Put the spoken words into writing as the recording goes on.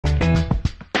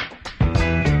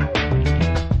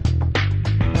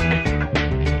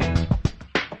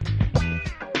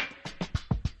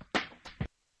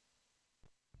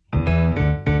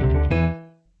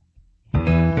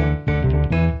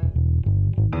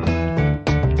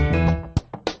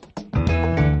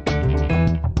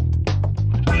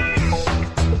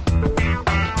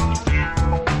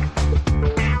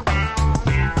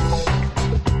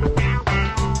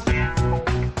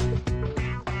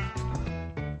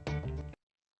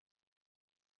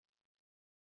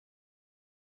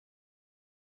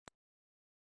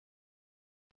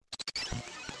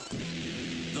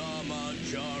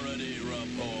Majority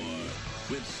Report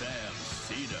with Sam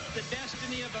Cedar. The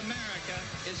destiny of America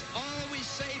is always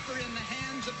safer in the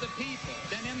hands of the people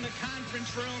than in the conference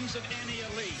rooms of any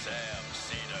elite. Sam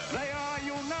Cedar. They are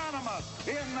unanimous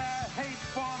in their hate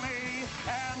for me,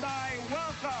 and I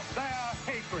welcome their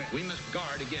hatred. We must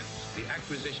guard against the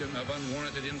acquisition of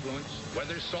unwarranted influence,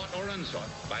 whether sought or unsought,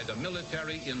 by the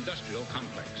military-industrial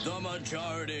complex. The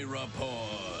Majority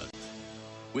Report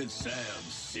with Sam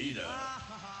Cedar.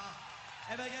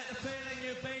 Ever get the feeling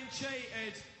you've been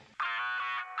cheated?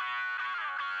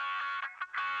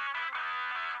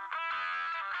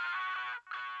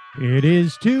 It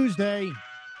is Tuesday,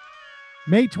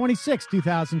 May 26,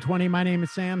 2020. My name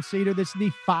is Sam Cedar. This is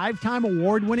the 5-time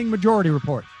award-winning Majority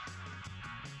Report.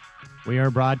 We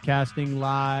are broadcasting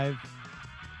live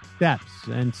steps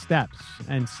and steps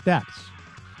and steps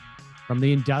from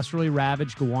the industrially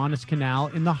ravaged Gowanus Canal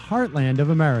in the heartland of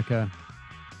America,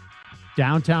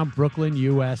 downtown Brooklyn,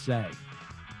 USA.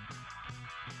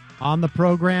 On the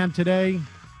program today,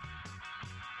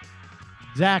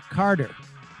 Zach Carter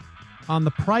on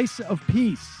the price of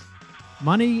peace,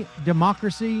 money,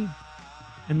 democracy,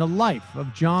 and the life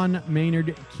of John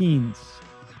Maynard Keynes.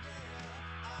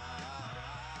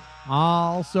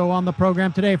 Also on the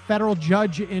program today, a federal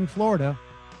judge in Florida,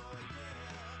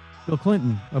 Bill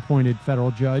Clinton appointed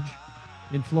federal judge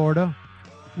in Florida,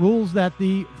 rules that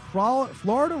the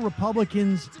Florida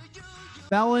Republicans'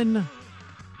 felon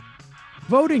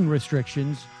voting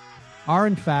restrictions are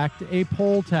in fact a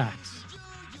poll tax.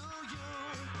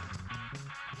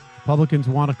 Republicans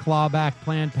want to claw back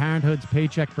Planned Parenthood's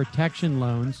paycheck protection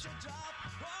loans.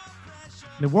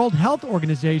 The World Health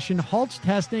Organization halts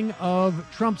testing of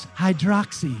Trump's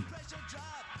hydroxy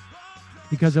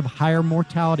because of higher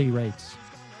mortality rates.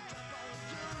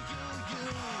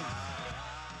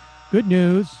 Good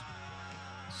news,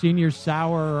 seniors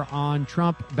sour on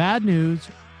Trump. Bad news,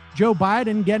 Joe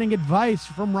Biden getting advice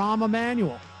from Rahm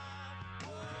Emanuel.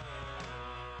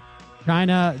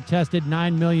 China tested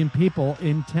 9 million people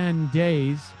in 10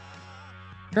 days.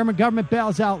 German government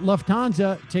bails out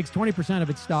Lufthansa, takes 20% of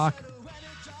its stock.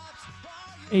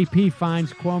 AP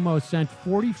finds Cuomo sent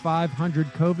 4,500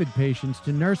 COVID patients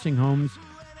to nursing homes,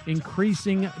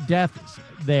 increasing deaths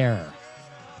there.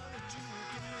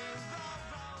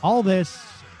 All this,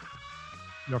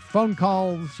 your phone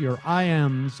calls, your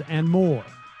IMs, and more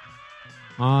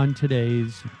on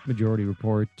today's Majority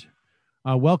Report.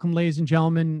 Welcome, ladies and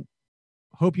gentlemen.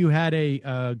 Hope you had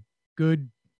a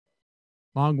good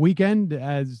long weekend,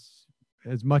 as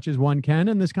much as one can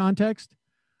in this context.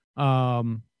 We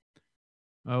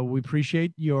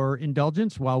appreciate your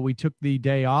indulgence while we took the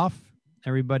day off.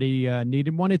 Everybody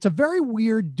needed one. It's a very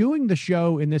weird, doing the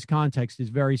show in this context is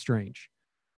very strange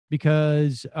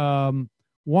because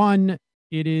one,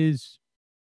 it is,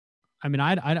 I mean,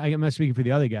 I'm not speaking for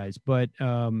the other guys, but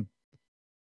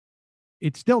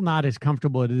it's still not as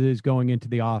comfortable as it is going into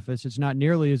the office. It's not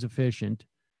nearly as efficient.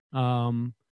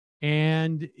 And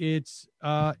it's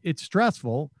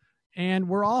stressful, and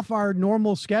we're off our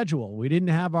normal schedule. We didn't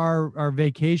have our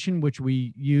vacation, which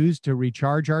we used to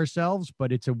recharge ourselves,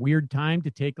 but it's a weird time to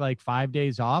take like 5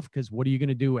 days off because what are you going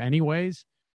to do anyways?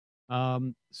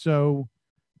 So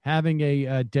having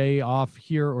a day off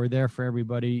here or there for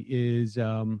everybody is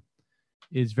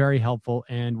very helpful,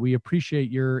 and we appreciate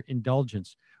your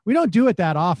indulgence. We don't do it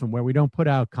that often where we don't put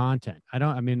out content. I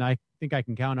think I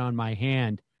can count on my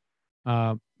hand,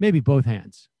 maybe both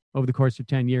hands over the course of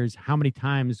 10 years, how many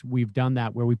times we've done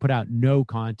that where we put out no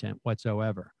content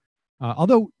whatsoever.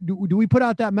 Although, do we put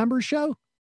out that members show?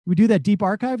 We do that deep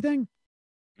archive thing?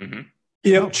 Mm-hmm.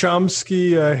 Yep,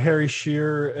 Chomsky, Harry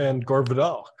Shearer, and Gore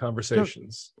Vidal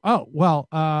conversations.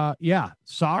 Yeah,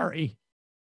 sorry,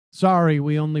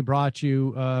 we only brought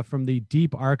you from the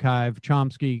deep archive,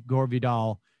 Chomsky, Gore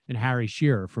Vidal, and Harry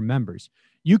Shearer for members.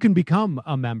 You can become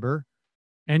a member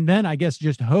and then I guess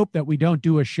just hope that we don't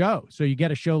do a show. So you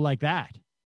get a show like that. You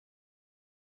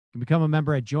can become a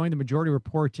member at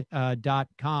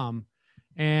jointhemajority.com.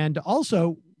 And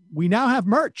also, we now have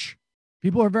merch.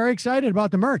 People are very excited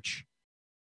about the merch.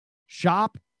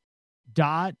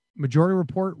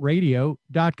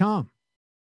 Shop.majorityreportradio.com.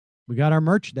 We got our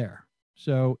merch there.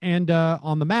 So, and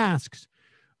on the masks,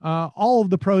 all of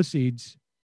the proceeds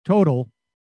total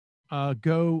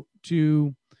go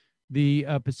to the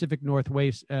Pacific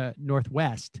Northwest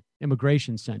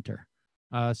Immigration Center.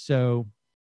 So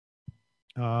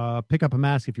pick up a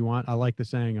mask if you want. I like the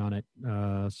saying on it.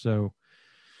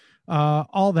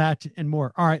 All that and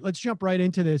more. All right, let's jump right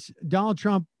into this. Donald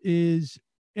Trump is,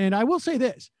 and I will say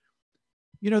this,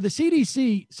 the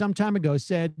CDC some time ago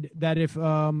said that if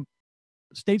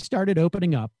states started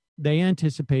opening up, they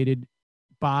anticipated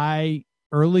by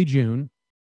early June.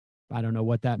 I don't know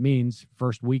what that means.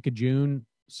 First week of June,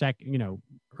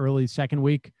 early second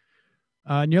week,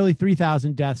 nearly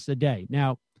 3,000 deaths a day.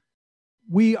 Now,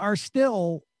 we are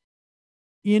still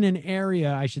in an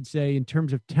area, I should say, in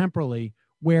terms of temporally,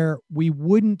 where we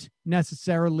wouldn't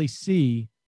necessarily see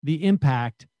the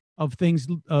impact of things,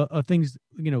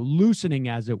 loosening,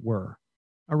 as it were,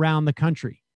 around the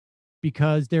country,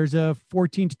 because there's a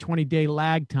 14 to 20 day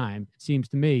lag time, it seems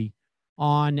to me,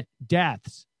 on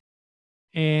deaths.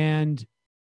 And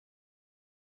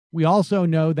we also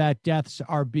know that deaths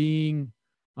are being,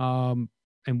 and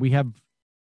we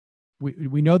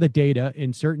know that data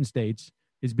in certain states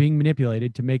is being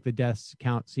manipulated to make the deaths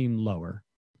count seem lower.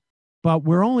 But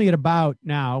we're only at about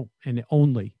now, and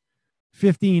only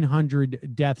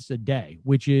 1,500 deaths a day,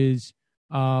 which is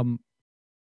horrible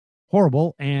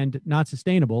and not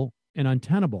sustainable and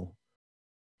untenable.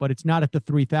 But it's not at the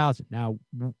 3,000. Now,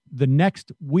 the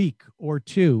next week or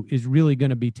two is really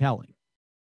going to be telling.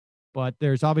 But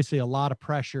there's obviously a lot of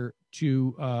pressure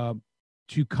to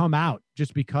come out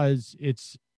just because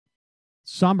it's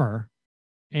summer.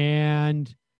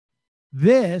 And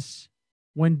this,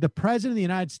 when the president of the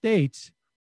United States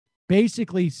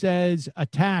basically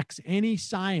attacks any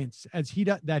science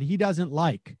that he doesn't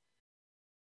like,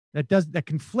 that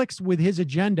conflicts with his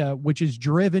agenda, which is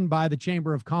driven by the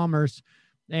Chamber of Commerce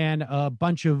and a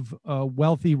bunch of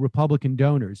wealthy Republican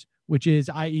donors, which is,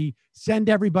 i.e., send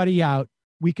everybody out.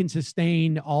 We can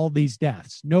sustain all these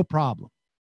deaths. No problem.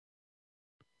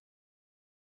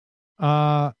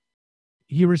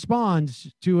 He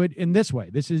responds to it in this way.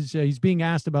 This is, he's being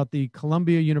asked about the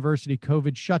Columbia University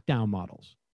COVID shutdown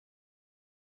models.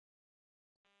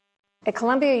 A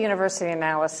Columbia University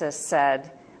analysis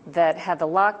said that had the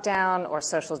lockdown or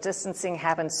social distancing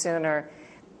happened sooner,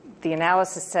 the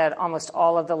analysis said almost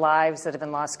all of the lives that have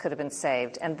been lost could have been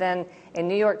saved. And then a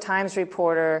New York Times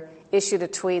reporter issued a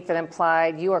tweet that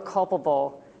implied you are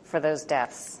culpable for those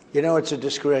deaths. You know, it's a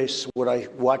disgrace what I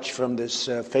watch from this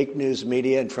fake news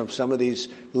media and from some of these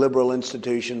liberal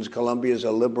institutions. Columbia is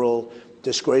a liberal,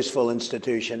 disgraceful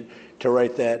institution to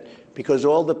write that, because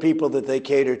all the people that they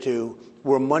cater to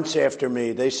were months after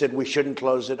me. They said we shouldn't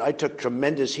close it. I took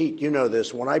tremendous heat. You know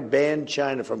this. When I banned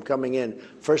China from coming in,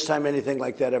 first time anything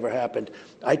like that ever happened,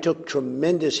 I took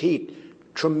tremendous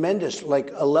heat, tremendous,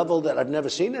 like a level that I've never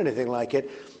seen anything like it.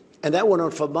 And that went on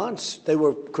for months. They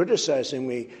were criticizing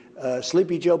me.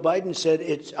 Sleepy Joe Biden said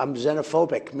I'm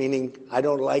xenophobic, meaning I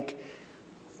don't like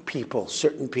people,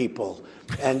 certain people.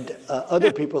 And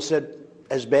other people said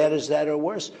as bad as that or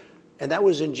worse. And that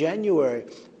was in January.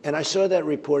 And I saw that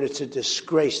report. It's a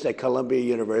disgrace that Columbia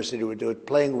University would do it,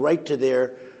 playing right to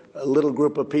their little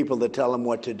group of people that tell them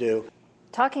what to do.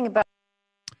 Talking about.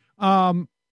 Now,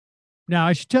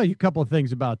 I should tell you a couple of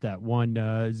things about that. One,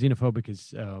 xenophobic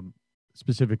is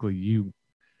specifically you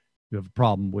have a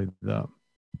problem with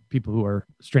people who are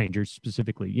strangers,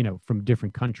 specifically, from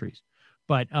different countries.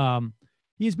 But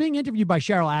he is being interviewed by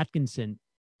Cheryl Atkinson.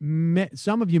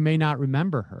 Some of you may not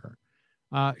remember her.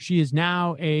 She is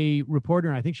now a reporter,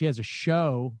 and I think she has a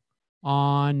show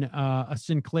on a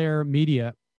Sinclair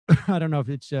media. I don't know if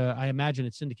it's, I imagine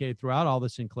it's syndicated throughout all the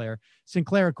Sinclair.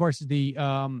 Sinclair, of course, is the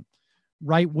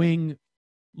right-wing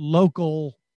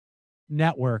local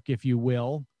network, if you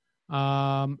will.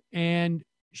 And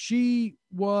she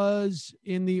was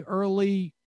in the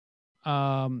early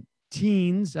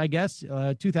teens, I guess,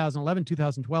 2011,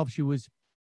 2012. She was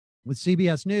with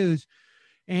CBS News.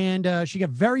 And she got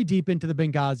very deep into the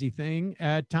Benghazi thing.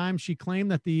 At times, she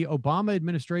claimed that the Obama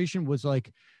administration was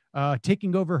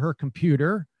taking over her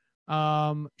computer.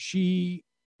 She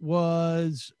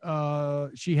has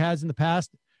in the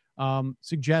past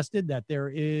suggested that there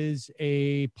is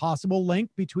a possible link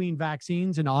between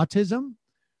vaccines and autism.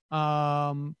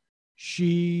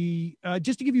 She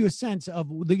just to give you a sense of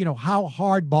how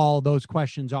hardball those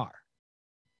questions are.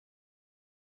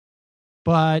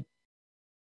 But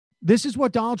this is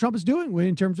what Donald Trump is doing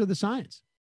in terms of the science.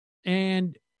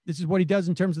 And this is what he does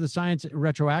in terms of the science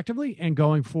retroactively and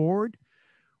going forward.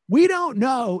 We don't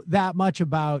know that much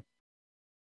about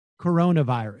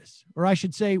coronavirus, or I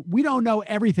should say, we don't know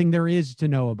everything there is to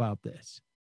know about this.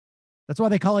 That's why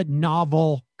they call it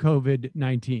novel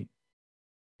COVID-19,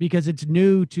 because it's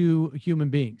new to human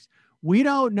beings. We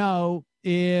don't know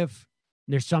if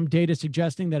there's some data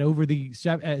suggesting that over the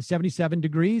 77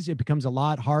 degrees, it becomes a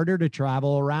lot harder to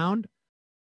travel around.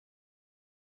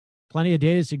 Plenty of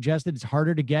data suggests that it's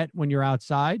harder to get when you're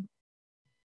outside.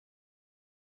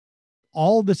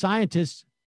 All the scientists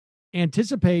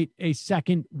anticipate a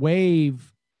second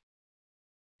wave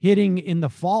hitting in the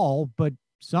fall, but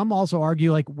some also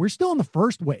argue we're still in the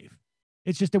first wave.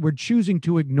 It's just that we're choosing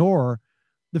to ignore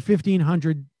the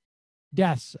 1,500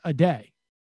 deaths a day.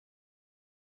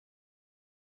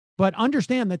 But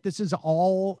understand that this is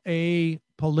all a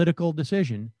political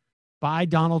decision by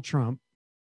Donald Trump,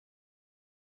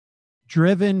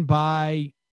 driven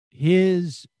by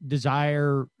his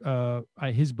desire,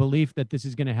 his belief that this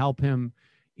is going to help him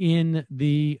in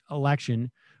the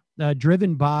election,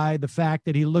 driven by the fact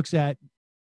that he looks at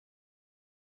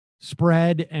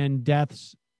spread and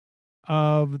deaths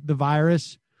of the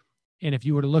virus. And if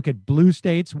you were to look at blue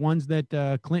states, ones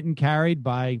that Clinton carried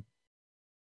by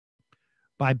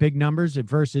big numbers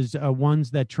versus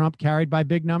ones that Trump carried by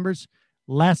big numbers,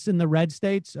 less in the red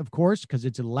states, of course, because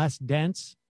it's less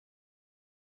dense.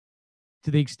 To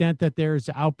the extent that there's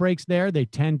outbreaks there, they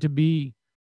tend to be,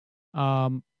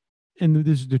 and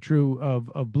this is the true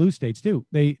of blue states too,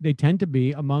 they tend to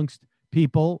be amongst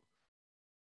people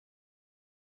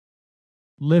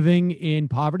living in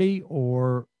poverty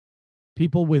or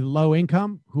people with low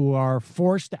income who are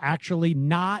forced to actually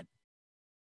not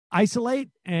isolate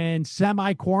and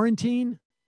semi-quarantine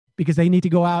because they need to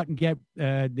go out and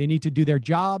they need to do their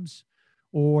jobs,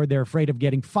 or they're afraid of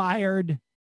getting fired.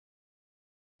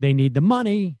 They need the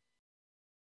money.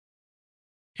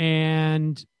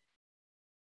 And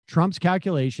Trump's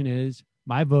calculation is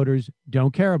my voters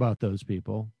don't care about those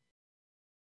people.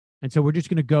 And so we're just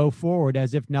going to go forward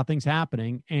as if nothing's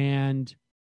happening. And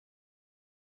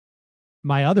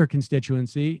my other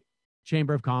constituency,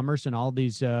 Chamber of Commerce, and all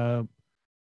these, whoever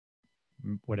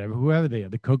they are,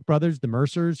 the Koch brothers, the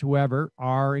Mercers, whoever,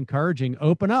 are encouraging,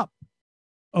 open up.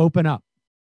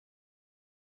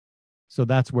 So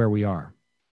that's where we are.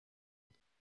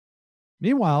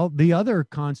 Meanwhile, the other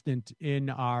constant in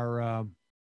our,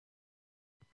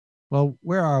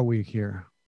 where are we here?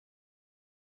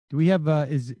 Do we have,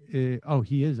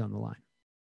 he is on the line.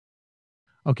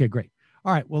 Okay, great.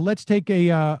 All right, well, let's take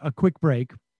a quick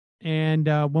break. And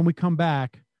when we come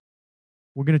back,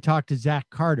 we're going to talk to Zach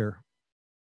Carter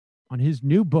on his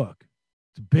new book.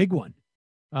 It's a big one.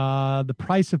 The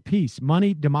Price of Peace,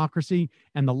 Money, Democracy,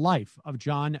 and the Life of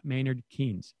John Maynard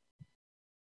Keynes.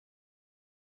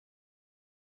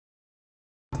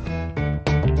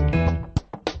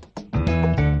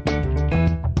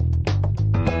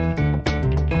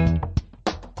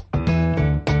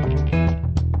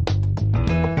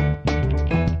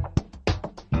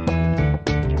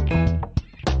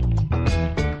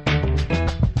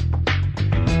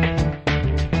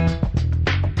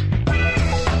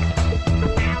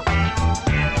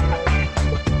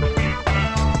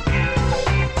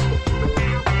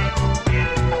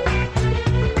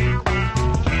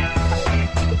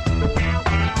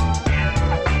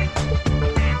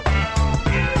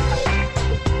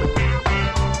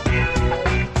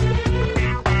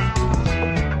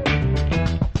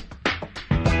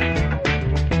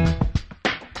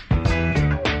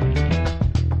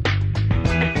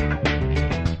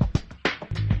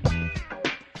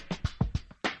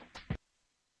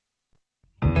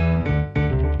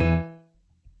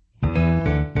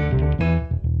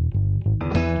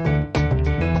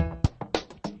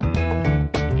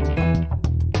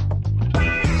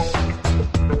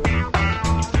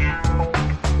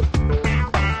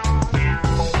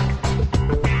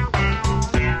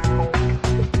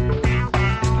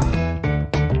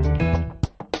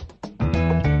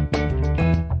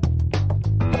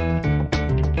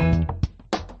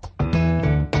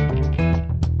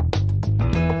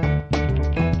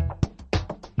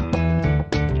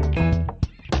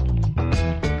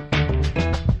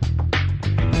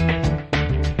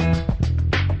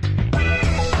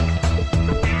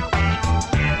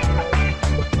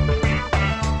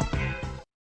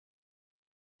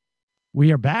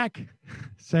 We are back.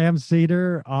 Sam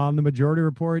Seder on the Majority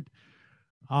Report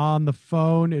on the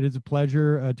phone. It is a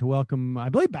pleasure to welcome, I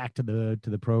believe, back to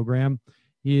the program.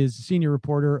 He is a senior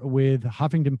reporter with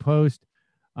Huffington Post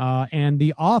and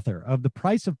the author of The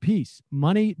Price of Peace,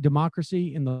 Money,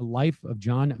 Democracy, and the Life of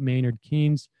John Maynard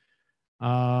Keynes.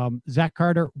 Zach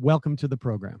Carter, welcome to the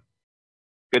program.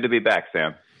 Good to be back,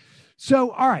 Sam. So,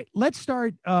 all right, let's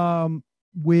start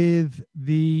with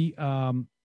the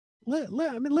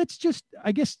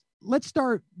let's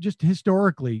start just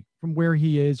historically from where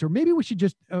he is, or maybe we should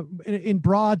just, in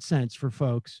broad sense for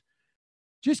folks,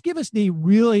 just give us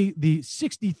the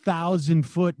 60,000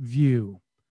 foot view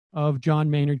of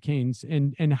John Maynard Keynes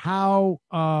and how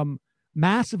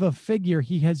massive a figure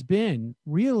he has been,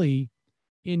 really,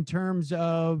 in terms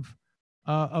of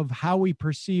how we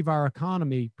perceive our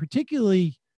economy,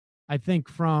 particularly, I think,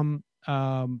 from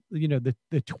the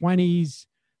 20s,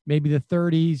 maybe the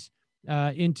 30s,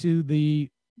 into the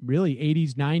really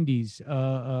 80s, 90s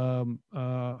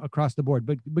across the board.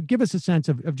 But give us a sense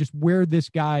of just where this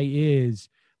guy is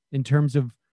in terms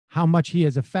of how much he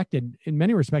has affected, in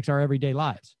many respects, our everyday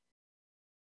lives.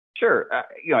 Sure.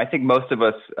 I think most of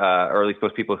us, or at least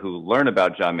most people who learn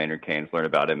about John Maynard Keynes, learn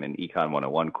about him in Econ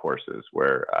 101 courses,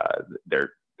 where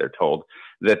they're told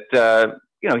that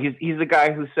he's the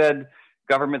guy who said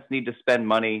governments need to spend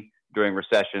money during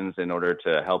recessions in order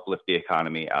to help lift the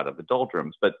economy out of the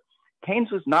doldrums. But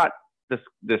Keynes was not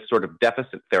this sort of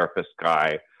deficit therapist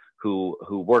guy who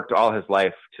worked all his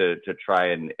life to try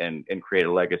and create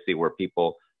a legacy where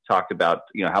people talked about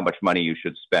how much money you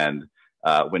should spend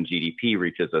when GDP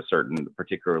reaches a certain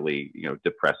particularly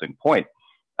depressing point.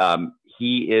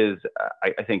 He is,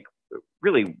 I think,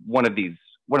 really one of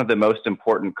the most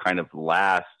important kind of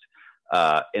last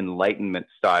Enlightenment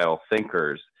style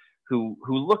thinkers who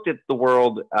looked at the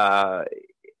world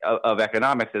of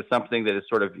economics as something that is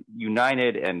sort of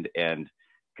united and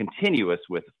continuous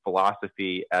with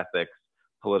philosophy, ethics,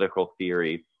 political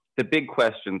theory, the big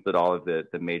questions that all of the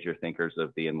major thinkers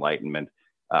of the Enlightenment,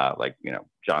 like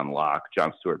John Locke,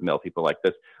 John Stuart Mill, people like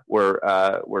this,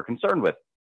 were concerned with.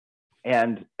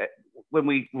 And when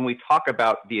we talk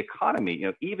about the economy,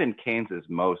 even Keynes's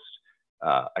most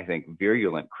I think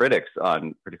virulent critics,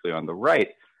 particularly on the right,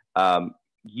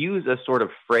 use a sort of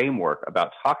framework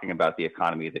about talking about the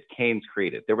economy that Keynes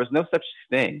created. There was no such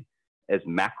thing as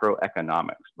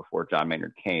macroeconomics before John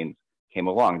Maynard Keynes came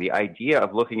along. The idea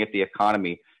of looking at the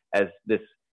economy as this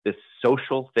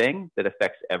social thing that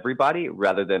affects everybody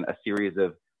rather than a series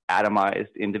of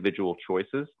atomized individual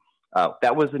choices,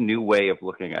 that was a new way of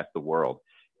looking at the world.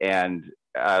 And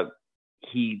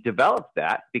he developed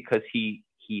that because he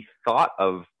thought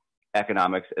of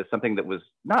economics as something that was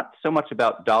not so much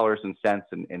about dollars and cents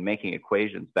and making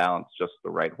equations balance just the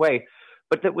right way,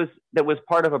 but that was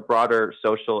part of a broader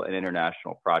social and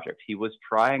international project. He was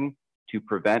trying to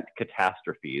prevent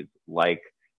catastrophes like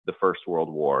the First World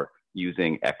War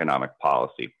using economic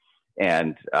policy.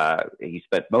 And he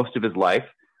spent most of his life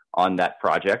on that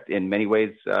project. In many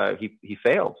ways, he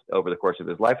failed over the course of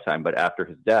his lifetime, but after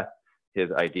his death,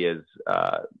 his ideas,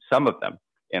 some of them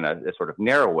in a sort of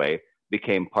narrow way,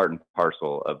 became part and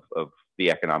parcel of the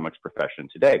economics profession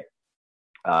today.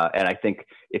 And I think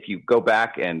if you go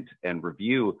back and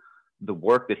review the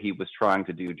work that he was trying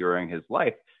to do during his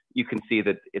life, you can see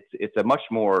that it's a much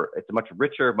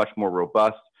richer, much more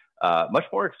robust, much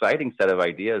more exciting set of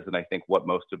ideas than I think what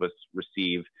most of us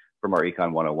receive from our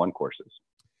Econ 101 courses.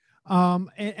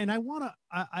 And I want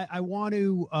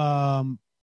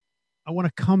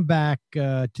to come back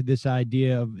to this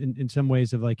idea of, in some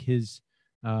ways, of like his,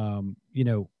 I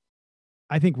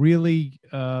think really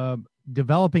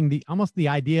developing the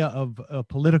idea of a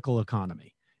political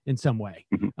economy in some way.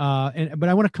 But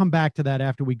I want to come back to that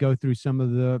after we go through some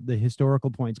of the historical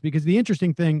points, because the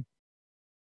interesting thing,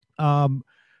 from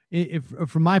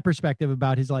my perspective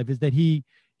about his life, is that he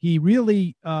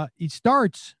really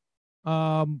starts.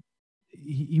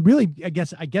 He really, I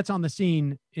guess, gets on the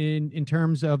scene in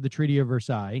terms of the Treaty of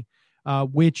Versailles,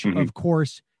 which of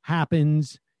course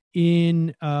happens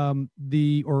in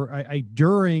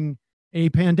during a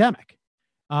pandemic,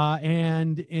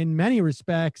 and in many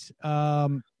respects,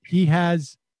 he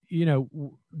has,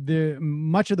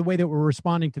 much of the way that we're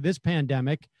responding to this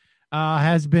pandemic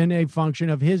has been a function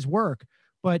of his work.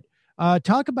 But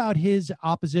talk about his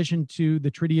opposition to the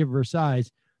Treaty of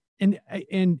Versailles, and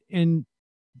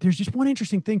there's just one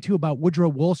interesting thing too about Woodrow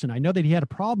Wilson. I know that he had a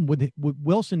problem with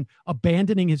Wilson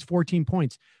abandoning his 14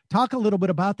 points. Talk a little bit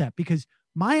about that, because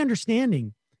my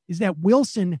understanding is that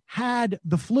Wilson had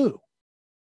the flu.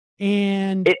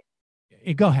 And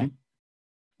go ahead.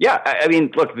 Yeah, I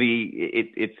mean, look,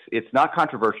 it's not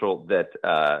controversial that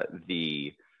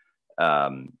the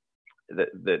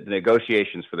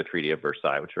negotiations for the Treaty of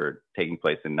Versailles, which were taking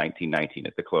place in 1919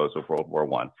 at the close of World War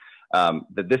I,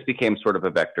 that this became sort of a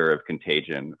vector of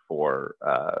contagion for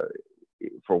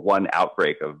one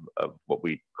outbreak of what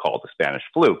we call the Spanish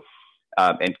flu.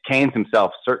 And Keynes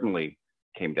himself certainly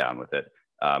came down with it.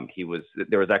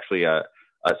 There was actually a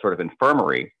sort of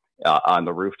infirmary on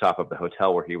the rooftop of the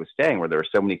hotel where he was staying, where there were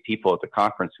so many people at the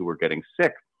conference who were getting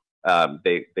sick.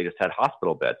 They just had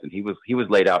hospital beds, and he was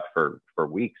laid out for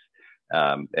weeks.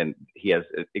 And he has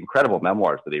incredible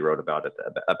memoirs that he wrote about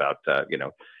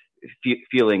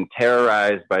feeling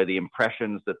terrorized by the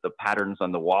impressions that the patterns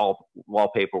on the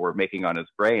wallpaper were making on his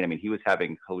brain. I mean, he was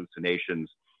having hallucinations.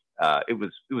 It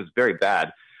was very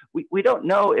bad. We don't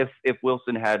know if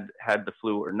Wilson had the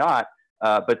flu or not,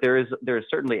 but there is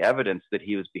certainly evidence that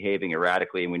he was behaving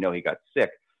erratically, and we know he got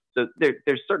sick. So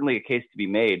there's certainly a case to be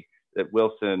made that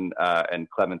Wilson and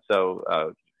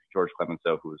Clemenceau George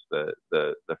Clemenceau, who was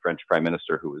the French prime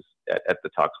minister who was at the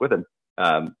talks with him.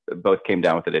 Both came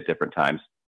down with it at different times.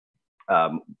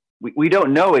 We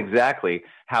don't know exactly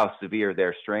how severe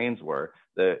their strains were.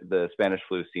 The Spanish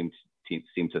flu seemed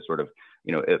to sort of,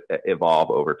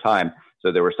 evolve over time.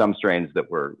 So there were some strains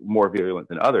that were more virulent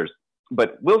than others.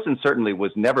 But Wilson certainly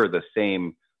was never the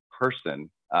same person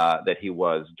that he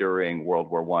was during World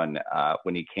War I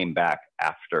when he came back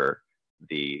after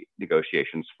the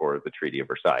negotiations for the Treaty of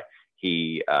Versailles.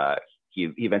 He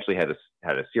eventually had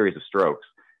a series of strokes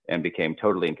and became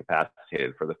totally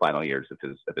incapacitated for the final years of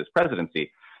his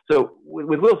presidency. So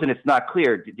with Wilson, it's not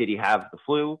clear. Did he have the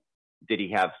flu? Did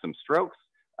he have some strokes,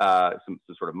 some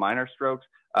sort of minor strokes?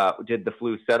 Did the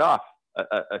flu set off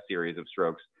a series of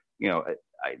strokes?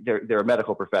 There are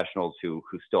medical professionals who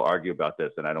still argue about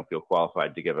this, and I don't feel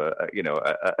qualified to give a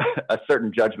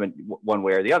certain judgment one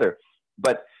way or the other.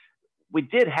 But we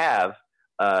did have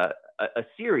a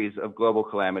series of global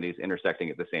calamities intersecting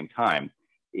at the same time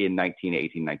in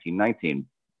 1918, 1919,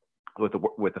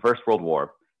 with the First World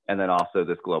War, and then also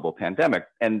this global pandemic.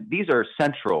 And these are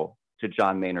central to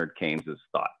John Maynard Keynes's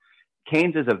thought.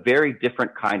 Keynes is a very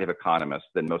different kind of economist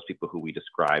than most people who we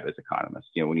describe as economists.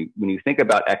 When you think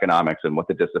about economics and what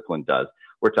the discipline does,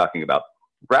 we're talking about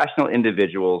rational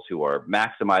individuals who are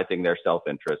maximizing their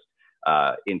self-interest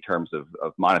in terms of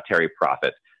monetary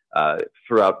profit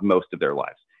throughout most of their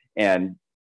lives. And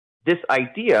this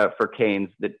idea for Keynes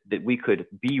that we could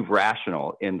be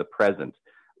rational in the present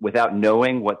without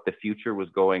knowing what the future was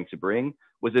going to bring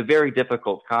was a very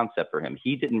difficult concept for him.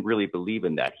 He didn't really believe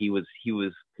in that. He was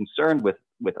concerned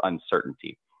with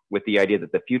uncertainty, with the idea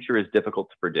that the future is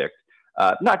difficult to predict,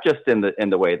 not just in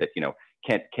the way that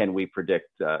can we predict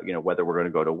whether we're going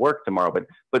to go to work tomorrow,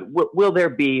 but will there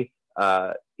be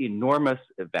enormous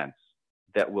events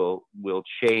that will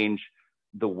change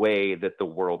the way that the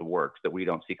world works that we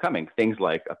don't see coming? Things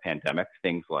like a pandemic,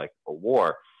 things like a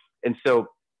war. And so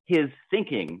his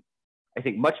thinking, I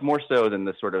think much more so than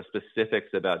the sort of specifics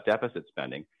about deficit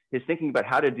spending, his thinking about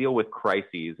how to deal with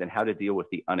crises and how to deal with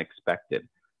the unexpected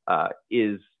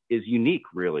is unique,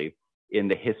 really, in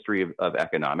the history of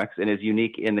economics, and is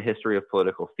unique in the history of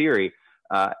political theory.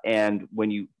 And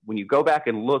when you go back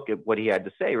and look at what he had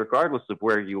to say, regardless of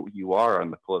where you are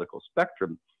on the political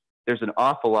spectrum, there's an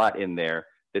awful lot in there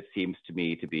that seems to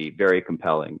me to be very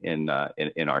compelling in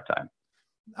our time.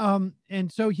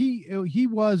 And so he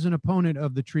was an opponent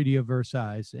of the Treaty of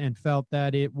Versailles and felt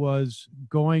that it was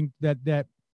that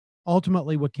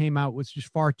ultimately what came out was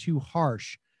just far too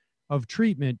harsh of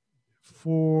treatment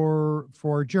for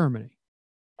Germany.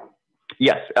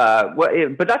 Yes,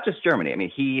 but not just Germany. I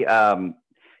mean,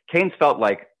 Keynes felt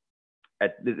like,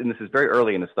 and this is very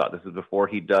early in his thought. This is before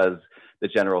he does the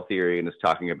general theory and is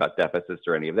talking about deficits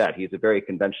or any of that. He's a very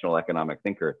conventional economic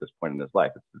thinker at this point in his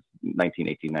life. It's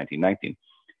 1918, 1919.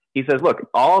 He says, look,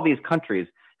 all these countries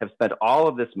have spent all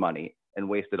of this money and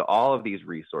wasted all of these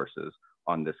resources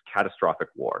on this catastrophic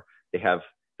war. They have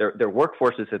their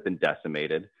workforces have been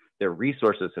decimated. Their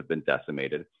resources have been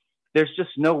decimated. There's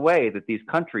just no way that these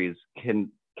countries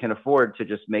can afford to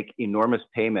just make enormous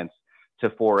payments to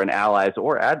foreign allies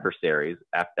or adversaries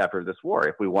after this war,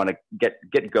 if we want to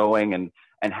get going and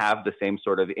have the same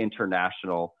sort of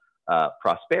international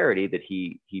prosperity that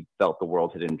he felt the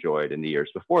world had enjoyed in the years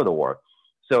before the war.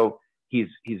 So he's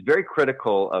very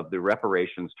critical of the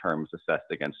reparations terms assessed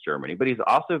against Germany, but he's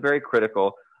also very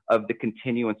critical of the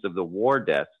continuance of the war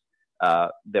debts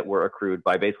that were accrued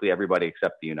by basically everybody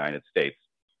except the United States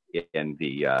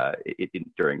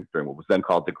during what was then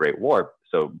called the Great War.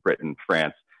 So Britain,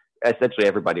 France, essentially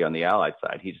everybody on the Allied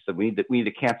side. He just said, we need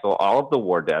to cancel all of the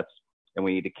war debts, and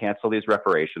we need to cancel these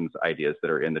reparations ideas that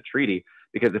are in the treaty,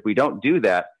 because if we don't do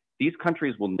that, these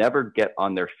countries will never get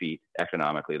on their feet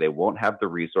economically. They won't have the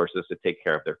resources to take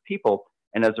care of their people.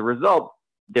 And as a result,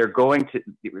 you're going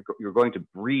to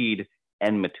breed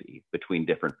enmity between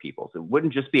different peoples. It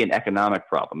wouldn't just be an economic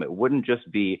problem. It wouldn't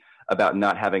just be about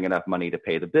not having enough money to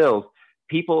pay the bills.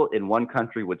 People in one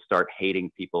country would start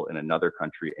hating people in another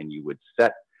country, and you would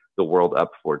set the world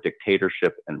up for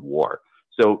dictatorship and war.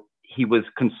 So he was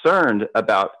concerned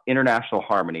about international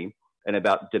harmony and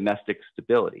about domestic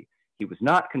stability. He was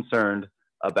not concerned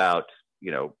about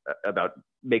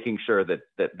making sure that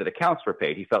accounts were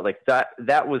paid. He felt like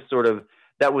that was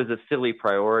a silly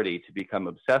priority to become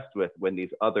obsessed with when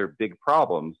these other big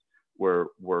problems were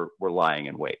lying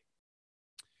in wait.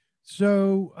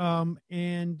 So,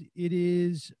 and it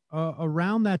is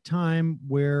around that time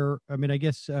where, I mean, I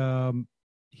guess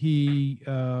he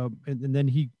and then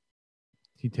he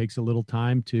takes a little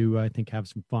time to, I think, have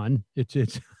some fun.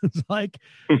 It's like,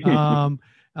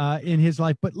 in his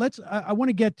life. But I want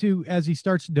to get to, as he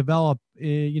starts to develop,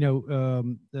 his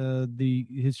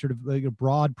sort of like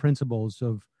broad principles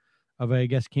of I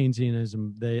guess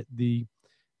Keynesianism,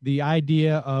 the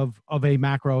idea of a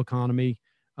macroeconomy,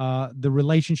 the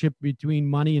relationship between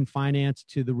money and finance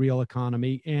to the real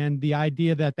economy, and the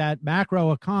idea that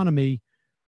macroeconomy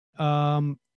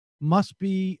must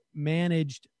be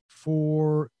managed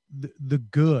for the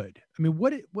good. I mean,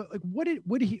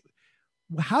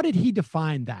 how did he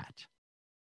define that?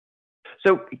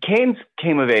 So Keynes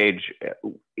came of age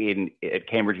at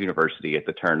Cambridge University at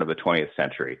the turn of the 20th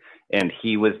century, and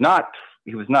he was not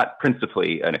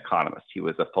principally an economist. He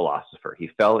was a philosopher. He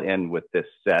fell in with this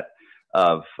set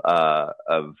of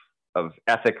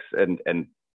ethics and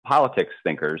politics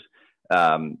thinkers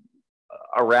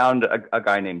around a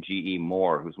guy named G.E.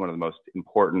 Moore, who's one of the most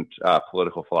important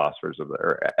political philosophers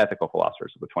or ethical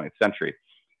philosophers of the 20th century,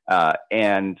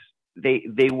 and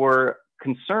they were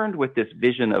concerned with this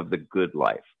vision of the good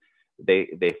life.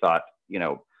 They thought,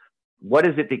 what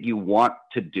is it that you want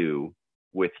to do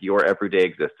with your everyday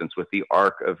existence, with the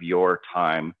arc of your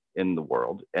time in the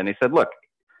world? And they said, look,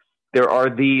 there are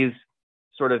these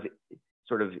sort of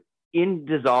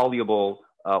indissoluble,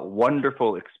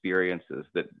 wonderful experiences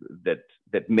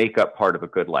that make up part of a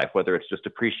good life, whether it's just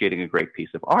appreciating a great piece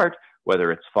of art,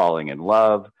 whether it's falling in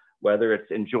love, whether it's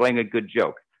enjoying a good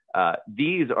joke.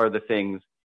 These are the things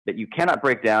that you cannot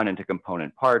break down into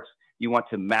component parts. You want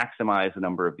to maximize the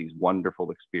number of these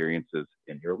wonderful experiences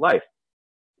in your life.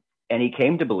 And he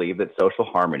came to believe that social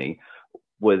harmony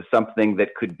was something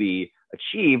that could be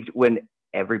achieved when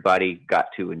everybody got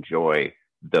to enjoy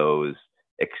those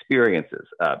experiences.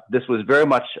 This was very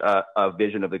much a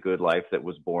vision of the good life that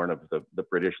was born of the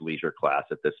British leisure class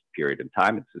at this period in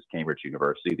time. This is Cambridge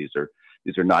University.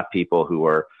 These are not people who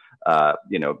are,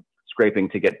 scraping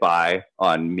to get by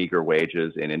on meager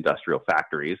wages in industrial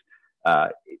factories.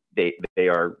 They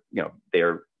are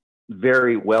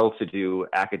very well-to-do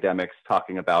academics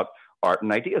talking about art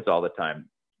and ideas all the time.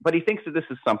 But he thinks that this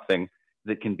is something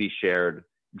that can be shared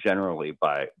generally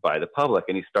by the public,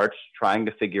 and he starts trying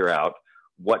to figure out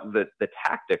what the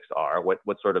tactics are, what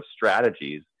sort of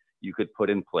strategies you could put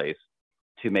in place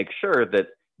to make sure that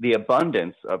the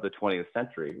abundance of the 20th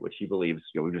century, which he believes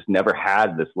we just never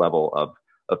had this level of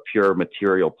pure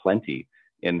material plenty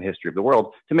in the history of the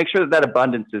world, to make sure that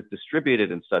abundance is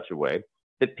distributed in such a way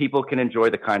that people can enjoy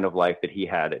the kind of life that he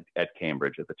had at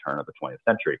Cambridge at the turn of the 20th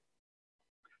century.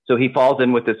 So he falls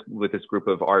in with this group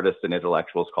of artists and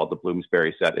intellectuals called the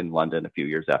Bloomsbury Set in London a few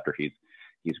years after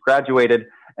he's graduated,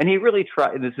 and he really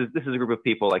tried. This is a group of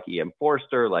people like E.M.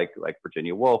 Forster, like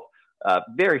Virginia Woolf,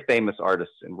 very famous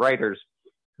artists and writers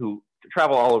who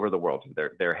travel all over the world.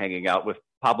 They're hanging out with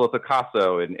Pablo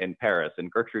Picasso in Paris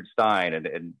and Gertrude Stein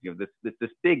and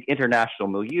this big international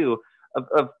milieu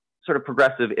of sort of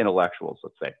progressive intellectuals,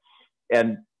 let's say.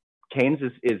 And Keynes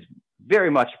is very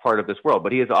much part of this world,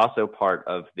 but he is also part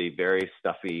of the very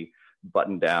stuffy,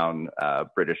 buttoned-down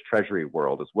British Treasury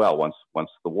world as well. Once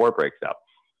the war breaks out,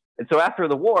 and so after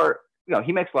the war,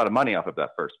 he makes a lot of money off of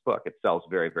that first book. It sells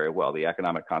very, very well. The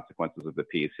Economic Consequences of the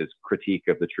Peace, his critique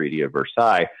of the Treaty of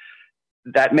Versailles,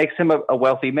 that makes him a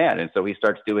wealthy man. And so he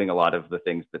starts doing a lot of the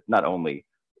things that not only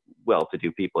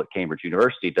well-to-do people at Cambridge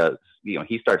University does.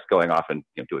 He starts going off and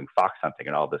doing fox hunting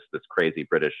and all this crazy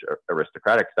British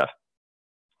aristocratic stuff.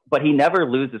 But he never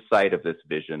loses sight of this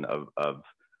vision of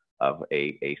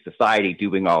a society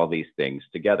doing all of these things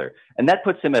together. And that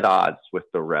puts him at odds with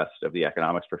the rest of the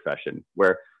economics profession,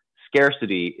 where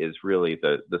scarcity is really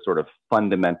the sort of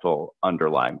fundamental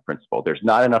underlying principle. There's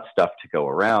not enough stuff to go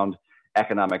around.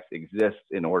 Economics exists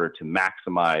in order to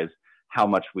maximize how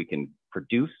much we can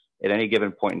produce at any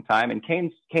given point in time. And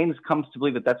Keynes comes to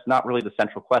believe that that's not really the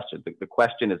central question. The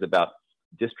question is about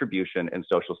distribution and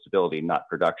social stability, not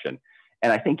production.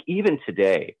 And I think even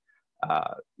today,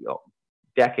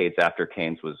 decades after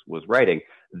Keynes was writing,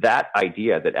 that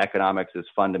idea that economics is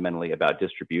fundamentally about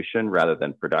distribution rather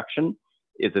than production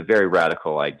is a very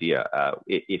radical idea.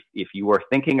 If you are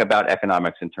thinking about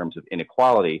economics in terms of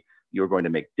inequality, you're going to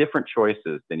make different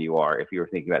choices than you are if you're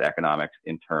thinking about economics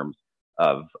in terms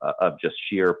of just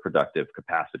sheer productive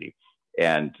capacity.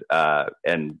 And I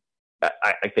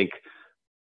think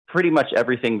pretty much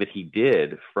everything that he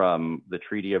did from the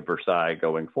Treaty of Versailles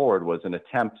going forward was an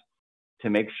attempt to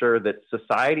make sure that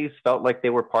societies felt like they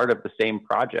were part of the same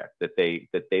project, that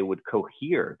they would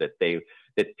cohere,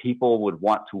 that people would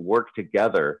want to work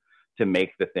together to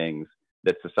make the things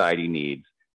that society needs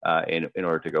in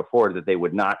order to go forward, that they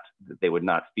would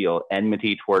not feel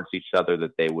enmity towards each other,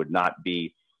 that they would not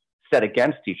be set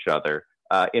against each other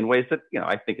in ways that,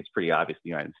 I think it's pretty obvious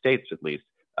in the United States, at least,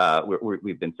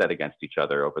 we've been set against each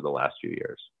other over the last few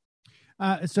years.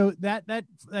 So that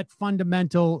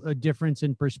fundamental difference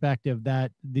in perspective,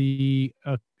 that the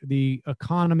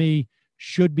economy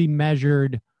should be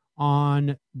measured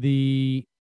on the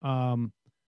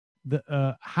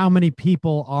how many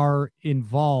people are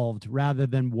involved rather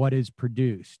than what is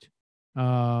produced,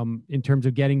 in terms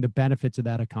of getting the benefits of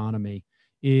that economy,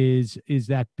 is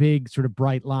that big sort of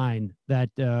bright line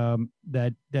that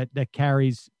that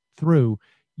carries through.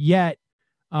 Yet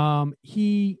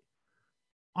he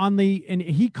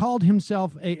called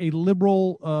himself a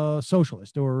liberal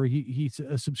socialist, or he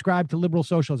subscribed to liberal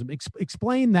socialism.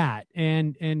 Explain that,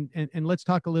 and let's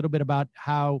talk a little bit about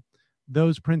how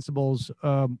those principles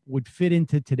would fit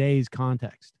into today's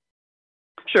context.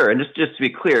 Sure, and just to be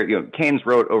clear, Keynes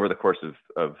wrote over the course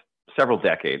of several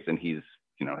decades, and his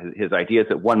ideas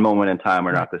at one moment in time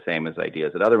are not the same as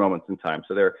ideas at other moments in time.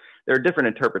 So there are different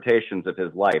interpretations of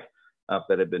his life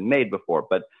that have been made before,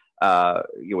 but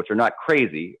which are not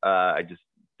crazy. I just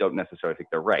don't necessarily think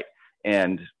they're right.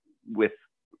 And with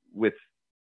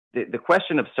the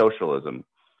question of socialism,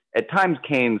 at times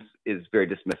Keynes is very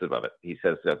dismissive of it. He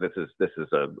says that this is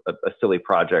a silly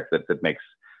project that makes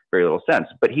very little sense.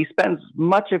 But he spends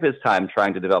much of his time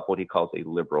trying to develop what he calls a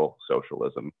liberal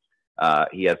socialism.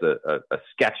 He has a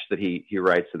sketch that he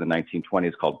writes in the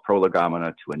 1920s called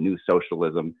Prolegomena to a New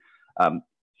Socialism.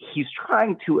 He's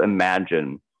trying to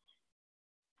imagine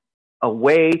a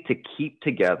way to keep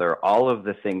together all of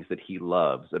the things that he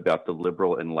loves about the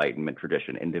liberal Enlightenment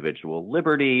tradition: individual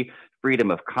liberty, freedom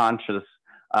of conscience,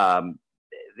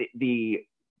 the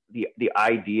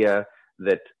idea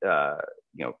that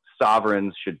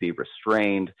sovereigns should be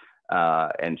restrained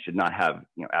and should not have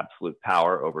absolute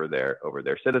power over their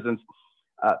citizens,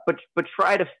 but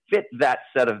try to fit that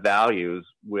set of values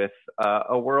with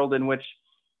a world in which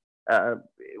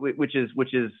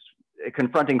is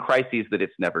confronting crises that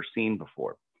it's never seen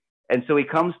before. And so he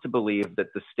comes to believe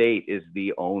that the state is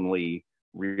the only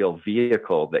real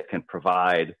vehicle that can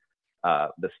provide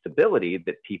the stability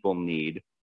that people need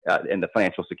and the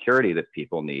financial security that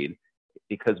people need,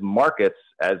 because markets,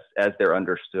 as they're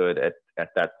understood at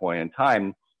that point in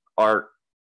time, are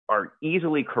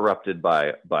easily corrupted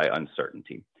by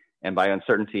uncertainty. And by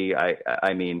uncertainty,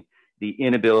 I mean the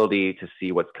inability to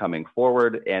see what's coming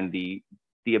forward, and the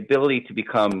ability to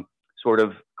become sort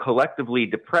of collectively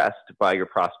depressed by your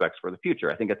prospects for the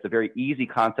future. I think it's a very easy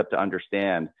concept to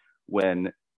understand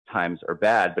when times are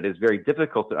bad, but it's very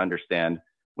difficult to understand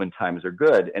when times are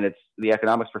good. And the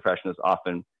economics profession has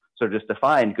often sort of just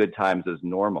defined good times as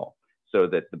normal, so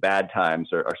that the bad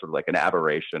times are sort of like an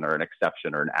aberration or an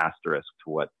exception or an asterisk to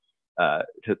what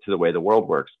to the way the world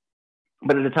works.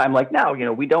 But at a time like now,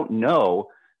 we don't know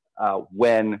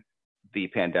when the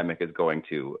pandemic is going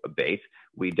to abate.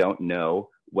 We don't know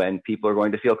when people are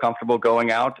going to feel comfortable going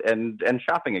out and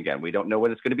shopping again. We don't know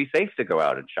when it's going to be safe to go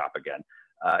out and shop again.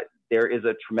 There is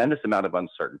a tremendous amount of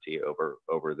uncertainty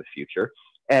over the future.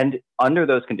 And under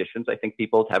those conditions, I think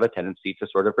people have a tendency to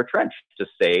sort of retrench, to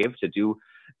save,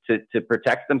 to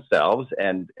protect themselves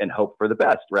and hope for the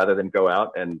best, rather than go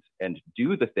out and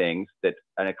do the things that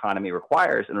an economy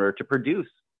requires in order to produce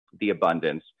the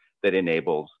abundance that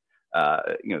enables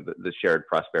the shared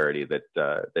prosperity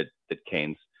that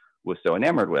Keynes was so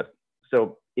enamored with.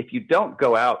 So if you don't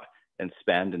go out and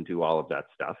spend and do all of that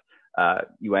stuff,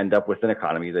 you end up with an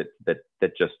economy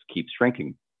that just keeps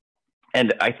shrinking.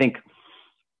 And I think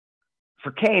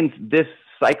for Keynes, this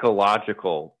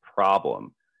psychological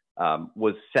problem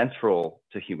was central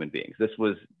to human beings. This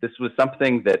was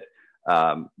something that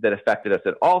affected us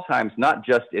at all times, not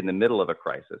just in the middle of a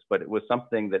crisis, but it was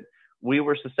something that we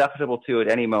were susceptible to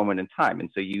at any moment in time. And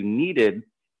so you needed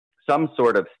some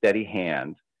sort of steady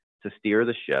hand to steer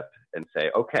the ship and say,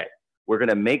 okay, we're going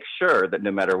to make sure that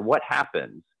no matter what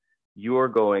happens, you're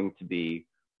going to be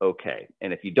okay.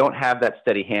 And if you don't have that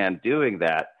steady hand doing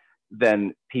that,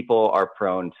 then people are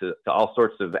prone to all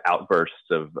sorts of outbursts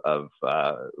of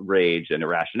rage and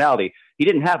irrationality. He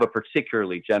didn't have a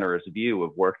particularly generous view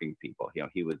of working people.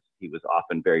 He was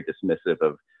often very dismissive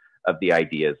of the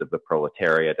ideas of the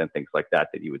proletariat and things like that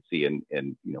you would see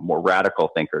in more radical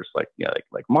thinkers like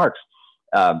Marx.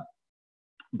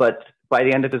 But by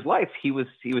the end of his life, he was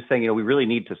saying, we really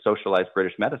need to socialize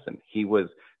British medicine. He was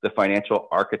the financial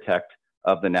architect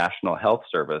of the National Health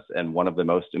Service and one of the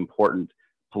most important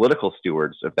political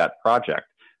stewards of that project.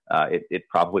 It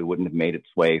probably wouldn't have made its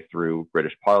way through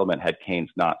British Parliament had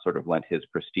Keynes not sort of lent his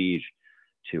prestige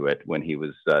to it when he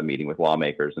was meeting with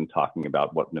lawmakers and talking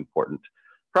about what an important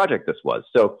project this was.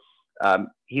 So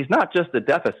he's not just a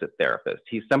deficit therapist.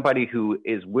 He's somebody who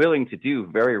is willing to do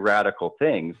very radical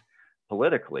things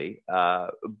politically,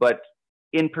 but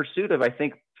in pursuit of, I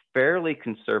think, fairly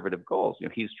conservative goals.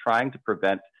 He's trying to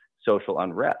prevent social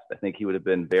unrest. I think he would have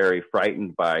been very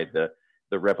frightened by the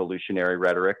revolutionary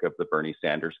rhetoric of the Bernie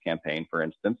Sanders campaign, for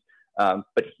instance.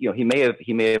 But he may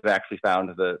have actually found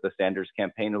the Sanders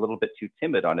campaign a little bit too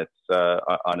timid on its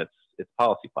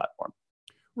policy platform.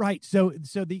 Right. So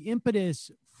the impetus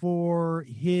for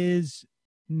his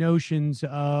notions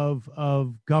of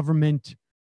government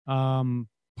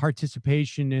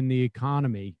participation in the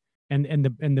economy and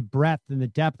the breadth and the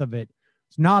depth of it,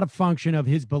 it's not a function of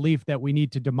his belief that we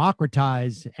need to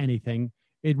democratize anything.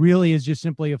 It really is just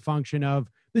simply a function of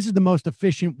this is the most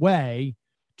efficient way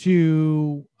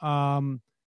to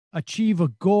achieve a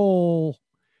goal.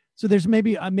 So there's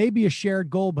maybe a shared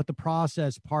goal, but the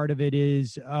process part of it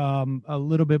is a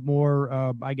little bit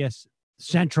more, I guess,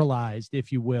 centralized,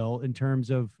 if you will, in terms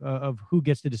of who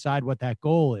gets to decide what that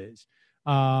goal is.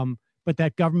 But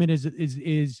that government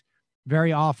is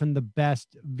very often the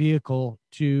best vehicle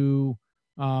to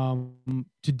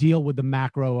deal with the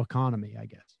macro economy, I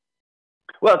guess.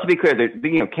 Well, to be clear,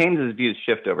 Keynes's views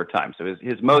shift over time. So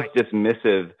his most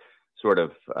dismissive, sort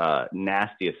of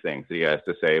nastiest things that he has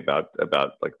to say about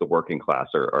like the working class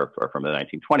are from the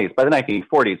 1920s. By the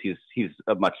 1940s, he's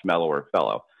a much mellower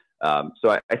fellow. So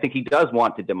I think he does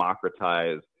want to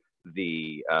democratize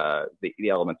the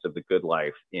elements of the good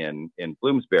life in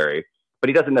Bloomsbury, but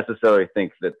he doesn't necessarily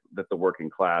think that the working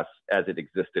class, as it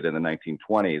existed in the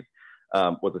 1920s,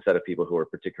 was a set of people who were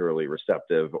particularly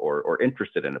receptive or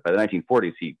interested in it. By the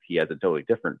 1940s, he has a totally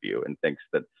different view and thinks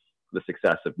that the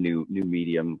success of new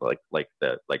mediums like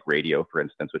radio, for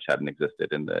instance, which hadn't existed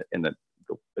in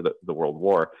the World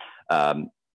War,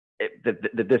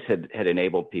 that this had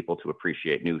enabled people to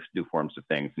appreciate new forms of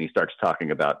things. And he starts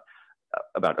talking about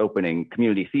opening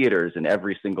community theaters in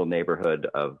every single neighborhood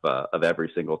of every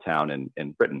single town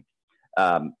in Britain.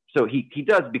 So he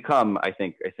does become, I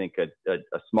think a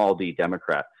small d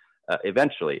Democrat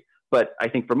eventually. But I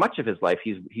think for much of his life,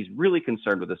 he's really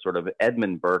concerned with this sort of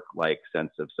Edmund Burke-like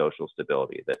sense of social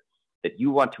stability, that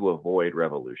you want to avoid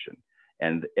revolution.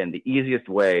 And the easiest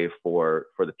way for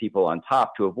the people on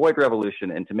top to avoid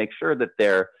revolution and to make sure that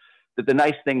the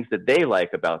nice things that they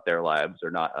like about their lives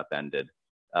are not upended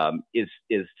is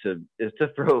to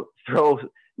throw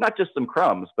not just some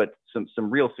crumbs, but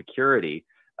some real security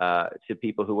to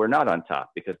people who are not on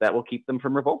top, because that will keep them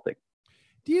from revolting.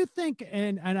 Do you think,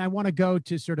 and I want to go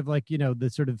to sort of like, the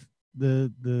sort of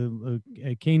the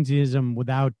Keynesianism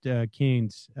without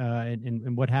Keynes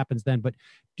and what happens then, but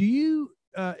do you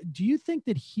think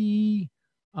that he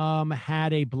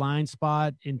had a blind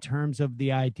spot in terms of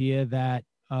the idea that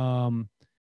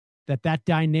that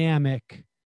dynamic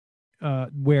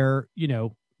where,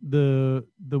 the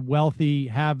wealthy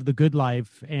have the good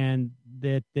life and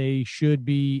that they should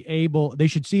see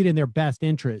it in their best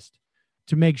interest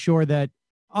to make sure that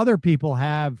other people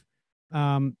have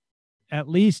at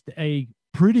least a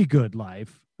pretty good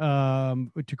life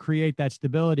to create that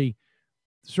stability,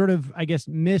 sort of, I guess,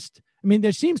 missed. I mean,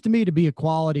 there seems to me to be a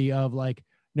quality of like,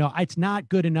 no, it's not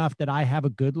good enough that I have a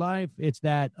good life. It's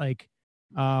that like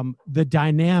the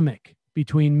dynamic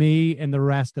between me and the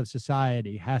rest of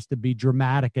society has to be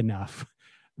dramatic enough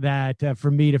that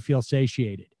for me to feel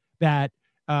satiated, that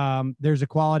there's a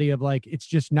quality of like,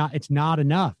 it's not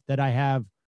enough that I have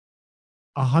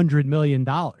 $100 million.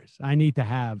 I need to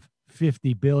have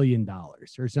 $50 billion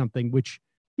or something, which,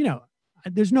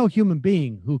 there's no human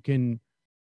being who can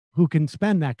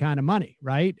spend that kind of money.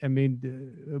 Right. I mean,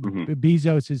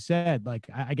 Bezos has said, like,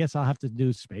 I guess I'll have to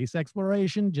do space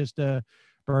exploration just to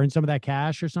burn some of that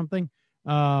cash or something.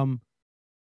 Was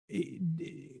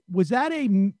that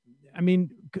do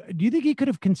you think he could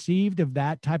have conceived of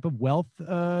that type of wealth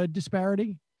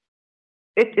disparity?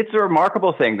 It's a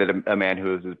remarkable thing that a man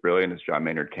who is as brilliant as John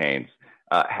Maynard Keynes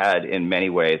had, in many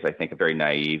ways, I think, a very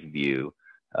naive view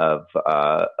of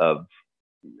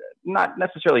not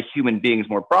necessarily human beings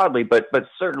more broadly, but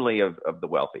certainly of the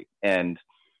wealthy. And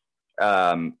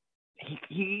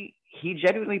he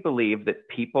genuinely believed that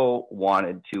people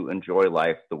wanted to enjoy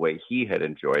life the way he had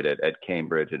enjoyed it at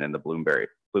Cambridge and in the Bloomsbury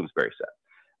set.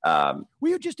 Will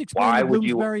you just explain the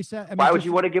Bloomsbury set? Why would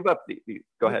you want to give up?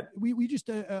 Go ahead. We just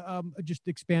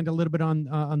expand a little bit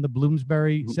on the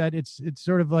Bloomsbury set. It's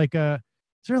sort of like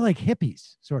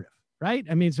hippies, sort of, right?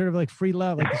 I mean, sort of like free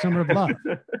love, like the summer of love.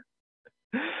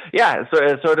 Yeah, so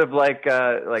it's sort of like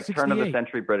turn of the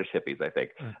century British hippies, I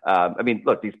think. I mean,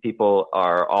 look, these people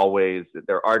are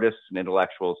they're artists and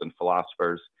intellectuals and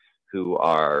philosophers who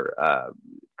are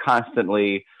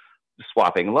constantly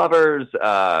swapping lovers.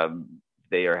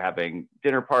 They are having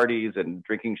dinner parties and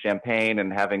drinking champagne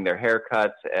and having their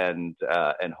haircuts and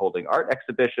holding art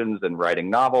exhibitions and writing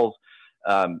novels.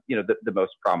 The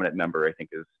most prominent member, I think,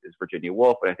 is Virginia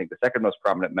Woolf, and I think the second most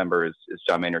prominent member is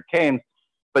John Maynard Keynes.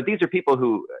 But these are people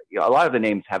who, a lot of the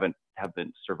names haven't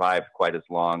survived quite as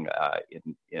long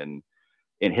in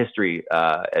history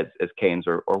as Keynes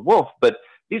or Woolf. But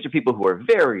these are people who are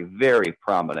very, very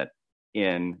prominent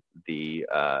in the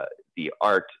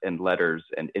art and letters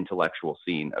and intellectual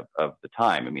scene of the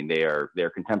time. I mean, they're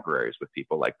contemporaries with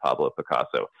people like Pablo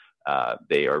Picasso.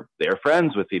 They are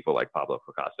friends with people like Pablo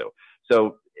Picasso.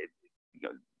 So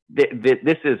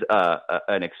this is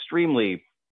an extremely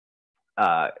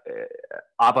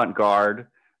avant-garde,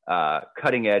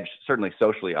 cutting edge, certainly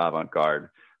socially avant-garde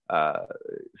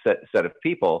set of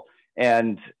people.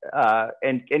 And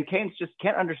Keynes just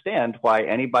can't understand why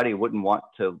anybody wouldn't want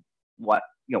to what's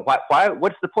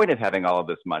the point of having all of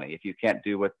this money if you can't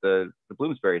do what the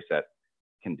Bloomsbury set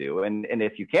can do? And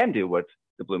if you can do what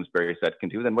the Bloomsbury set can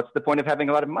do, then what's the point of having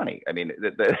a lot of money? I mean,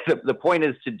 the point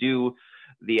is to do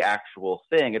the actual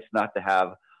thing. It's not to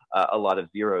have a lot of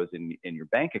zeros in your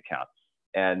bank account.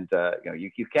 And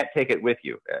you can't take it with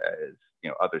you, as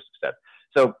others have said.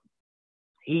 So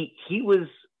he was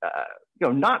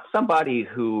not somebody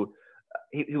who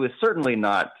he was certainly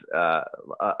not a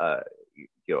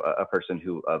person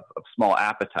who of small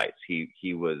appetites.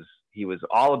 He was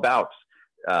all about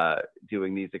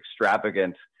doing these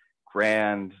extravagant,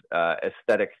 grand,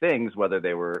 aesthetic things, whether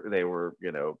they were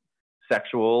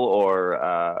sexual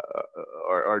or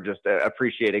just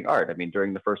appreciating art. I mean,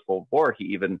 during the First World War, he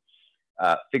even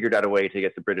figured out a way to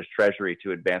get the British Treasury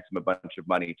to advance him a bunch of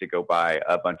money to go buy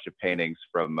a bunch of paintings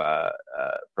from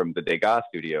the Degas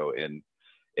studio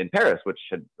in Paris, which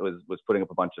was putting up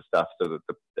a bunch of stuff so that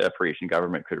the Parisian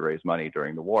government could raise money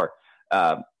during the war.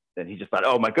 And he just thought,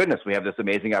 oh my goodness, we have this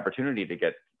amazing opportunity to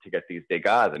get these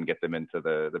Degas and get them into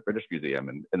the British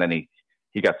Museum. And then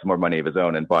he got some more money of his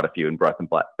own and bought a few and brought them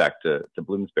back to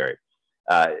Bloomsbury.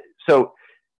 So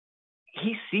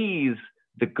he sees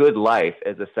the good life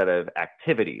as a set of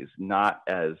activities, not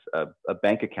as a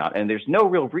bank account. And there's no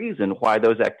real reason why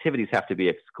those activities have to be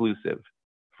exclusive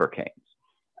for Keynes.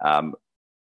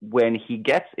 When he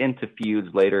gets into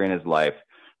feuds later in his life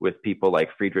with people like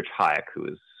Friedrich Hayek, who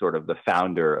is sort of the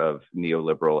founder of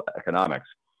neoliberal economics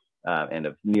and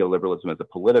of neoliberalism as a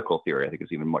political theory, I think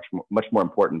is even much more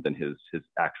important than his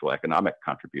actual economic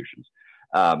contributions.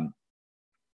 Hayek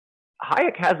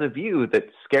has a view that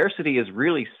scarcity is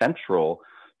really central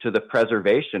to the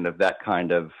preservation of that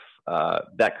kind of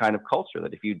culture.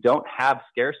 That if you don't have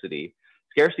scarcity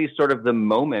is sort of the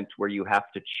moment where you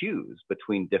have to choose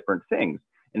between different things.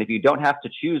 And if you don't have to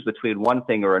choose between one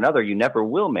thing or another, you never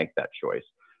will make that choice.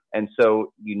 And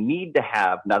so you need to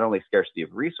have not only scarcity of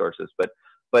resources, but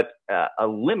a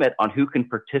limit on who can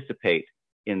participate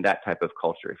in that type of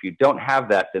culture. If you don't have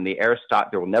that, then there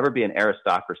will never be an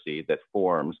aristocracy that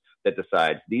forms that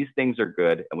decides these things are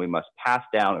good and we must pass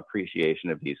down appreciation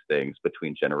of these things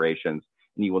between generations.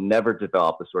 And you will never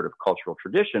develop the sort of cultural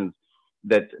traditions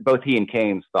that both he and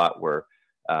Keynes thought were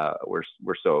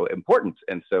so important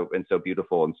and so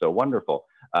beautiful and so wonderful.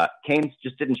 Keynes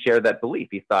just didn't share that belief.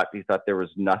 He thought there was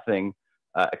nothing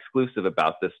exclusive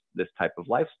about this type of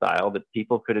lifestyle, that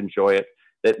people could enjoy it,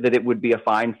 that it would be a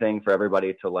fine thing for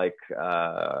everybody to like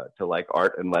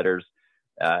art and letters,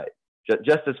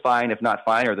 just as fine, if not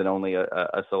finer, than only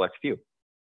a select few.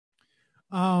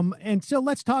 And so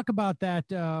let's talk about that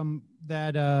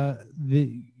that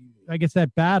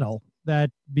battle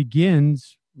that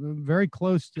begins very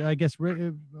close to, I guess,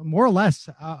 more or less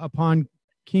upon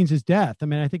Keynes's death. I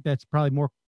mean, I think that's probably more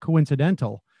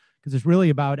coincidental because it's really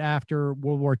about after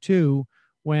World War II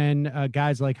when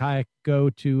guys like Hayek go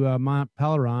to Mont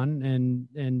Pelerin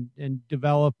and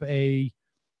develop a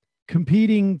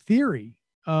competing theory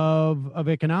of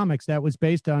economics that was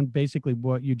based on basically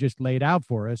what you just laid out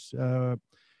for us.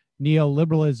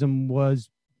 Neoliberalism was,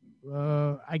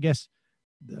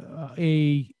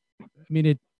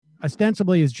 it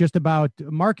ostensibly is just about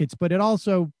markets, but it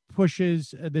also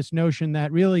pushes this notion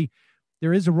that really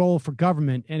there is a role for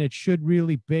government and it should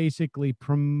really basically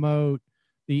promote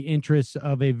the interests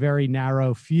of a very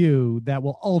narrow few that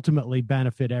will ultimately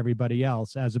benefit everybody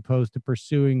else, as opposed to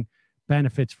pursuing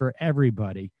benefits for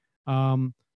everybody.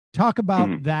 Talk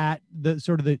about that, the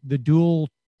sort of the dual,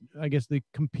 I guess, the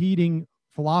competing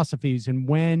philosophies, and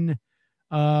when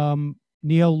neoliberalism,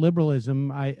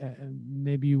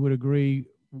 maybe you would agree,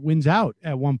 wins out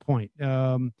at one point,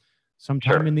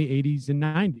 sometime in the 80s and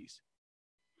 90s.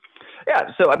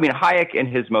 Yeah, so I mean, Hayek and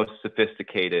his most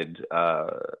sophisticated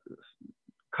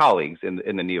colleagues in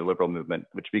the neoliberal movement,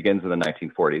 which begins in the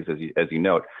 1940s, as you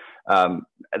note,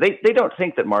 they don't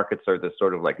think that markets are the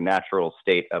sort of like natural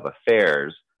state of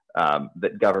affairs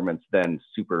that governments then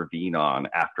supervene on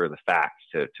after the fact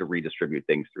to redistribute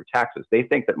things through taxes. They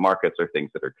think that markets are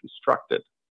things that are constructed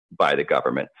by the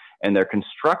government, and they're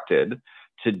constructed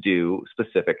to do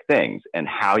specific things, and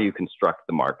how you construct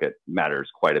the market matters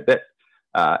quite a bit.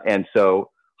 And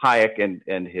so Hayek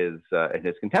and his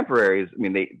contemporaries, I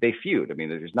mean, they feud. I mean,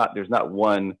 there's not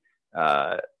one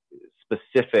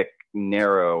specific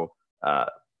narrow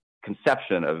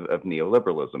conception of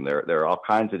neoliberalism. There are all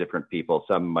kinds of different people,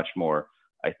 some much more,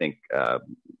 I think,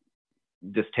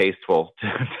 distasteful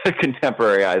to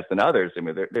contemporarize than others. I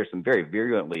mean, there's some very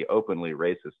virulently, openly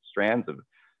racist strands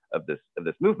of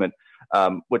this movement,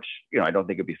 which I don't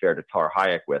think it'd be fair to tar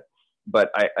Hayek with.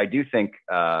 But I do think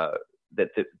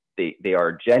that they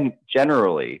are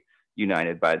generally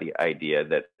united by the idea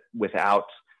that without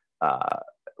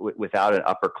an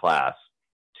upper class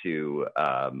to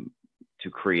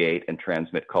create and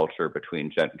transmit culture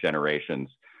between generations,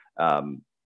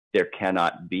 there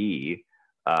cannot be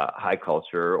high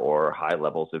culture or high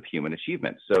levels of human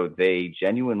achievement. So they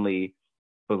genuinely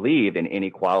believe in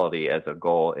inequality as a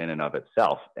goal in and of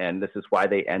itself. And this is why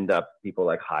they end up, people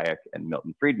like Hayek and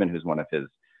Milton Friedman, who's one of his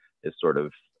sort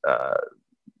of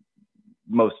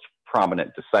most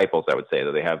prominent disciples, I would say,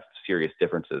 though they have serious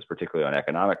differences, particularly on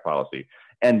economic policy,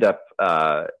 end up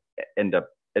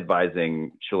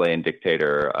advising Chilean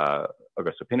dictator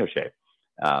Augusto Pinochet.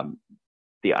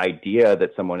 The idea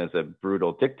that someone is a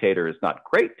brutal dictator is not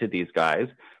great to these guys,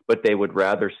 but they would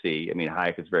rather see, I mean,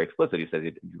 Hayek is very explicit. He says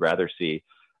he'd rather see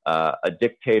a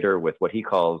dictator with what he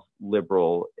calls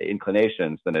liberal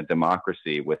inclinations than a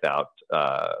democracy without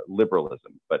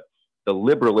liberalism. But the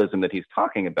liberalism that he's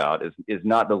talking about is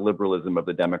not the liberalism of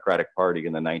the Democratic Party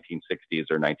in the 1960s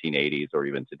or 1980s or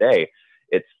even today.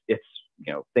 It's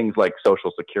things like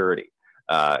Social Security.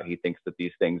 He thinks that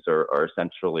these things are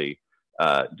essentially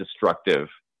destructive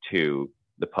to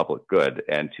the public good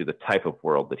and to the type of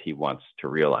world that he wants to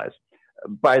realize.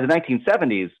 By the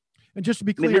 1970s, and just to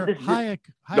be clear, Hayek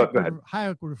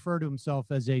would refer to himself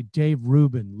as a Dave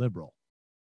Rubin liberal.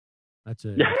 That's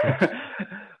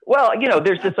well,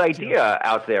 there's this idea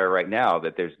out there right now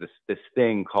that there's this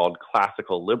thing called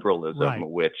classical liberalism, right,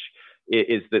 which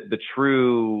is the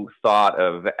true thought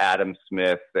of Adam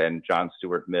Smith and John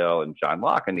Stuart Mill and John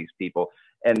Locke and these people.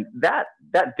 And that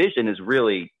vision is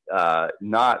really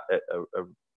not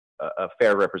a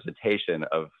fair representation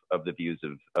of the views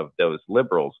of those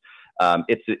liberals.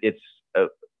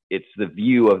 It's the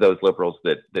view of those liberals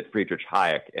that Friedrich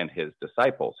Hayek and his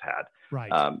disciples had.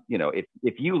 Right.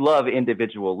 If you love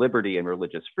individual liberty and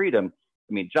religious freedom,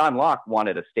 I mean, John Locke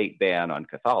wanted a state ban on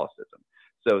Catholicism.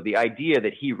 So the idea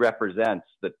that he represents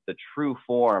the true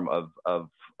form of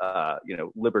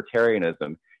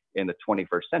libertarianism in the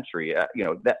 21st century,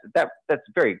 that's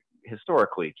very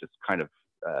historically just kind of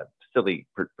silly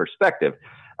perspective.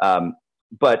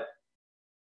 But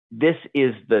this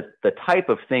is the type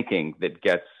of thinking that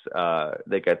gets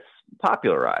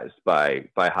popularized by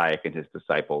Hayek and his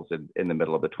disciples in the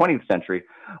middle of the 20th century,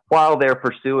 while they're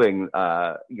pursuing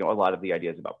a lot of the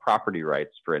ideas about property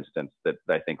rights, for instance, that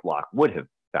I think Locke would have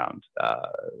found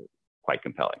quite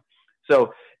compelling.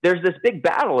 So there's this big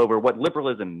battle over what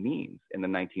liberalism means in the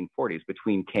 1940s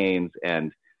between Keynes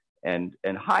and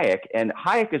Hayek, and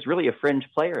Hayek is really a fringe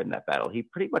player in that battle. He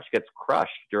pretty much gets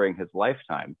crushed during his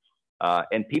lifetime.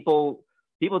 And people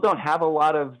don't have a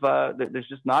lot of, there's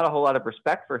just not a whole lot of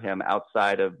respect for him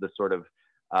outside of the sort of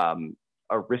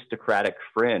aristocratic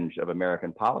fringe of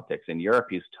American politics. In Europe,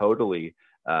 he's totally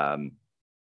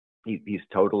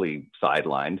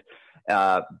sidelined.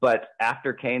 But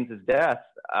after Keynes' death,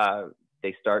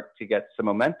 they start to get some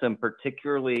momentum,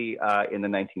 particularly in the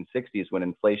 1960s when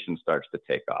inflation starts to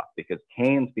take off, because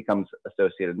Keynes becomes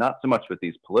associated not so much with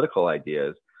these political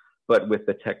ideas, but with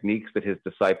the techniques that his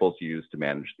disciples use to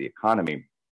manage the economy.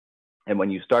 And when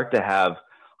you start to have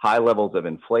high levels of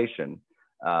inflation,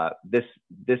 this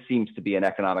seems to be an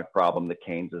economic problem that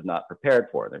Keynes is not prepared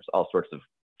for. There's all sorts of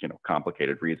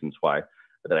complicated reasons why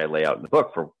that I lay out in the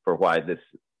book for why this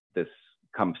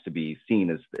comes to be seen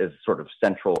as sort of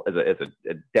central, as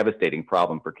a devastating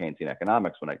problem for Keynesian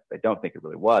economics, when I don't think it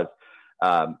really was.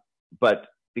 But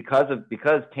because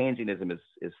Keynesianism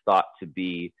is thought to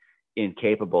be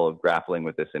incapable of grappling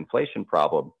with this inflation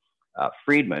problem,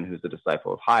 Friedman, who's a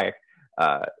disciple of Hayek,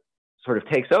 sort of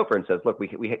takes over and says, look,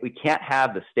 we can't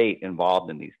have the state involved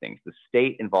in these things. The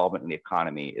state involvement in the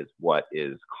economy is what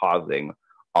is causing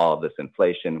all of this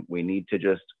inflation. We need to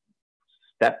just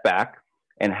step back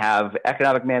and have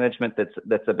economic management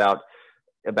that's about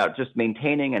just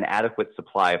maintaining an adequate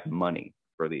supply of money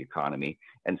for the economy,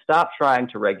 and stop trying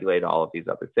to regulate all of these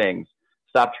other things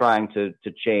stop trying to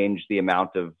change the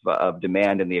amount of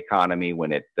demand in the economy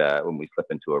when we slip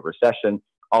into a recession.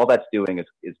 All that's doing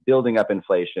is building up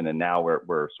inflation, and now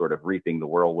we're sort of reaping the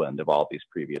whirlwind of all these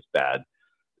previous bad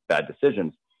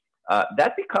decisions.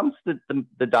 That becomes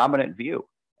the dominant view,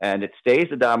 and it stays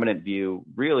the dominant view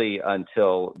really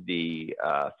until the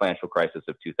financial crisis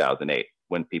of 2008,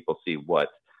 when people see what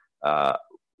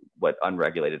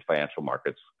unregulated financial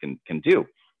markets can do.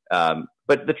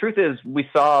 But the truth is, we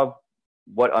saw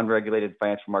what unregulated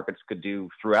financial markets could do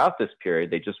throughout this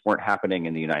period. They just weren't happening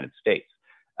in the United States.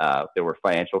 There were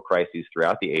financial crises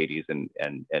throughout the 80s and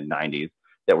 90s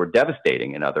that were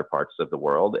devastating in other parts of the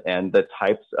world, and the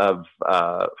types of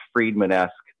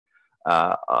Friedman-esque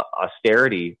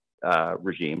austerity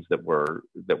regimes that were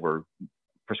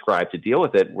prescribed to deal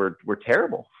with it were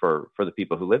terrible for the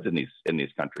people who lived in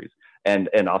these countries, and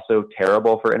also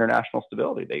terrible for international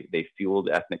stability. They fueled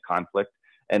ethnic conflict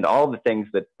and all the things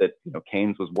that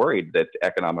Keynes was worried that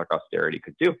economic austerity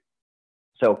could do.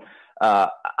 So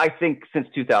I think since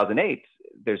 2008,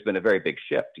 there's been a very big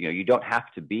shift. You don't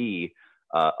have to be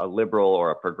a liberal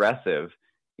or a progressive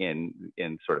in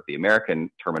sort of the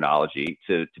American terminology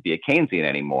to be a Keynesian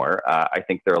anymore. I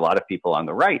think there are a lot of people on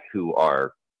the right who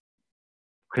are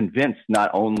convinced not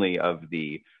only of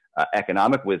the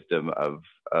economic wisdom of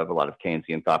a lot of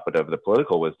Keynesian thought, but of the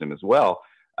political wisdom as well.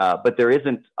 But there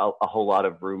isn't a whole lot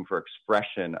of room for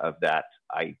expression of that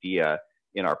idea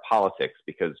in our politics,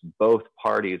 because both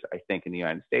parties, I think, in the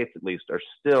United States at least, they're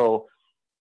still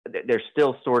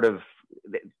sort of,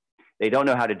 they don't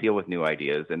know how to deal with new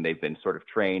ideas, and they've been sort of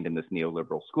trained in this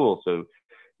neoliberal school. So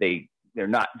they're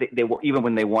not, even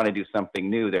when they want to do something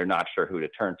new, they're not sure who to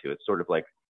turn to. It's sort of like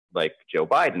Joe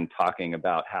Biden talking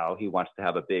about how he wants to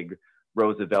have a big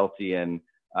Rooseveltian,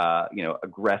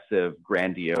 aggressive,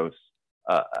 grandiose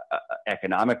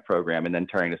economic program, and then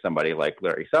turning to somebody like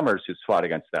Larry Summers, who's fought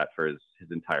against that for his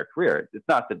entire career. It's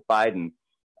not that Biden,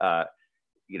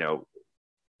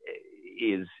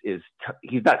 he's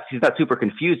not super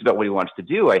confused about what he wants to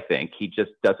do. I think he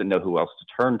just doesn't know who else to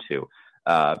turn to,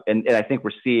 and I think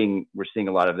we're seeing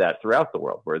a lot of that throughout the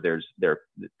world, where there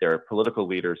are political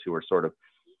leaders who are sort of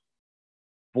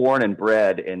born and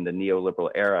bred in the neoliberal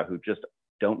era who just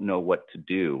don't know what to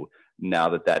do now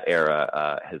that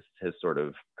era has sort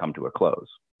of come to a close.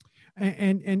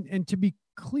 And to be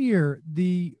clear,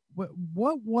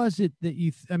 what was it that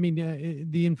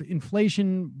the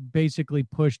inflation basically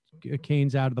pushed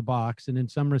Keynes out of the box, and in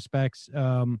some respects,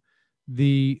 those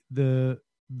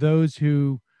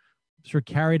who sort of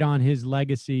carried on his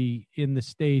legacy in the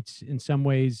States in some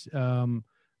ways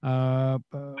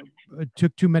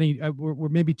took too many, were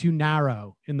maybe too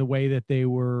narrow in the way that they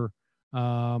were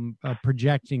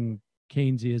projecting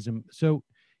Keynesianism. So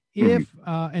if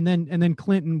and then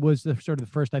Clinton was the sort of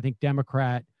the first, I think,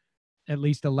 Democrat, at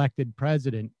least elected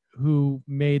president, who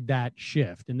made that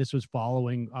shift. And this was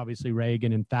following obviously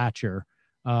Reagan and Thatcher,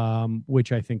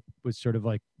 which I think was sort of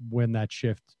like when that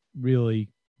shift really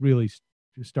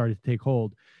started to take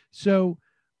hold. So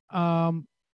I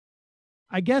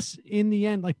guess in the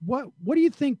end, like what do you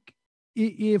think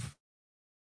if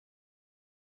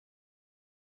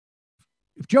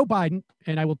Joe Biden,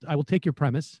 and I will take your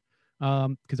premise,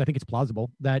 because I think it's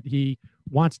plausible that he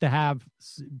wants to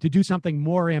do something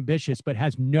more ambitious, but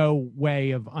has no way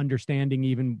of understanding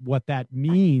even what that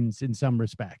means in some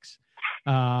respects.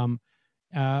 But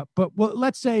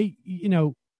let's say,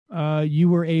 you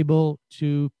were able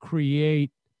to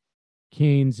create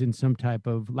Keynes in some type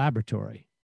of laboratory.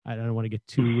 I don't want to get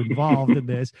too involved in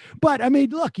this, but I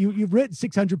mean, look, you've written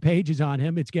 600 pages on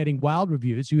him. It's getting wild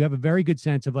reviews. You have a very good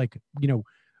sense of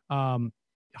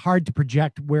hard to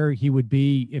project where he would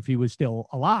be if he was still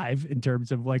alive in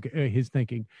terms of his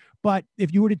thinking. But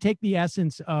if you were to take the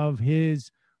essence of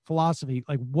his philosophy,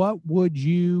 what would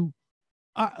you,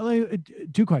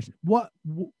 two questions.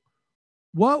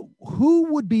 Who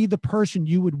would be the person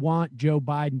you would want Joe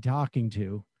Biden talking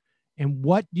to? And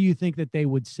what do you think that they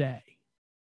would say?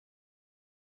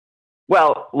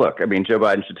 Well, look, I mean, Joe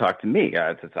Biden should talk to me.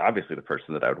 It's obviously the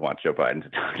person that I would want Joe Biden to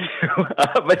talk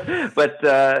to. But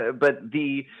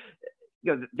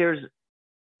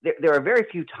there are very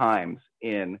few times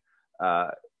in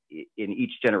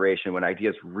each generation when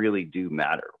ideas really do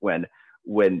matter. When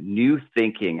new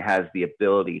thinking has the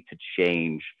ability to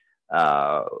change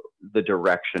the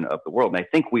direction of the world. And I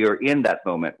think we are in that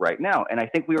moment right now. And I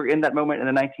think we were in that moment in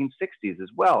the 1960s as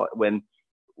well, when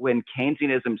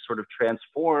Keynesianism sort of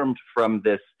transformed from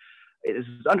this, it was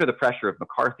under the pressure of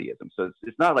McCarthyism. So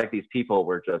it's not like these people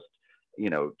were just,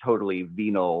 totally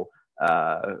venal,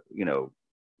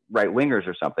 right-wingers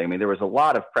or something. I mean, there was a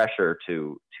lot of pressure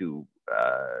to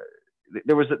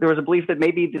there was a belief that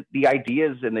maybe the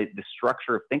ideas and the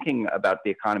structure of thinking about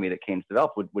the economy that Keynes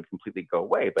developed would completely go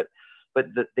away. But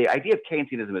the idea of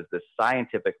Keynesianism as this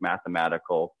scientific,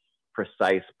 mathematical,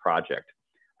 precise project,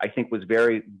 I think, was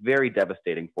very, very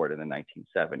devastating for it in the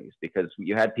 1970s, because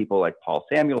you had people like Paul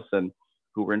Samuelson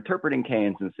who were interpreting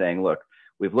Keynes and saying, look,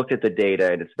 we've looked at the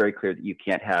data and it's very clear that you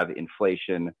can't have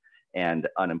inflation and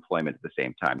unemployment at the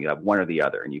same time. You have one or the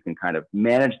other, and you can kind of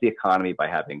manage the economy by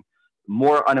having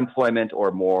more unemployment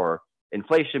or more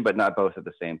inflation, but not both at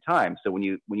the same time. So when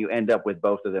you end up with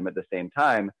both of them at the same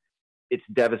time, it's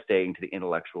devastating to the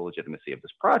intellectual legitimacy of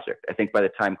this project. I think by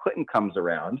the time Clinton comes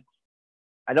around,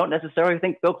 I don't necessarily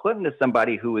think Bill Clinton is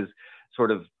somebody who is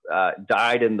sort of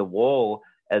dyed in the wool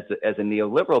as a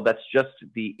neoliberal. That's just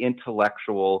the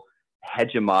intellectual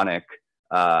hegemonic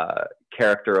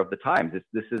character of the times.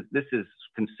 This is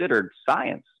considered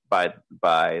science by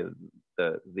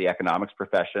the economics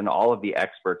profession. All of the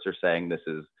experts are saying this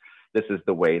is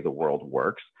the way the world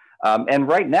works. And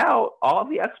right now, all of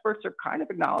the experts are kind of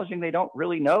acknowledging they don't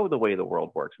really know the way the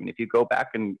world works. I mean, if you go back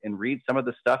and read some of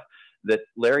the stuff that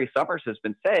Larry Summers has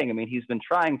been saying, I mean, he's been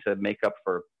trying to make up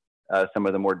for some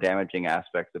of the more damaging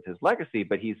aspects of his legacy,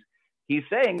 but he's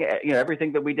saying,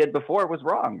 everything that we did before was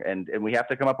wrong, and we have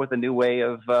to come up with a new way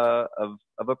of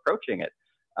approaching it.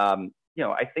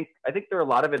 I think there are a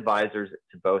lot of advisors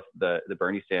to both the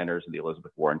Bernie Sanders and the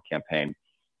Elizabeth Warren campaign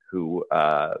who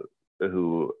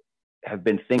have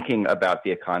been thinking about the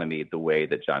economy the way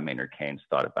that John Maynard Keynes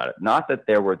thought about it. Not that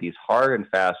there were these hard and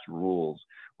fast rules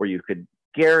where you could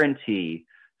guarantee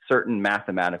certain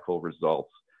mathematical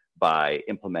results by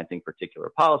implementing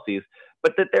particular policies,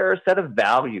 but that there are a set of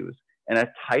values and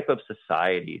a type of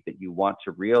society that you want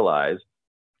to realize,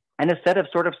 and a set of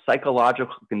sort of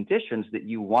psychological conditions that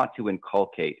you want to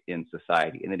inculcate in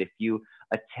society. And that if you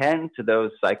attend to those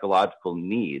psychological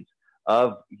needs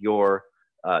of your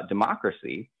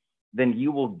democracy, then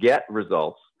you will get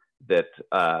results that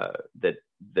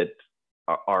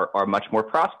are much more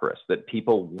prosperous, that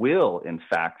people will, in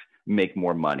fact, make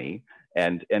more money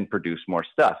and produce more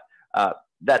stuff.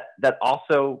 That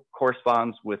also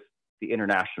corresponds with the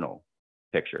international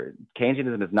picture.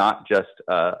 Keynesianism is not just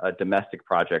a domestic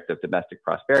project of domestic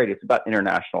prosperity. It's about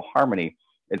international harmony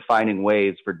and finding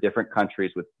ways for different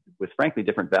countries with frankly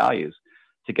different values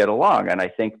to get along. And I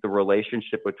think the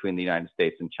relationship between the United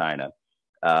States and China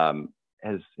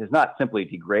has not simply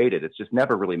degraded. It's just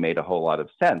never really made a whole lot of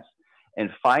sense. And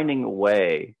finding a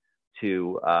way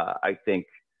to, I think,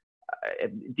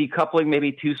 decoupling may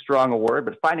be too strong a word,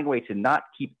 but finding a way to not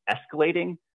keep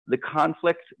escalating the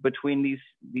conflict between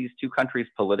these two countries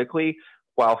politically,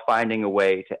 while finding a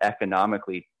way to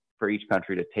economically for each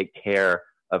country to take care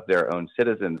of their own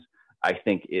citizens, I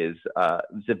think is a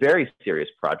very serious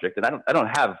project. And I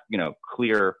don't have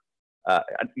clear I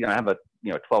have a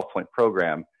 12-point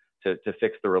program to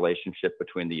fix the relationship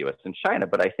between the U.S. and China,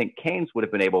 but I think Keynes would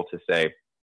have been able to say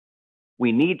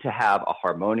we need to have a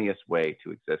harmonious way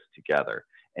to exist together,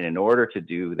 and in order to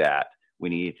do that, we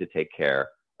need to take care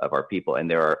of our people. And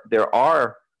there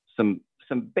are some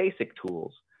basic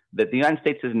tools that the United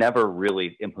States has never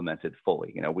really implemented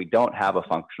fully. We don't have a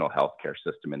functional healthcare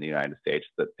system in the United States.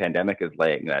 The pandemic is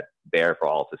laying that bare for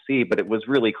all to see, but it was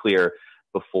really clear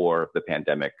before the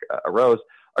pandemic arose.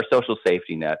 Our social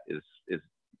safety net is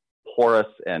porous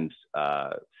and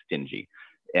stingy,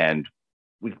 and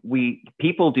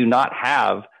people do not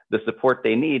have the support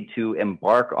they need to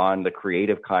embark on the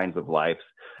creative kinds of lives,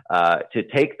 to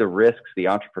take the risks, the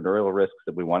entrepreneurial risks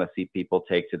that we want to see people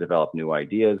take to develop new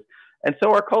ideas. And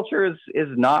so our culture is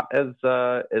not as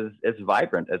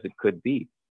vibrant as it could be.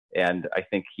 And I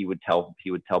think he would tell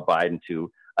Biden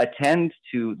to attend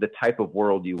to the type of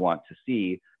world you want to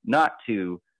see, not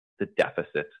to the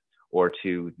deficit or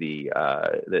to the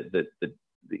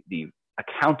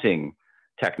accounting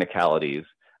technicalities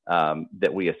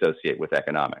that we associate with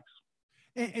economics.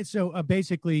 And so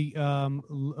basically,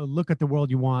 look at the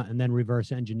world you want and then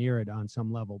reverse engineer it on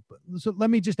some level. So let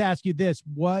me just ask you this: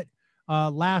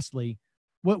 lastly,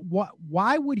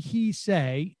 why would he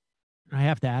say? I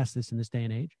have to ask this in this day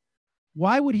and age.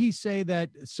 Why would he say that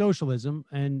socialism?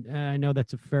 And I know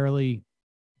that's a fairly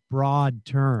broad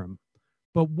term,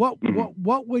 but what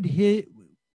would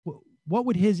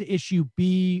his issue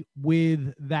be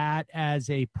with that as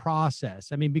a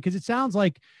process? I mean, because it sounds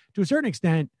like, to a certain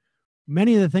extent,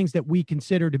 many of the things that we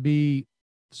consider to be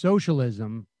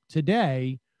socialism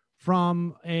today,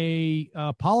 from a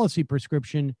policy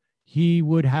prescription, he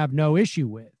would have no issue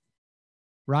with,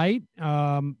 right?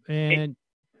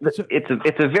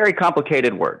 It's a very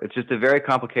complicated word. It's just a very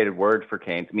complicated word for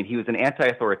Keynes. I mean, he was an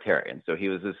anti-authoritarian, so he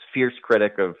was this fierce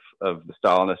critic of the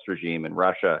Stalinist regime in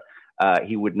Russia.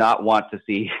 He would not want to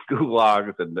see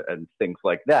gulags and things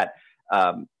like that.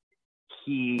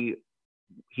 He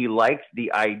liked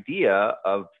the idea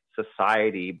of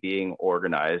society being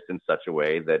organized in such a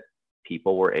way that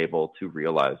people were able to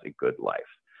realize a good life.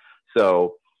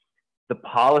 So the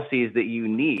policies that you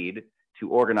need to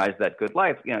organize that good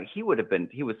life, he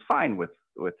was fine with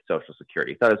Social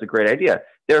Security. He thought it was a great idea.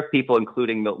 There are people,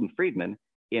 including Milton Friedman,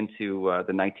 into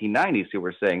the 1990s who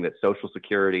were saying that Social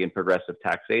Security and progressive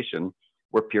taxation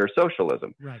were pure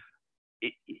socialism. Right.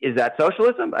 Is that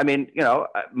socialism? I mean,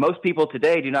 most people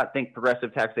today do not think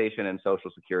progressive taxation and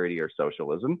Social Security are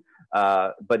socialism.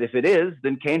 But if it is,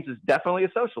 then Keynes is definitely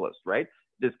a socialist, right?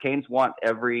 Does Keynes want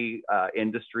every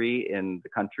industry in the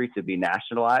country to be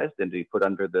nationalized and to be put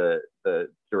under the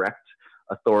direct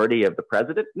authority of the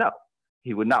president? No,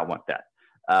 he would not want that.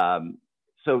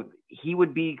 So he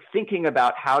would be thinking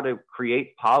about how to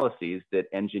create policies that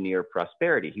engineer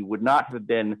prosperity. He would not have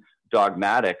been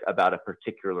dogmatic about a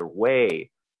particular way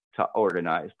to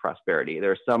organize prosperity. There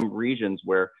are some regions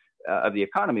of the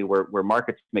economy where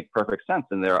markets make perfect sense,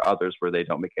 and there are others where they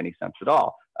don't make any sense at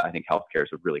all. I think healthcare is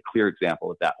a really clear example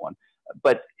of that one.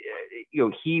 But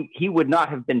he would not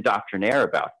have been doctrinaire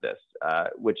about this,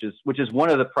 which is one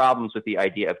of the problems with the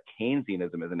idea of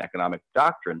Keynesianism as an economic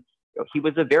doctrine. He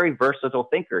was a very versatile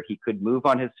thinker. He could move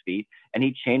on his feet, and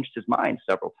he changed his mind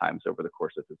several times over the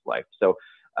course of his life. So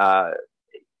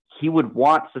he would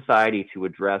want society to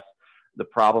address the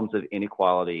problems of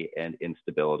inequality and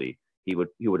instability. He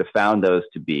would have found those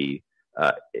to be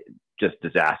just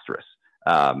disastrous,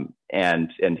 and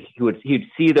he'd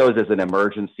see those as an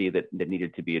emergency that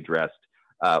needed to be addressed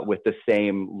with the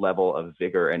same level of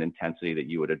vigor and intensity that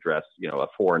you would address, a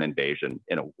foreign invasion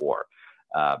in a war.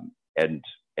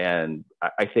 And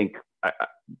I think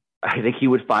he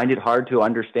would find it hard to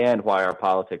understand why our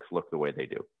politics look the way they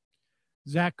do.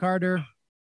 Zach Carter.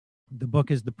 The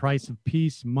book is The Price of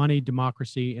Peace, Money,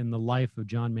 Democracy, and the Life of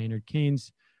John Maynard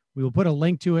Keynes. We will put a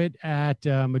link to it at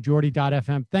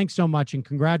majority.fm. Thanks so much, and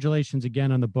congratulations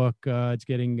again on the book. It's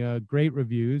getting great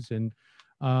reviews, and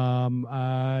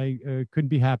I couldn't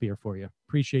be happier for you.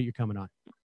 Appreciate you coming on.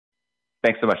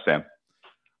 Thanks so much, Sam.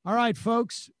 All right,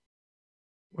 folks.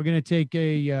 We're going to take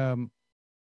a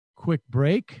quick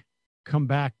break, come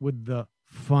back with the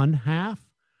fun half.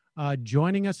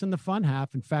 Joining us in the fun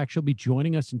half. In fact, she'll be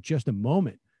joining us in just a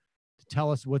moment to tell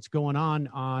us what's going on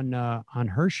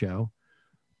her show.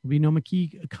 Will be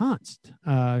Nomiki Konst.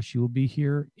 She will be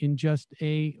here in just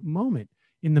a moment.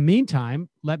 In the meantime,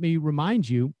 let me remind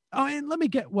you. Oh, and let me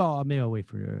maybe I'll wait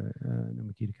for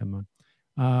Nomiki to come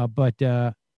on. But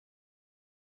let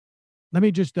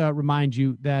me just remind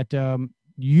you that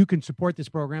you can support this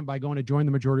program by going to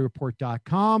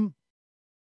jointhemajorityreport.com.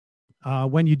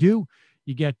 When you do,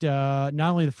 you get not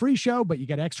only the free show, but you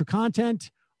get extra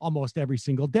content almost every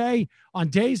single day. On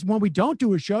days when we don't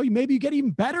do a show, maybe you get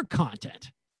even better content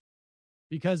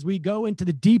because we go into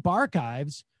the deep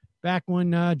archives back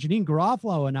when Janine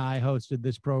Garofalo and I hosted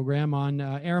this program on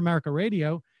Air America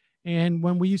Radio, and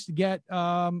when we used to get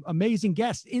amazing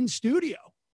guests in studio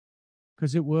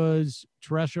because it was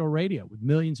terrestrial radio with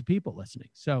millions of people listening.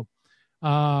 So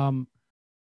you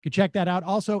can check that out.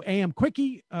 Also, AM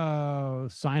Quickie,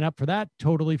 sign up for that.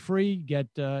 Totally free. Get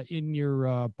in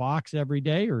your box every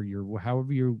day or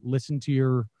however you listen to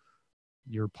your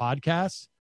podcasts.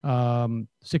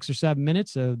 6 or 7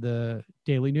 minutes of the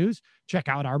daily news. Check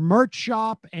out our merch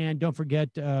shop. And don't forget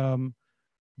the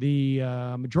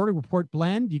Majority Report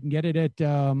blend. You can get it at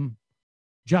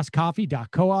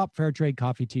justcoffee.coop. Fair trade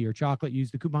coffee, tea, or chocolate. Use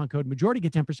the coupon code Majority.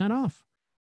 Get 10% off.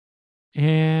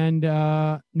 And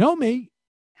Nomi.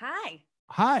 Hi.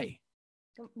 Nice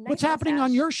What's happening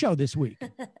on your show this week?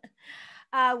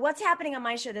 What's happening on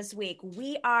my show this week?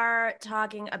 We are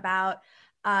talking about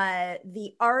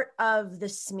the art of the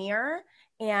smear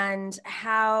and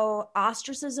how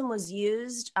ostracism has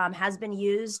been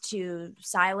used to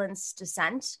silence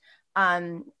dissent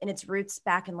in its roots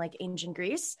back in ancient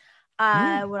Greece.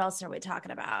 What else are we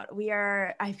talking about?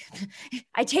 I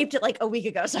taped it a week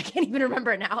ago, so I can't even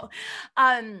remember it now.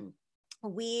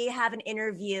 We have an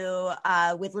interview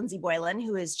with Lindsey Boylan,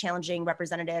 who is challenging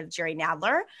Representative Jerry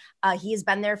Nadler. He has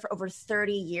been there for over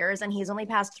 30 years, and he's only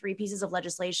passed 3 pieces of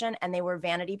legislation, and they were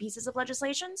vanity pieces of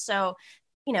legislation. So,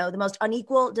 the most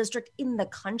unequal district in the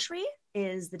country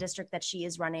is the district that she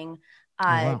is running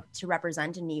to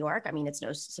represent in New York. I mean, it's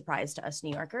no surprise to us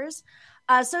New Yorkers.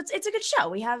 So it's a good show.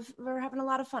 We're having a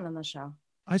lot of fun on the show.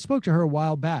 I spoke to her a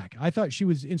while back. I thought she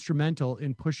was instrumental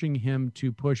in pushing him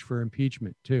to push for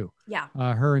impeachment too. Yeah.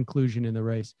 Her inclusion in the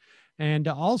race. And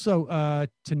also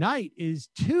tonight is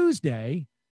Tuesday.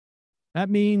 That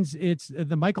means it's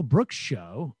the Michael Brooks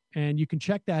Show, and you can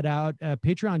check that out at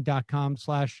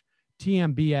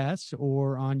patreon.com/TMBS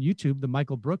or on YouTube, the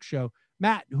Michael Brooks Show.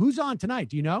 Matt, who's on tonight?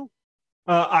 Do you know?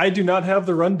 I do not have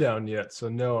the rundown yet, so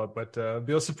no, but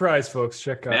be a surprise, folks.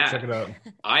 Check it out.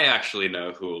 I actually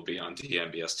know who will be on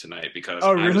TMBS tonight because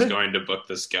really? I was going to book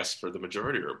this guest for the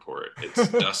Majority Report. It's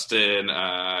Dustin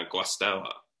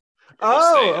Guastella.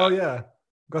 Yeah.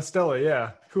 Guastella,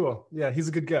 yeah. Cool. Yeah, he's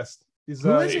a good guest. He's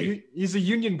he's a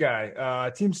union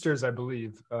guy, Teamsters, I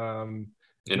believe. In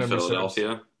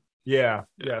Philadelphia? Yeah.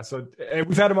 So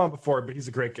we've had him on before, but he's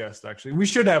a great guest, actually. We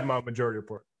should have him on Majority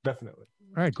Report, definitely.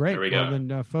 All right, great. There we go. Well,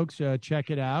 then, folks, check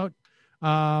it out.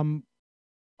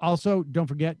 Also, don't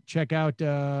forget, check out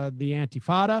the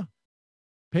Antifada,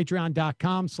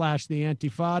 patreon.com/the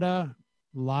Antifada.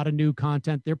 A lot of new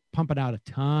content. They're pumping out a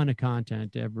ton of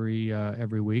content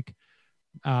every week.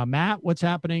 Matt, what's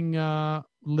happening?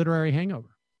 Literary Hangover.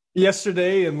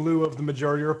 Yesterday, in lieu of the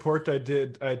Majority Report,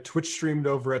 I Twitch streamed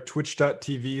over at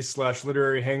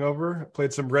twitch.tv/literary hangover,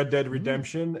 played some Red Dead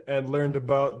Redemption, and learned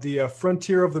about the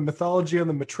frontier of the mythology of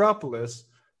the metropolis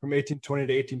from 1820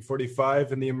 to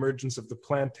 1845 and the emergence of the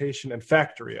plantation and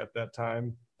factory at that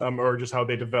time, or just how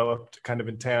they developed kind of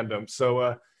in tandem.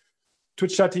 So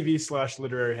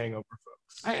twitch.tv/literary hangover,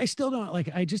 folks. I still don't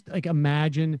I just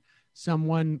imagine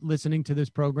someone listening to this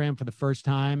program for the first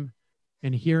time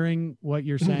and hearing what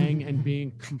you're saying and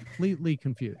being completely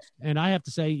confused. And I have to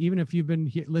say, even if you've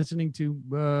been listening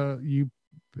to you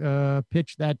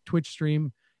pitch that Twitch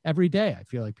stream every day, I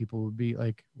feel like people would be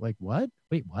like, what?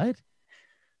 Wait, what?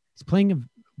 It's playing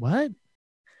what?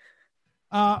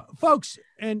 Folks,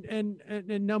 and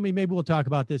Nomi, maybe we'll talk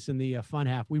about this in the fun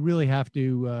half. We really have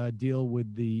to deal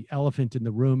with the elephant in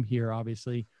the room here,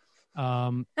 obviously.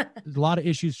 There's a lot of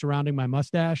issues surrounding my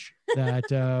mustache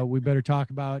that we better talk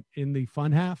about in the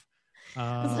fun half.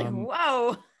 I was like,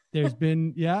 whoa.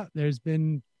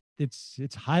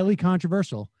 It's highly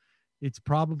controversial. It's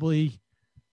probably,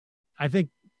 I think,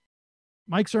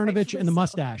 Mike Cernovich and the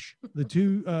mustache, the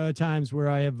two times where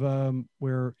I have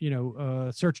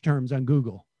search terms on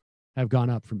Google have gone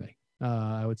up for me.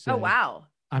 I would say. Oh, wow.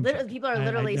 People are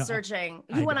literally searching.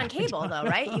 You went on cable, though,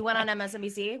 right? You went on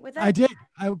MSNBC with it? I did.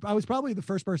 I was probably the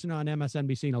first person on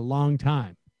MSNBC in a long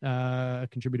time, a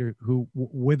contributor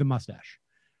with a mustache.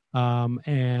 And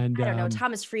I don't know,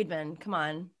 Thomas Friedman. Come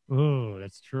on. Oh,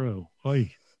 that's true.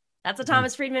 Oy. That's a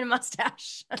Thomas Friedman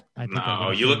mustache.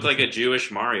 No, you look like a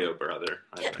Jewish Mario brother.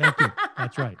 Thank you.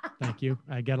 That's right. Thank you.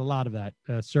 I get a lot of that.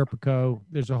 Serpico.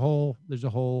 There's a whole.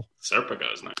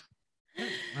 Serpico's nice.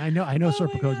 I know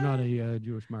Serpico is not a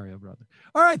Jewish Mario brother.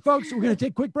 All right, folks, we're going to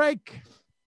take a quick break.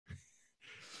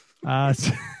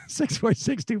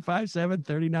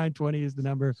 646-257-3920 is the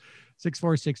number.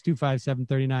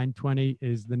 646-257-3920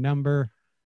 is the number.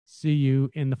 See you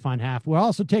in the fun half. We'll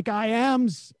also take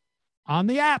IMs on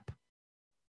the app.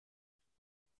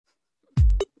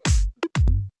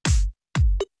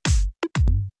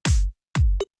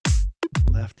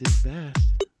 Left is best.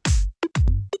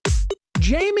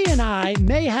 Jamie and I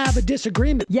may have a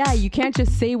disagreement. Yeah, you can't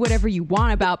just say whatever you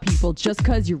want about people just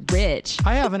because you're rich.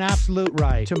 I have an absolute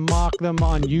right to mock them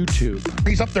on YouTube.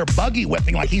 He's up there buggy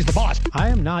whipping like he's the boss. I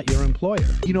am not your employer.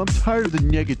 You know, I'm tired of the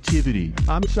negativity.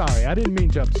 I'm sorry. I didn't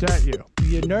mean to upset you.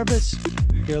 You're nervous?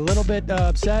 You're a little bit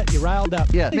upset? You're riled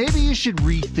up? Yeah, maybe you should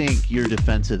rethink your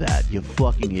defense of that, you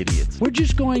fucking idiots. We're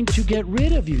just going to get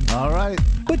rid of you. All right.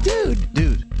 But dude.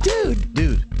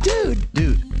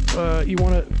 You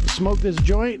want to smoke this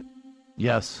joint?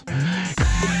 Yes.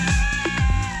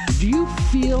 Do you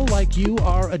feel like you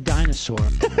are a dinosaur?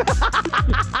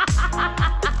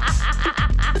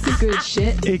 Some good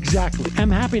shit. Exactly.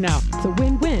 I'm happy now. It's a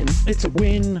win-win. It's a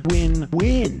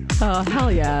win-win-win. Oh,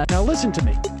 hell yeah. Now listen to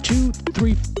me. 2,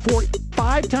 3, 4,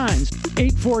 5 times.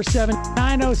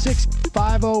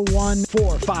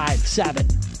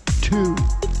 847-906-501-457. 2,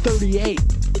 38,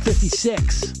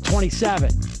 56, 27.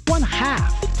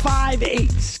 1/2. 5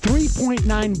 8s.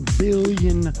 3.9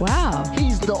 billion. Wow.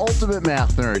 He's the ultimate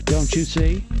math nerd. Don't you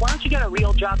see? Why don't you get a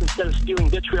real job instead of spewing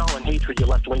vitriol and hatred, you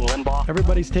left-wing Limbaugh?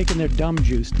 Everybody's taking their dumb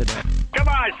juice today. Come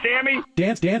on, Sammy.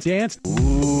 Dance.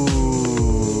 Ooh.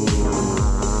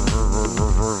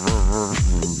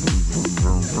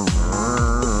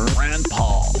 Rand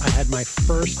Paul. I had my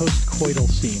first post-coital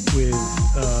scene with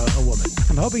a woman.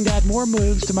 I'm hoping to add more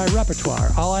moves to my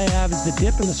repertoire. All I have is the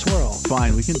dip and the swirl.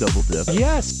 Fine, we can double dip.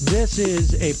 Yes, this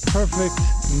is a perfect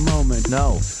moment.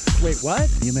 No. Wait, what?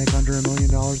 You make under $1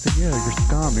 million a year. You're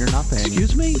scum. You're nothing.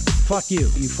 Excuse me? Fuck you,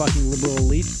 you fucking liberal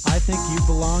elite. I think you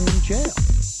belong in jail.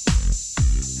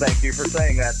 Thank you for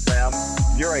saying that, Sam.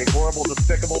 You're a horrible,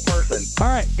 despicable person. All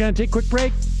right, gonna take a quick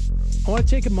break. I want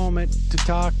to take a moment to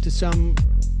talk to some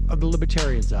of the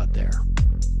libertarians out there.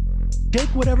 Take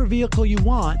whatever vehicle you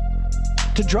want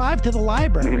to drive to the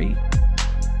library.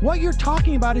 What you're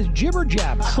talking about is jibber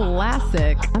jabber.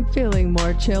 Classic. I'm feeling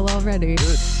more chill already.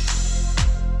 Good.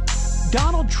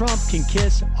 Donald Trump can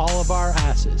kiss all of our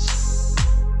asses.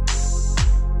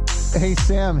 Hey,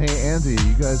 Sam. Hey, Andy.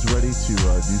 You guys ready to do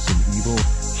some evil?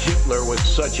 Hitler was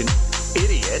such an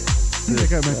idiot. That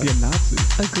guy might be a Nazi.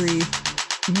 Agree.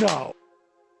 No.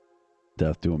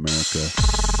 Death to America.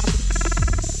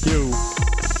 You.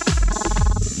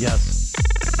 Yes.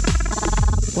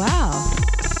 Wow.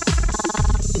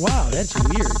 Wow, that's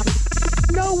weird.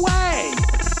 No way.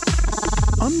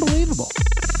 Unbelievable.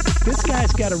 This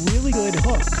guy's got a really good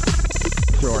hook.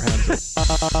 Throw our hands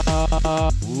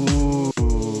up. Ooh.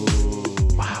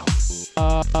 Wow.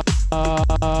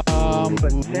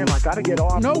 But Sam, I gotta get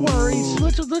off. No worries.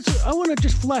 Let's. I want to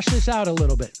just flesh this out a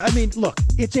little bit. I mean, look,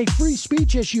 it's a free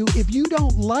speech issue. If you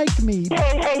don't like me,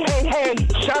 Hey!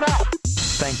 Shut up!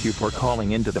 Thank you for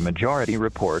calling into the Majority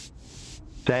Report.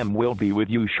 Sam will be with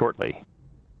you shortly.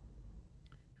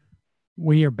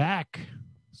 we are back.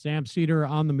 Sam Cedar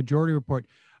on the Majority Report.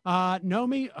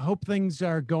 Nomi, I hope things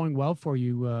are going well for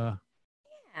you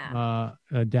down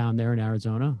there in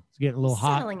Arizona. It's getting a little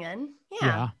hot. Settling in.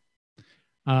 Yeah.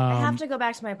 I have to go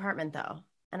back to my apartment, though,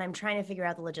 and I'm trying to figure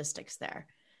out the logistics there.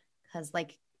 Because,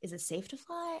 like, is it safe to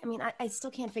fly? I mean, I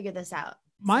still can't figure this out.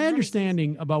 My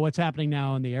understanding about what's happening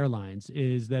now in the airlines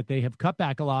is that they have cut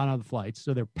back a lot on the flights.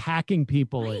 So they're packing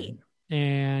people in,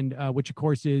 and which, of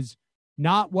course, is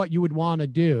not what you would want to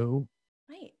do.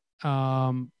 Right.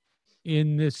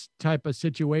 In this type of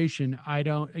situation. I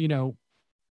don't know.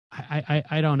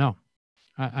 I don't know.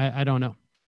 I don't know.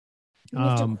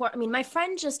 I mean, my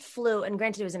friend just flew, and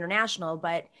granted it was international,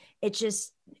 but it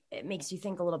makes you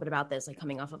think a little bit about this, like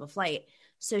coming off of a flight.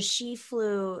 So she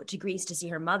flew to Greece to see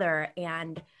her mother,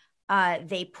 and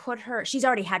they put her, she's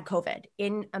already had COVID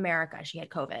in America. She had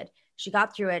COVID. She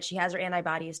got through it. She has her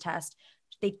antibodies test.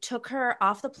 They took her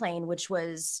off the plane, which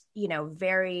was,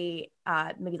 very,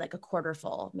 maybe like a quarter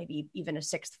full, maybe even a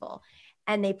sixth full.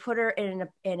 And they put her in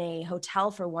a hotel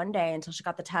for one day until she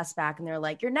got the test back. And they're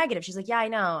like, "You're negative." She's like, "Yeah, I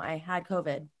know. I had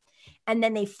COVID." And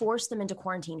then they forced them into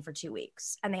quarantine for 2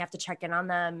 weeks, and they have to check in on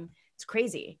them. It's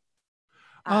crazy.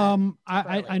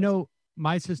 I know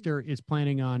my sister is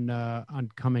planning on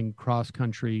coming cross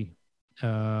country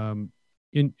in,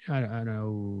 I don't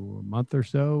know, a month or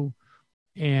so.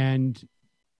 And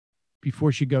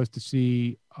before she goes to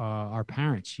see our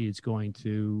parents, she is going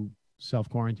to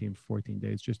self-quarantine for 14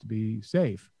 days just to be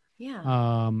safe. Yeah.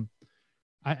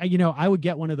 I would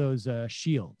get one of those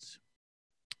shields,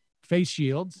 face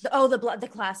shields. The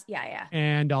class. Yeah.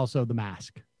 And also the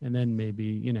mask. And then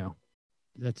maybe,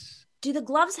 that's. Do the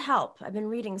gloves help? I've been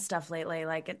reading stuff lately.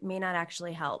 Like, it may not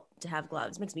actually help to have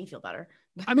gloves. It makes me feel better.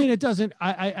 I mean, it doesn't.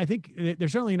 I think they're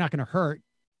certainly not going to hurt.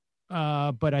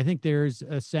 But I think there's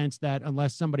a sense that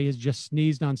unless somebody has just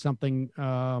sneezed on something,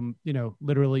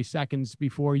 literally seconds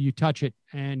before you touch it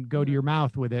and go to your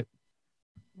mouth with it,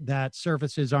 that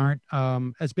surfaces aren't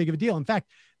as big of a deal. In fact,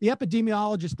 the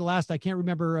epidemiologist, I can't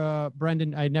remember,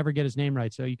 Brendan, I never get his name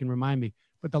right, so you can remind me.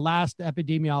 But the last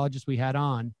epidemiologist we had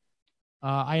on,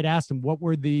 I had asked him what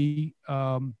were the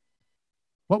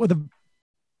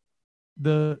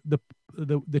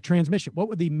transmission, what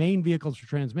were the main vehicles for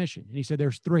transmission? And he said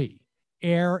there's three: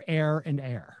 air, and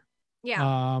air.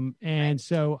 Yeah.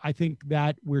 So I think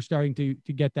that we're starting to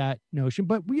get that notion,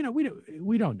 but we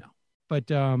don't know. But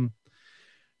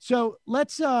so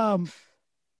let's talk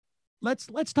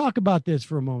about this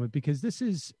for a moment, because this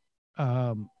is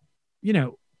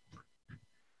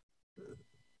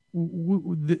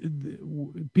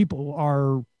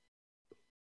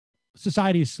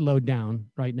society is slowed down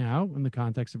right now in the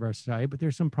context of our society, but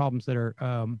there's some problems that are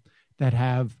that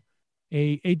have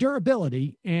a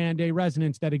durability and a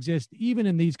resonance that exist even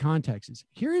in these contexts.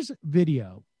 Here's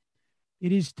video.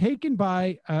 It is taken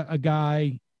by a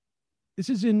guy. This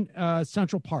is in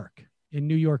Central Park in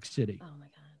New York City. Oh my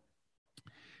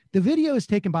God. The video is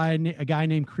taken by a guy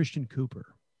named Christian Cooper,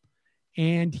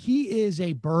 and he is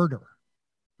a birder.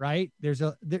 Right?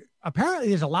 Apparently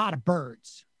there's a lot of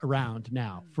birds around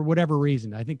now for whatever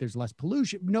reason. I think there's less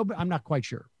pollution. No, but I'm not quite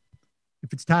sure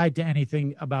if it's tied to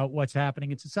anything about what's happening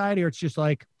in society, or it's just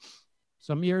like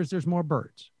some years there's more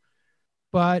birds.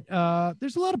 But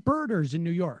there's a lot of birders in New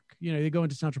York. They go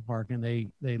into Central Park and they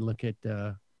look at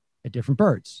different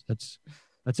birds. That's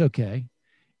okay.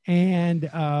 And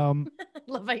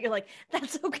love how you're like,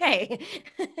 that's okay.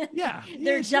 Yeah.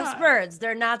 They're just birds.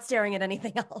 They're not staring at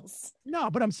anything else. No,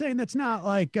 but I'm saying that's not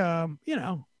like,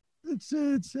 It's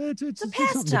a something to do.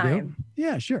 pastime.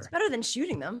 Yeah, sure. It's better than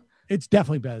shooting them. It's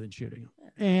definitely better than shooting them.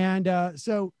 And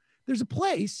so there's a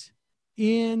place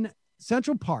in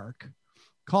Central Park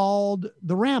called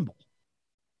the Ramble.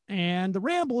 And the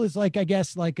Ramble is like, I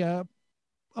guess, like a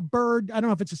bird. I don't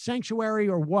know if it's a sanctuary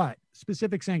or what,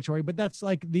 specific sanctuary, but that's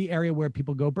like the area where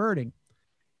people go birding.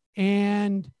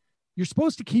 And you're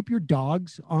supposed to keep your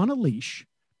dogs on a leash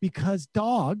because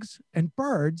dogs and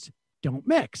birds don't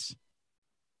mix.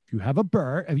 If you have a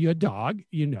dog,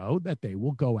 you know that they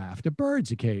will go after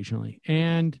birds occasionally.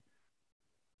 And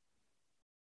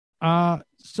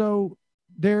so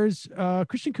there's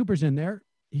Christian Cooper's in there.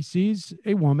 He sees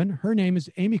a woman. Her name is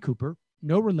Amy Cooper.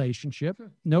 No relation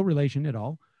at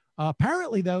all.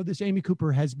 Apparently, though, this Amy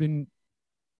Cooper has been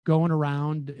going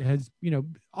around, has,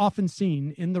 often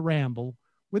seen in the Ramble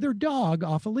with her dog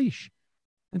off a leash.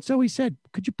 And so he said,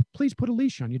 could you please put a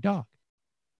leash on your dog?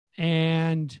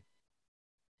 And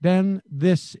then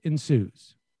this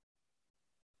ensues.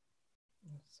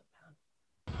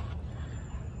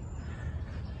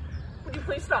 Would you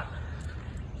please stop?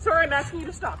 Sir, I'm asking you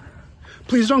to stop.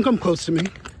 Please don't come close to me.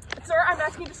 Sir, I'm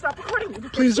asking you to stop recording me.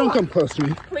 Please don't come close to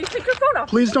me. Please take your phone off.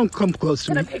 Please don't come close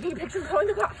to And me. I'm taking a picture and calling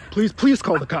the cops. Please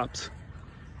call the cops.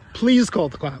 Please call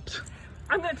the cops.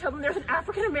 I'm going to tell them there's an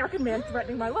African-American man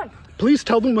threatening my life. Please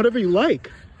tell them whatever you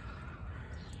like.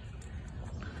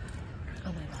 Oh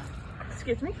my God.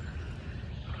 Excuse me?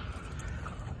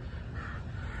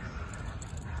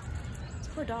 It's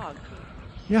a poor dog.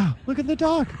 Yeah, look at the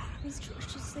dog. She's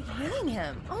just like hitting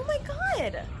him. Oh my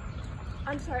God.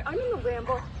 I'm sorry, I'm in the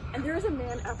Ramble, and there is a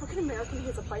man, African-American, he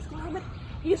has a bicycle helmet.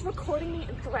 He is recording me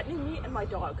and threatening me and my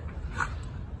dog.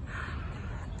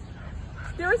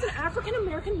 There is an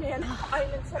African-American man, I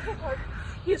am in Central Park.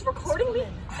 He is recording me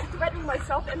and threatening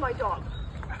myself and my dog.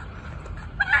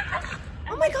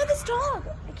 Oh my God, this dog.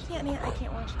 I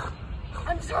can't watch it.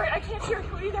 I'm sorry, I can't hear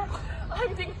you either.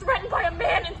 I'm being threatened by a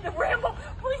man in the Ramble.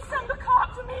 Please send the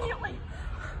cops immediately.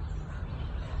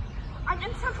 I'm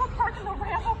in Central Park in the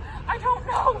Ramble. I don't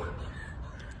know.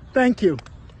 Thank you.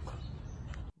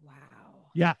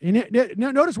 Yeah. And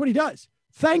notice what he does.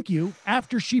 Thank you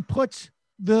after she puts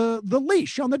the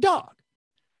leash on the dog.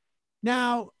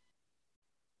 Now,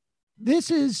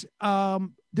 this is,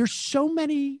 there's so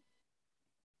many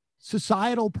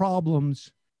societal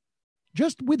problems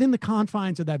just within the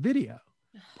confines of that video.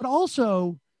 But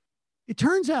also, it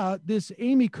turns out this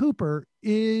Amy Cooper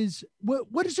is,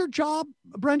 what is her job,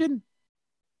 Brendan?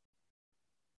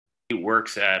 He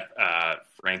works at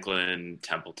Franklin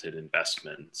Templeton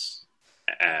Investments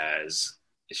as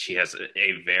she has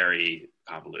a very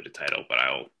convoluted title, but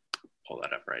I'll pull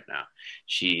that up right now.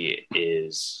 She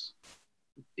is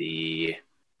the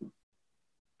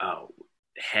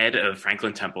head of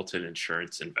Franklin Templeton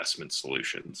Insurance Investment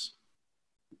Solutions.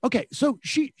 Okay, so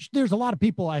there's a lot of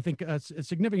people, I think a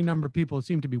significant number of people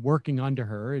seem to be working under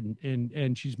her,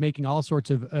 and she's making all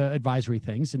sorts of advisory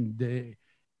things. And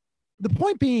the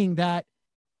point being that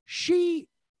she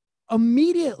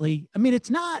immediately, it's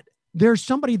not, there's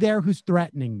somebody there who's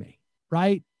threatening me,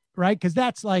 right? Because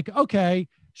that's like, okay,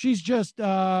 she's just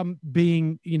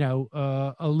being,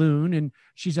 a loon, and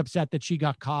she's upset that she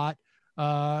got caught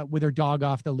with her dog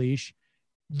off the leash.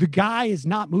 The guy is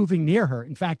not moving near her.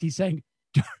 In fact, he's saying,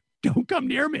 don't come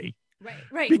near me.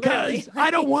 Right. Because I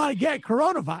don't want to get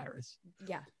coronavirus.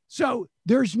 Yeah. So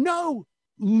there's no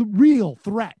real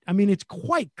threat. It's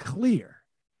quite clear.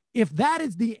 If that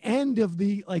is the end of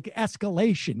the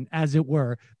escalation, as it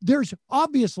were, there's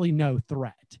obviously no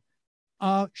threat.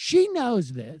 She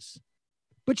knows this,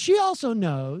 but she also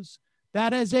knows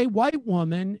that as a white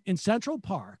woman in Central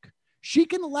Park, she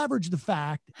can leverage the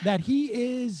fact that he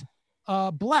is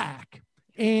black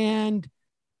and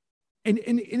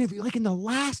if in the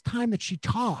last time that she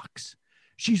talks,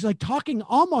 she's talking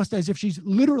almost as if she's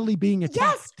literally being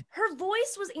attacked. Yes, her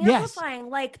voice was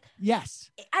amplifying. Yes.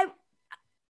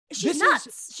 She's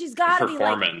nuts. She's got to be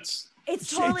performance. It's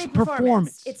totally it's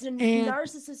performance. It's a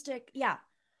narcissistic. Yeah.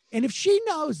 And if she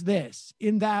knows this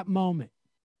in that moment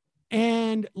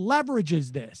and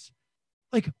leverages this,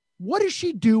 what is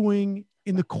she doing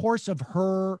in the course of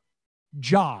her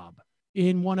job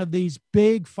in one of these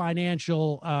big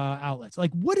financial outlets?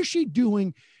 What is she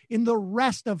doing in the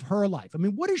rest of her life?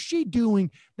 What is she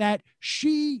doing that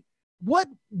what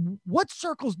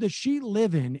circles does she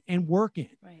live in and work in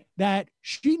that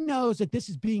she knows that this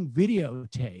is being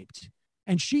videotaped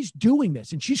and she's doing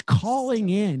this and she's calling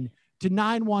in to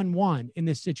 911 in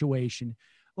this situation?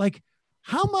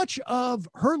 how much of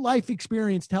her life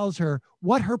experience tells her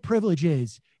what her privilege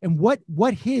is and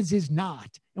what his is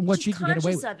not, and what she can get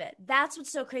away with. She's conscious of it. That's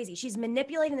what's so crazy. She's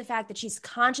manipulating the fact that she's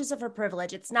conscious of her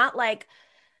privilege. It's not like,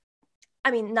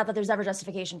 I mean, not that there's ever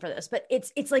justification for this, but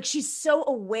it's like she's so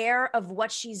aware of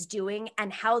what she's doing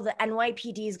and how the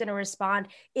NYPD is going to respond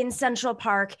in Central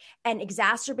Park and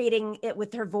exacerbating it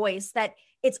with her voice, that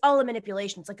it's all a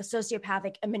manipulation. It's like a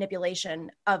sociopathic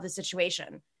manipulation of the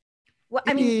situation. Well,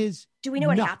 I mean, do we know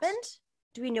what happened?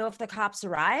 Do we know if the cops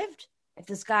arrived? If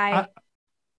this guy...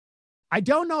 I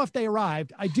don't know if they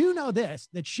arrived. I do know this,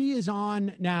 that she is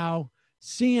on now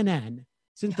CNN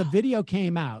since the video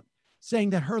came out, saying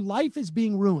that her life is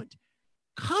being ruined.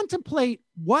 Contemplate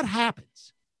what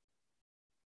happens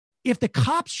if the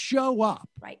cops show up,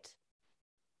 right?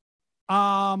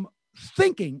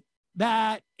 Thinking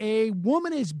that a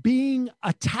woman is being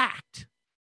attacked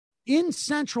in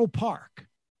Central Park.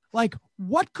 Like,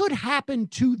 what could happen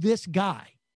to this guy?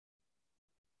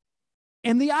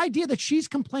 And the idea that she's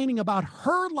complaining about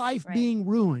her life being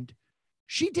ruined,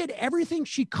 she did everything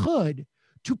she could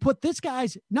to put this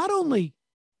guy's, not only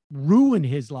ruin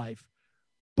his life,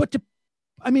 but to,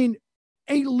 I mean,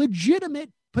 a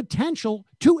legitimate potential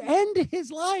to end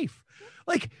his life.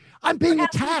 Like, I'm being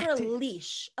attacked. For a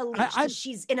leash.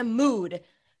 She's in a mood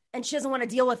and she doesn't want to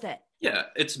deal with it. Yeah,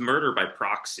 it's murder by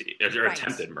proxy, or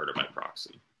attempted murder by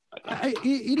proxy.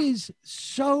 It is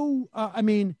so, I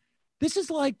mean, this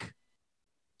is like,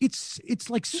 it's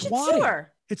like swatting.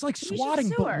 It's like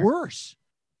swatting, but worse.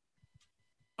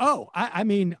 Oh, I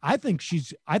mean, I think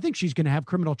she's going to have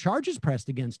criminal charges pressed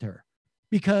against her,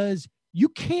 because you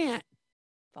can't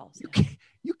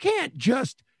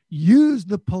just use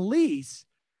the police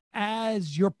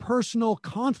as your personal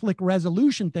conflict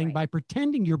resolution thing by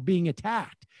pretending you're being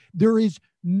attacked. There is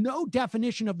no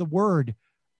definition of the word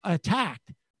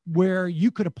attacked where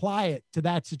you could apply it to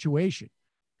that situation.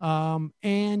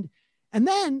 And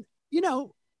then, you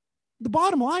know, the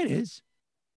bottom line is,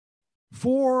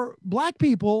 for Black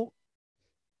people,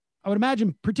 I would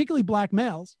imagine particularly Black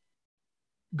males,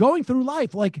 going through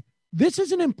life, like, this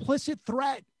is an implicit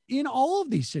threat in all of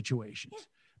these situations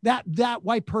that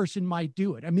white person might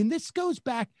do it. I mean, this goes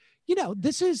back, you know,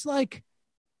 this is the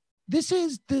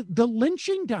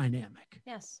lynching dynamic.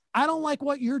 Yes. I don't like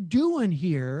what you're doing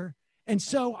here, and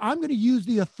so I'm going to use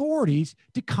the authorities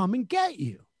to come and get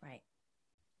you.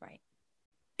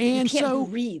 And you can't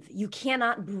breathe. You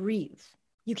cannot breathe.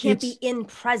 You can't be in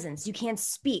presence. You can't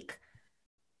speak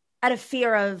out of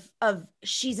fear of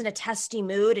she's in a testy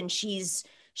mood and she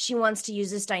wants to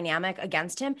use this dynamic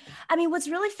against him. I mean, what's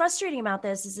really frustrating about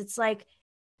this is it's like,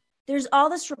 there's all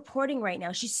this reporting right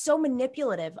now. She's so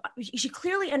manipulative. She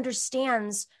clearly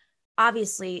understands,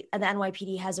 obviously, the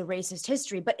NYPD has a racist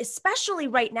history, but especially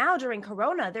right now during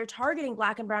Corona, they're targeting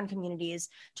Black and brown communities,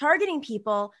 targeting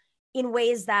people in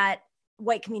ways that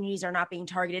white communities are not being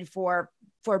targeted for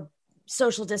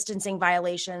social distancing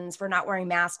violations, for not wearing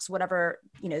masks, whatever,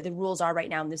 you know, the rules are right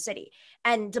now in the city.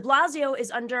 And de Blasio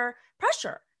is under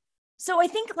pressure. So I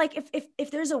think, like, if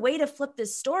there's a way to flip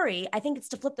this story, I think it's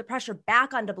to flip the pressure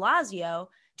back on de Blasio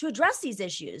to address these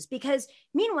issues, because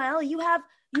meanwhile, you have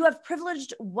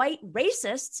privileged white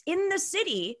racists in the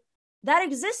city that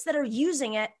exist that are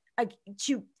using it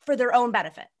for their own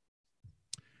benefit.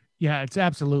 Yeah, it's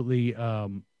absolutely,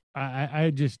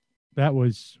 I just, that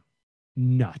was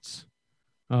nuts.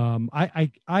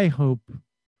 I hope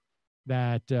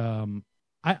that,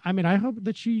 I hope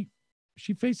that she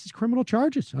faces criminal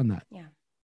charges on that. Yeah.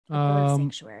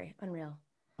 Sanctuary. Unreal.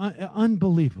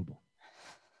 Unbelievable.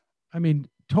 I mean,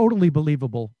 totally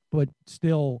believable, but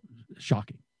still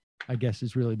shocking, I guess,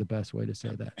 is really the best way to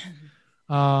say that.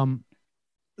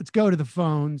 Let's go to the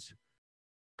phones.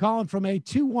 Calling from a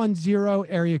 210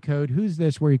 area code. Who's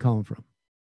this? Where are you calling from?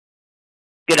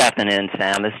 Good afternoon,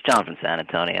 Sam. It's John from San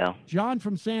Antonio. John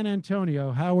from San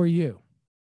Antonio. How are you?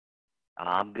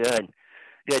 I'm good.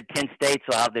 Good. 10 states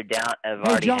will have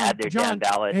already had their down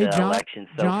ballot elections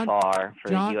so far.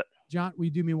 John, will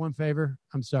you do me one favor?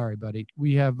 I'm sorry, buddy.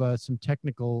 We have some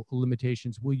technical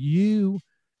limitations. Will you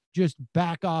just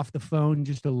back off the phone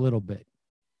just a little bit?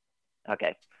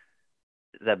 Okay.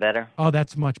 Is that better? Oh,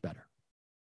 that's much better.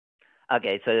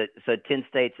 Okay, so 10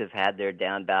 states have had their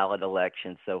down ballot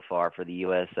elections so far for the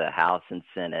U.S. House and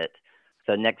Senate.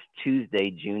 So next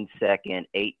Tuesday, June 2nd,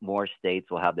 8 more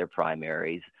states will have their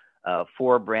primaries.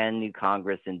 4 brand new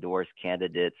Congress endorsed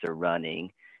candidates are running.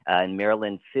 In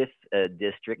Maryland 5th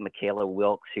District, Michaela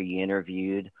Wilkes, who you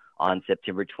interviewed on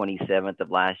September 27th of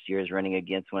last year, is running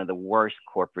against one of the worst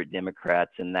corporate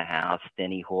Democrats in the House,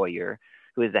 Steny Hoyer,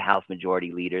 who is the House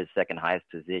Majority Leader, the second highest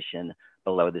position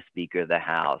below the Speaker of the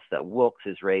House. Wilkes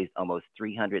has raised almost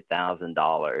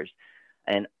 $300,000.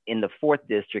 And in the 4th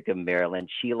District of Maryland,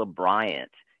 Sheila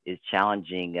Bryant is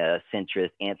challenging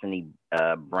centrist Anthony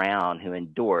Brown, who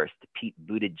endorsed Pete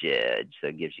Buttigieg. So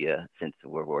it gives you a sense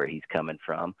of where he's coming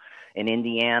from. In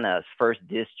Indiana's 1st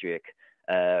District,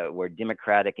 where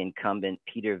Democratic incumbent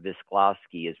Peter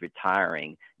Visklowski is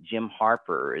retiring, Jim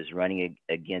Harper is running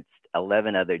against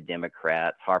 11 other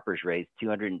Democrats. Harper's raised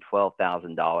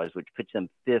 $212,000, which puts him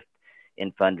 5th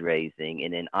in fundraising.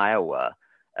 And in Iowa,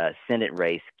 Senate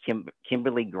race,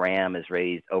 Kimberly Graham has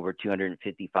raised over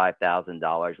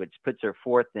 $255,000, which puts her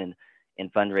 4th in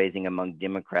fundraising among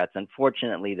Democrats.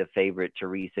 Unfortunately, the favorite,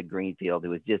 Teresa Greenfield,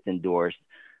 who was endorsed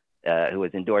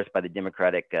by the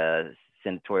Democratic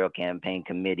Senatorial Campaign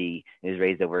Committee, has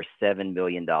raised over $7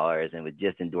 million and was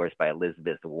just endorsed by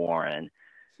Elizabeth Warren.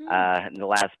 In the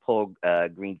last poll,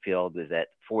 Greenfield was at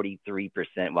 43%,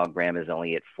 while Graham is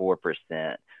only at 4%.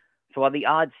 So while the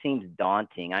odds seems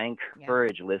daunting, I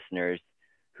encourage listeners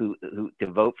who to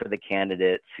vote for the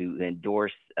candidates who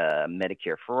endorse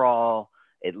Medicare for all,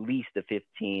 at least a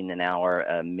 $15 an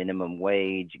hour minimum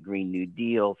wage, Green New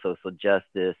Deal, social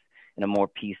justice, and a more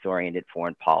peace-oriented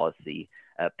foreign policy.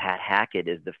 Pat Hackett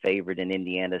is the favorite in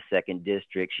Indiana's 2nd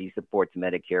District. She supports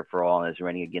Medicare for all and is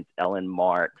running against Ellen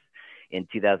Marks. In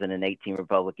 2018,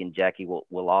 Republican Jackie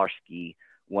Walorski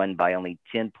won by only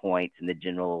 10 points in the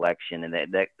general election, and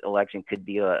that election could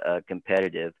be a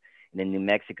competitive. And in New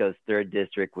Mexico's 3rd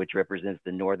District, which represents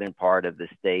the northern part of the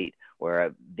state,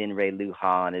 where Ben Ray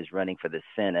Lujan is running for the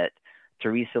Senate,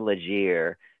 Teresa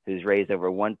Legier, who's raised over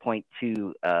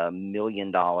 $1.2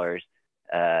 million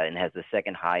and has the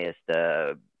 2nd highest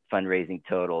fundraising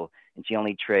total, and she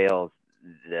only trails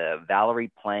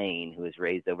Valerie Plame, who has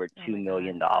raised over $2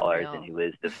 million and who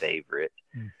is the favorite.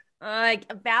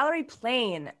 Valerie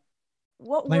Plame.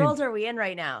 What world are we in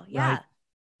right now? Yeah. Right.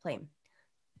 Plame.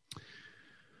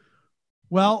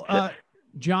 Well,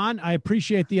 John, I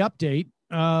appreciate the update.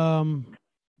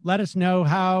 Let us know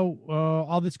how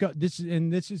all this goes.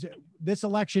 This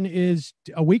election is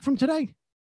a week from today.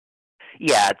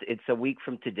 Yeah, it's a week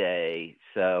from today.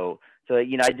 So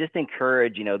I just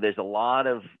encourage. There's a lot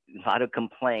of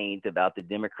complaint about the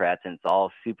Democrats, and it's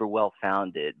all super well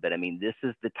founded. But I mean, this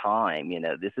is the time.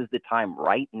 This is the time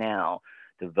right now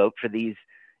to vote for these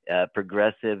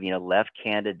progressive, left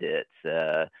candidates.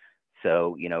 So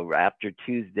after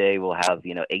Tuesday, we'll have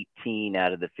 18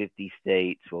 out of the 50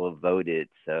 states will have voted.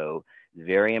 So it's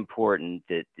very important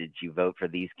that you vote for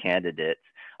these candidates.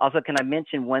 Also, can I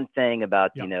mention one thing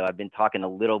about I've been talking a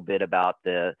little bit about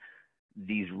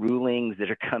these rulings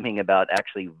that are coming about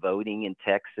actually voting in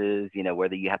Texas,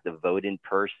 whether you have to vote in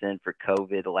person for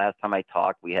COVID. The last time I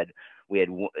talked, we had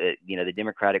the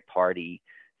Democratic Party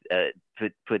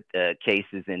put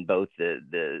cases in both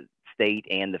the state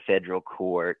and the federal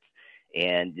courts.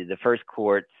 And the first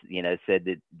courts, said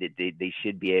that they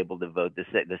should be able to vote.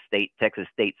 The Texas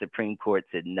State Supreme Court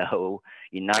said, no,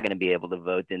 you're not going to be able to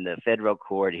vote. Then the federal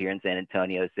court here in San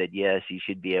Antonio said, yes, you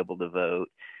should be able to vote.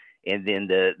 And then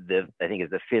I think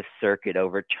it's the Fifth Circuit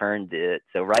overturned it.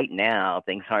 So right now,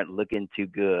 things aren't looking too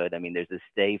good. I mean, there's a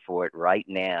stay for it right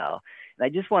now. And I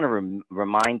just want to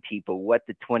remind people what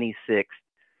the 26th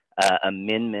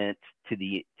Amendment to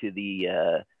the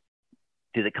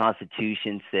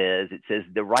Constitution says. It says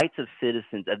the rights of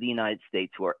citizens of the United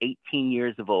States who are 18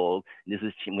 years of old, and this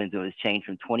was when it was changed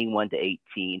from 21 to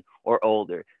 18 or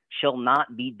older, shall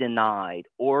not be denied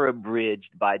or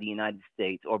abridged by the United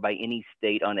States or by any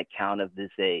state on account of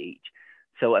this age.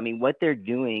 So, I mean, what they're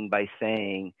doing by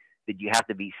saying that you have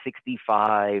to be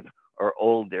 65 or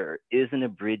older is an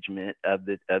abridgment of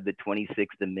the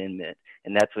 26th Amendment.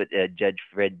 And that's what Judge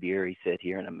Fred Beery said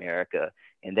here in America.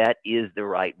 And that is the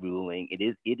right ruling. It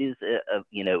is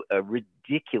a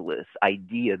ridiculous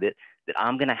idea that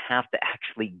I'm going to have to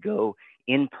actually go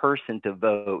in person to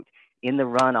vote in the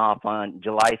runoff on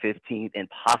July 15th and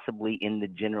possibly in the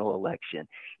general election.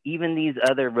 Even these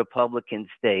other Republican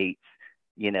states,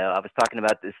 I was talking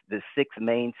about the 6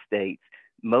 main states,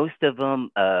 most of them,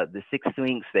 the 6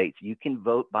 swing states, you can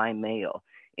vote by mail.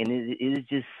 And it is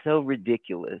just so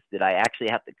ridiculous that I actually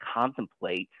have to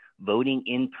contemplate voting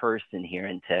in person here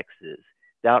in Texas.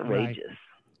 It's outrageous.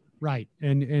 Right.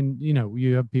 And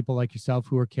you have people like yourself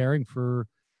who are caring for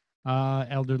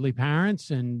elderly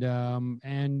parents, and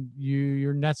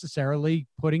you're necessarily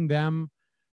putting them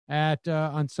at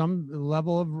on some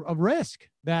level of risk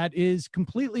that is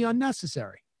completely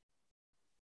unnecessary.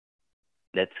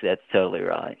 That's totally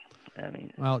right. I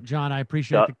mean, well, John, I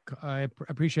appreciate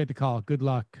the call. Good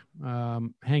luck.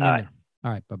 Hang in there.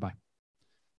 All right. Bye-bye.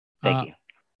 Thank you.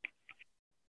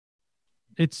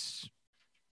 It's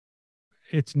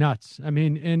It's nuts. I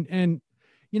mean, and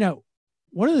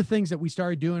one of the things that we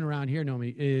started doing around here,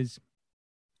 Nomi, is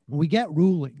when we get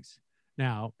rulings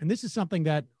now, and this is something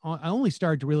that I only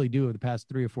started to really do over the past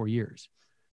 3 or 4 years,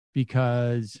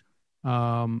 because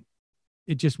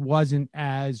it just wasn't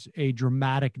as a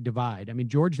dramatic divide. I mean,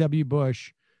 George W.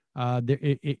 Bush,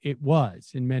 it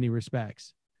was in many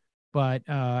respects, but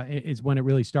it's when it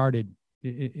really started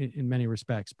in many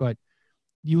respects. But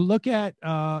you look at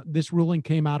this ruling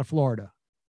came out of Florida.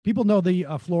 People know the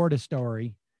Florida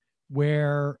story,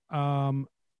 where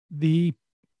the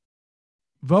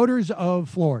voters of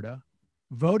Florida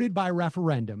voted by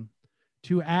referendum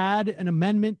to add an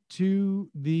amendment to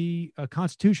the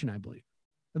Constitution, I believe,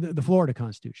 the Florida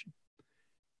Constitution,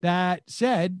 that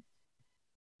said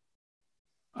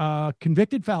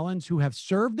convicted felons who have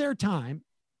served their time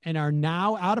and are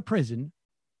now out of prison,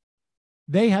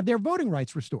 they have their voting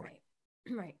rights restored.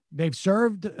 Right. They've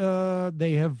served,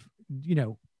 they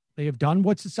have done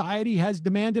what society has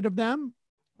demanded of them,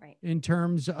 right, in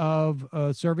terms of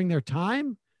serving their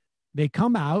time. They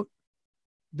come out,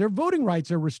 their voting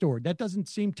rights are restored. That doesn't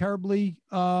seem terribly,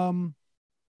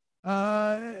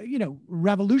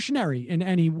 revolutionary in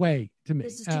any way to me.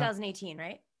 This is 2018,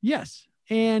 right? Yes.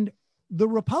 And the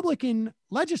Republican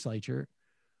legislature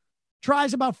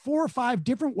tries about 4 or 5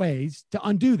 different ways to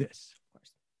undo this. Of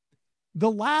course.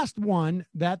 The last one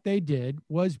that they did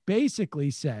was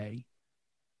basically say,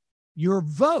 your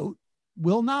vote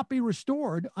will not be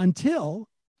restored until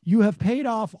you have paid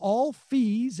off all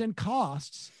fees and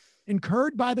costs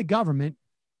incurred by the government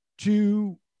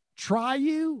to try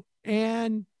you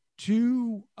and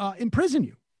to imprison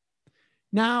you.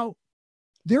 Now,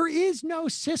 there is no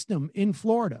system in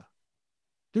Florida.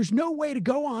 There's no way to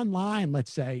go online,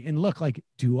 let's say, and look like,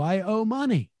 do I owe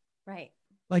money? Right.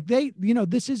 Like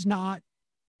this is not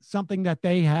something that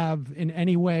they have in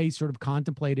any way sort of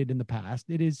contemplated in the past.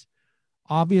 It is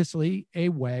obviously a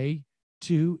way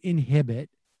to inhibit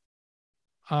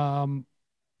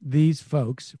these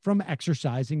folks from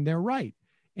exercising their right.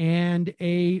 And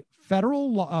a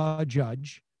federal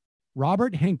judge,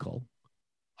 Robert Hinkle,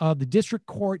 of the district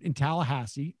court in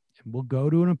Tallahassee, and we'll go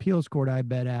to an appeals court, I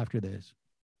bet, after this,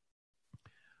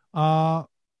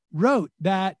 wrote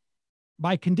that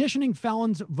by conditioning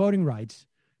felons' voting rights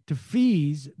to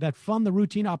fees that fund the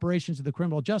routine operations of the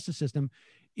criminal justice system,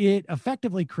 it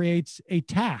effectively creates a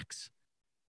tax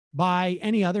by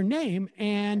any other name.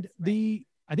 And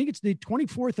I think it's the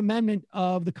 24th Amendment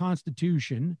of the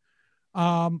Constitution.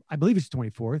 I believe it's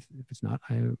 24th. If it's not,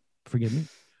 forgive me.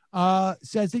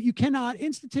 Says that you cannot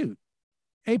institute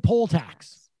a poll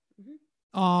tax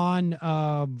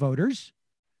on voters.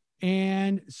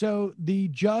 And so the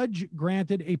judge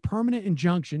granted a permanent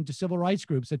injunction to civil rights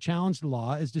groups that challenged the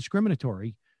law as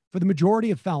discriminatory for the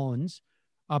majority of felons.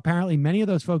 Apparently, many of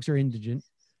those folks are indigent.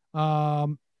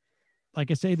 Like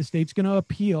I say, the state's going to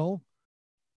appeal.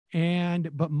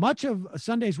 But much of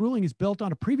Sunday's ruling is built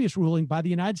on a previous ruling by the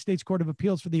United States Court of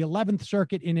Appeals for the 11th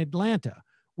Circuit in Atlanta,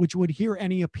 which would hear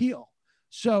any appeal.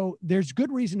 So there's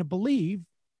good reason to believe,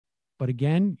 but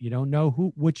again, you don't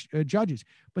know which judges.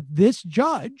 But this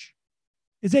judge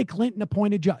is a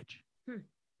Clinton-appointed judge,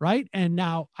 right? And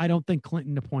now I don't think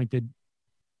Clinton appointed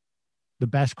the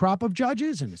best crop of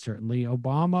judges, and certainly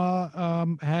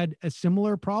Obama had a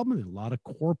similar problem. There's a lot of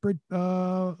corporate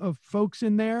of folks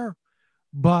in there.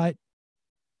 But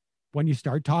when you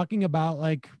start talking about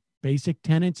like basic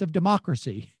tenets of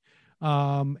democracy,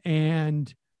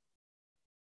 and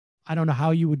I don't know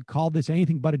how you would call this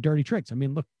anything but a dirty tricks. I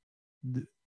mean, look,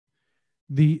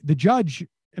 the judge,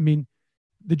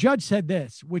 the judge said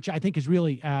this, which I think is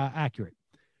really accurate.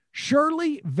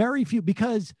 Surely very few,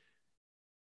 because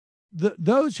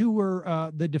those who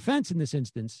were the defense in this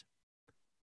instance,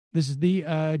 this is the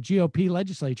GOP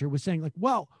legislature, was saying like,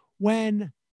 well,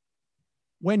 when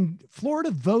Florida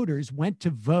voters went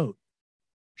to vote,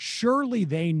 surely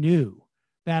they knew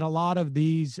that a lot of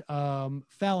these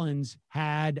felons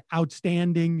had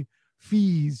outstanding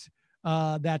fees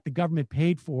that the government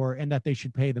paid for and that they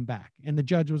should pay them back. And the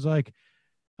judge was like,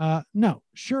 no,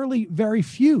 surely very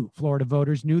few Florida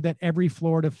voters knew that every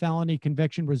Florida felony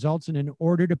conviction results in an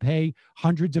order to pay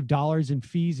hundreds of dollars in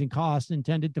fees and costs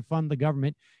intended to fund the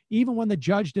government, even when the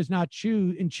judge does not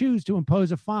choose to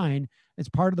impose a fine as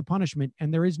part of the punishment,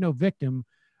 and there is no victim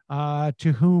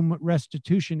to whom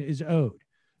restitution is owed.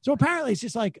 So apparently it's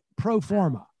just like pro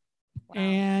forma. Wow.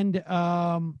 And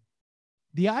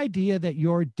the idea that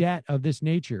your debt of this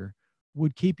nature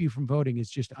would keep you from voting is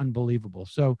just unbelievable.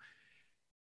 So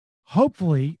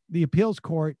hopefully the appeals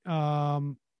court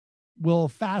will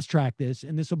fast track this,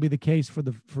 and this will be the case for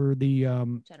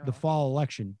the fall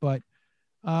election. But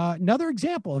another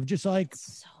example of just like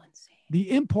so insane.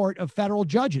 The import of federal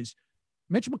judges.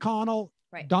 Mitch McConnell,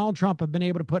 Donald Trump have been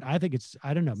able to put, I think it's,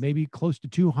 I don't know, maybe close to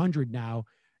 200 now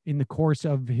in the course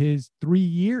of his 3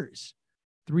 years,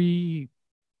 3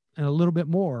 and a little bit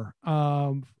more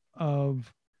of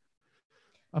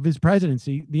his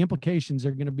presidency. The implications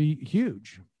are going to be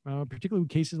huge, particularly with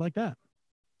cases like that.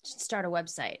 Should start a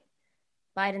website.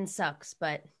 Biden sucks,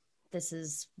 but this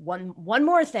is one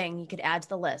more thing you could add to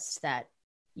the list that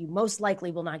you most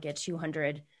likely will not get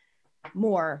 200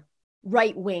 more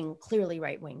clearly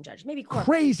right-wing judges. Maybe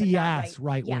crazy ass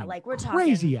right-wing. Yeah, like we're talking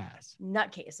crazy ass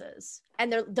nutcases.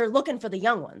 And they're looking for the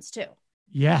young ones too.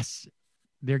 Yes.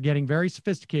 They're getting very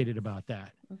sophisticated about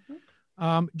that.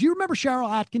 Mm-hmm. Do you remember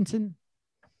Cheryl Atkinson?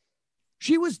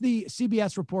 She was the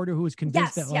CBS reporter who was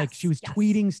convinced that she was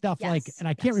tweeting stuff and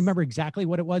I can't remember exactly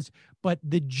what it was, but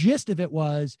the gist of it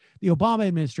was the Obama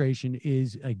administration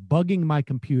is like bugging my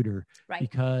computer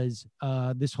because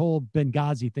this whole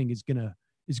Benghazi thing is gonna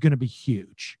be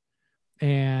huge.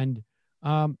 And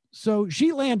so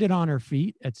she landed on her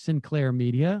feet at Sinclair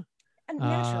Media. And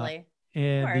naturally.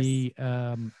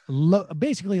 And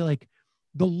basically like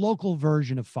the local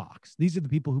version of Fox. These are the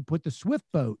people who put the Swift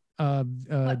Boat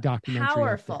documentary.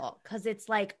 Powerful, because it's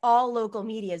like all local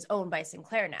media is owned by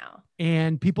Sinclair now.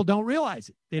 And people don't realize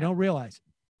it. They don't realize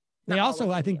it. They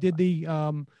also, I think, did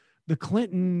the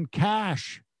Clinton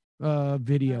cash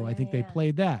video. I think they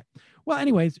played that. Well,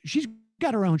 anyways, she's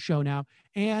got her own show now.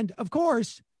 And of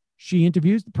course, she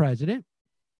interviews the president.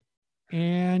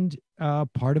 And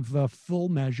part of Full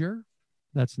Measure,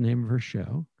 that's the name of her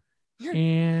show.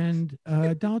 And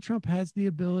Donald Trump has the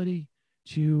ability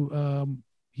to,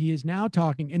 he is now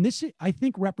talking, and this, I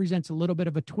think, represents a little bit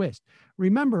of a twist.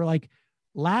 Remember, like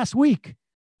last week,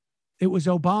 it was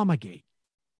Obamagate.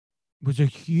 It was a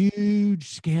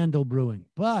huge scandal brewing,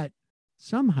 but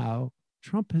somehow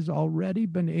Trump has already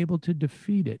been able to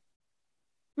defeat it.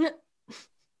 I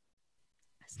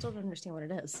still don't understand what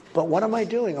it is. But what am I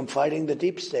doing? I'm fighting the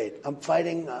deep state. I'm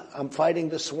fighting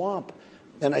the swamp.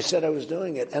 And I said I was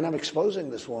doing it, and I'm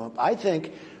exposing the swamp. I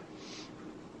think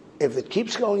if it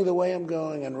keeps going the way I'm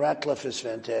going, and Ratcliffe is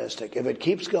fantastic, if it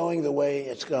keeps going the way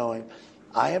it's going,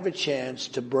 I have a chance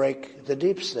to break the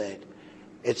deep state.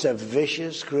 It's a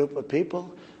vicious group of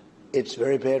people. It's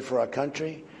very bad for our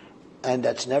country, and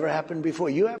that's never happened before.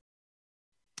 No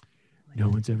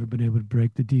one's ever been able to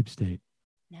break the deep state.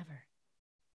 Never.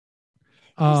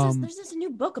 There's this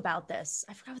new book about this.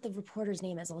 I forgot what the reporter's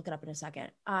name is. I'll look it up in a second.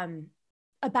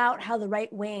 About how the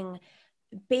right wing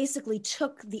basically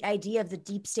took the idea of the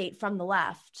deep state from the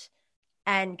left.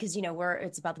 And because,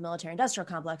 it's about the military industrial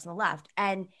complex on the left.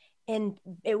 And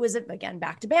it was, again,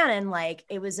 back to Bannon, like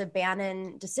it was a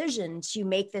Bannon decision to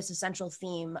make this a central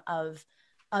theme of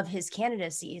his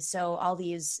candidacy. So all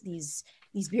these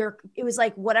it was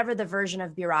like whatever the version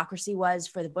of bureaucracy was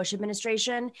for the Bush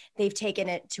administration, they've taken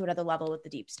it to another level with the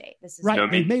deep state. This is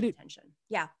right. They made it.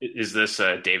 Yeah. Is this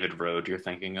David Rode you're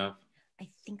thinking of? I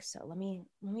think so. Let me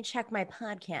check my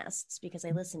podcasts because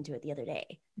I listened to it the other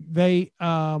day. They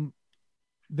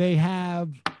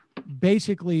have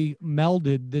basically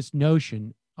melded this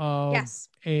notion of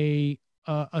a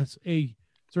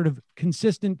sort of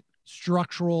consistent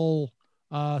structural.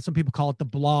 Some people call it the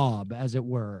blob, as it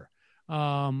were,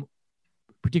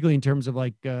 particularly in terms of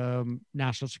like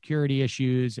national security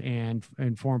issues and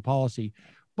foreign policy.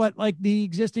 But like the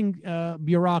existing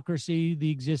bureaucracy, the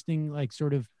existing like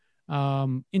sort of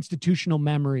institutional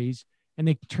memories,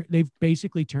 and they've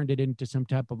basically turned it into some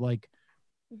type of like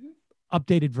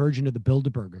updated version of the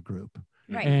Bilderberger group.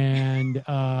 Right. And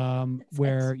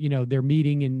where they're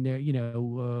meeting in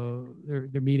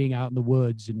they're meeting out in the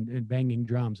woods and banging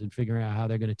drums and figuring out how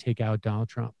they're going to take out Donald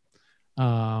Trump.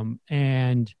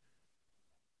 It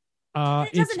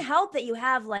doesn't help that you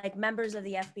have like members of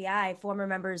the FBI, former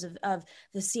members of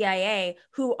the CIA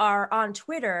who are on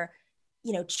Twitter,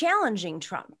 challenging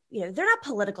Trump. They're not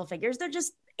political figures. They're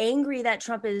just angry that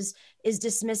Trump is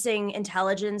dismissing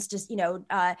intelligence, just,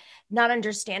 not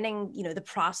understanding, the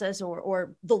process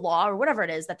or the law or whatever it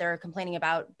is that they're complaining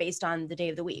about based on the day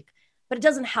of the week. But it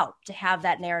doesn't help to have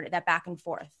that narrative, that back and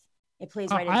forth. It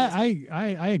plays right into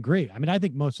I agree. I mean, I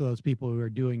think most of those people who are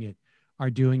doing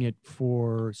it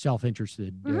for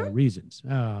self-interested reasons.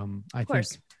 I think,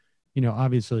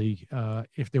 obviously,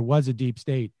 if there was a deep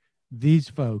state, these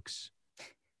folks,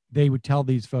 they would tell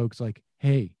these folks like,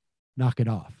 hey, knock it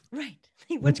off. Right.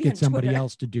 Let's get somebody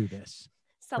else to do this.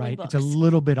 Selling right. books. It's a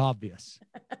little bit obvious.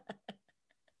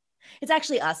 It's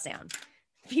actually us, Sam.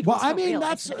 Well, I mean,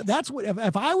 that's what,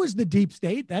 if I was the deep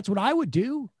state, that's what I would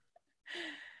do.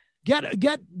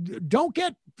 Don't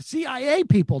get CIA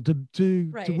people to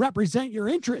Right. represent your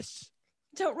interests.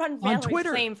 Don't run on Valerie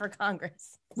Twitter. Flame for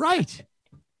Congress. Right.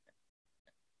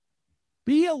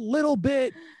 Be a little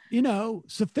bit,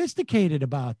 sophisticated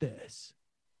about this.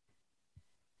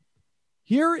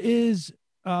 Here is,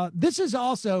 this is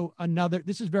also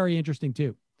this is very interesting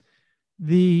too.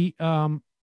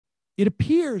 It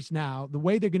appears now the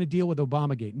way they're going to deal with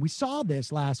Obamagate, and we saw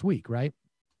this last week, right?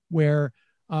 Where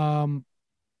Bill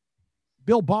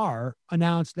Barr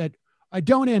announced that I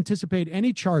don't anticipate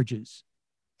any charges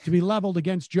to be leveled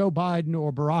against Joe Biden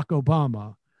or Barack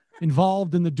Obama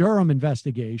involved in the Durham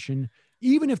investigation,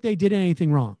 even if they did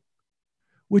anything wrong,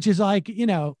 which is like,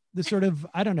 the sort of,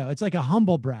 I don't know, it's like a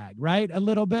humble brag, right? A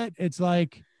little bit. It's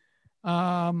like,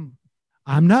 I'm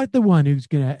not the one who's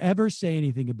going to ever say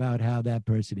anything about how that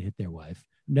person hit their wife.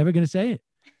 I'm never going to say it.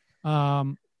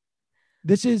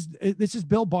 This is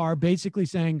Bill Barr basically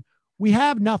saying we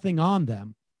have nothing on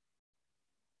them.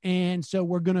 And so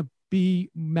we're going to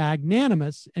be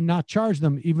magnanimous and not charge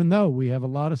them, even though we have a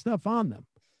lot of stuff on them.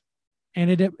 And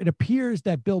it appears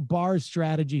that Bill Barr's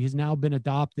strategy has now been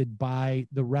adopted by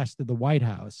the rest of the White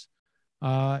House.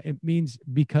 It means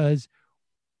because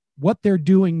what they're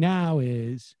doing now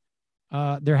is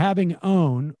they're having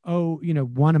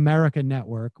One America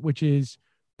Network, which is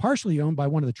partially owned by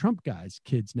one of the Trump guys'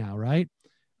 kids now, right?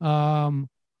 And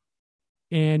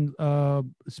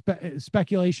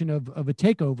speculation of a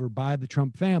takeover by the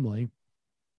Trump family.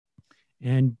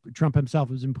 And Trump himself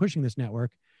has been pushing this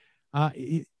network.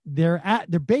 They're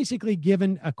basically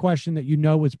given a question that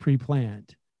was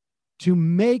pre-planned to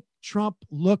make Trump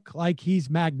look like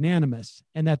he's magnanimous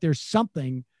and that there's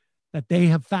something that they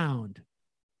have found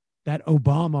that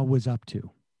Obama was up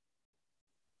to.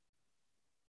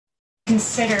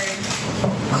 Considered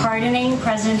pardoning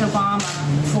President Obama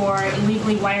for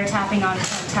illegally wiretapping on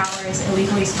Trump Towers,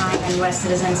 illegally spying on U.S.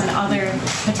 citizens, and other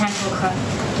potential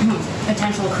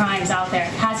crimes out there.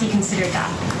 Has he considered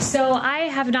that? So I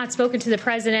have not spoken to the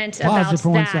president Pause it for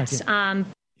about 1 that. second.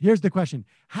 Here's the question.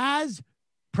 Has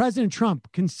President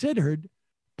Trump considered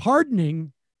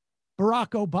pardoning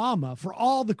Barack Obama for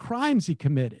all the crimes he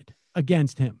committed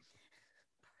against him?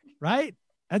 Right?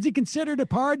 Has he considered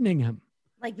pardoning him?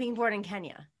 Like being born in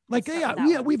Kenya. Like,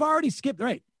 we've already skipped,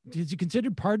 right? Did you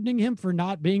consider pardoning him for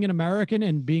not being an American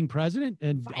and being president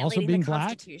and also being the black?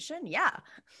 Constitution? Yeah.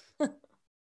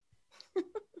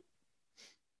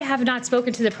 I have not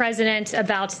spoken to the president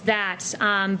about that,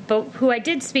 but who I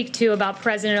did speak to about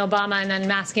President Obama and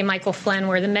unmasking Michael Flynn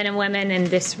were the men and women in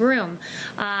this room.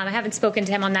 I haven't spoken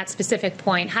to him on that specific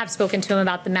point, have spoken to him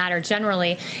about the matter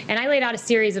generally, and I laid out a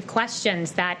series of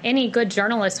questions that any good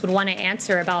journalist would want to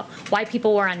answer about why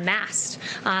people were unmasked,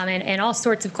 and all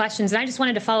sorts of questions. And I just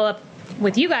wanted to follow up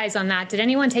with you guys on that. Did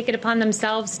anyone take it upon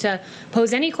themselves to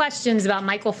pose any questions about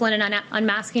Michael Flynn and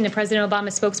unmasking the President Obama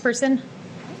spokesperson?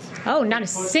 Oh, not a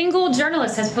single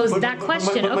journalist has posed that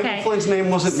question. Okay. Flynn's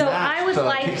name wasn't so masked. I would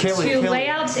like to lay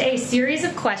out a series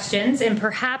of questions, and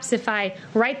perhaps if I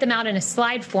write them out in a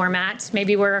slide format,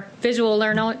 maybe we're visual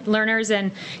learners,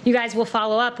 and you guys will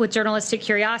follow up with journalistic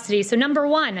curiosity. So number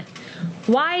one,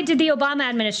 why did the Obama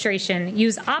administration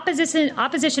use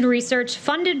opposition research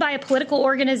funded by a political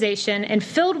organization and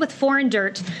filled with foreign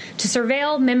dirt to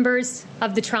surveil members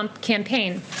of the Trump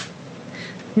campaign?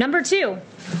 Number two,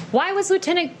 why was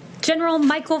Lieutenant General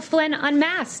Michael Flynn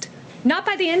unmasked? Not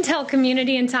by the intel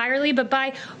community entirely, but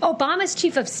by Obama's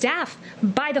chief of staff,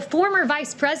 by the former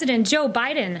Vice President Joe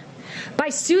Biden, by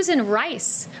Susan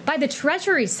Rice, by the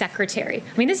Treasury Secretary.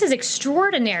 I mean, this is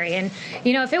extraordinary. And,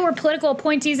 if it were political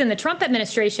appointees in the Trump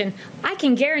administration, I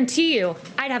can guarantee you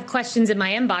I'd have questions in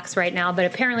my inbox right now, but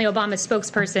apparently Obama's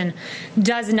spokesperson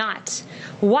does not.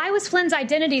 Why was Flynn's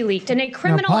identity leaked in a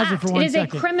criminal act? It is a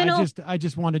criminal. I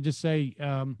just wanted to say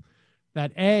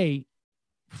that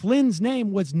Flynn's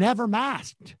name was never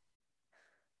masked.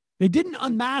 They didn't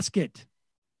unmask it.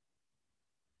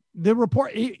 The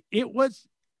report, it was,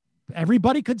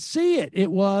 everybody could see it. There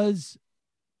was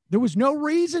no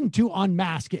reason to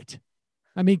unmask it.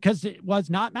 I mean, because it was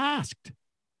not masked.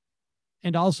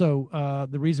 And also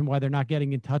the reason why they're not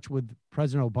getting in touch with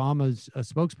President Obama's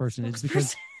spokesperson is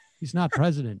because he's not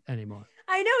president anymore.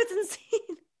 I know, it's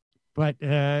insane.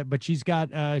 But she's got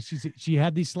she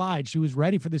had these slides. She was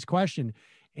ready for this question.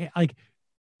 Like,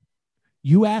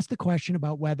 you asked the question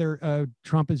about whether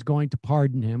Trump is going to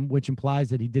pardon him, which implies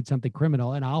that he did something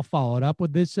criminal, and I'll follow it up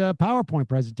with this PowerPoint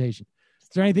presentation. Is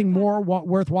there anything more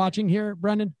worth watching here,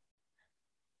 Brendan?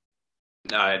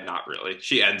 Not really.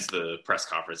 She ends the press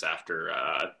conference after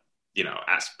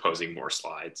posing more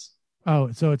slides.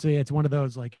 Oh, so it's one of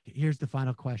those, like, here's the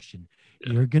final question.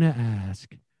 Yeah. You're gonna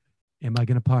ask, am I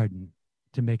going to pardon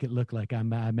to make it look like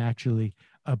I'm actually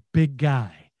a big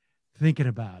guy thinking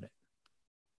about it.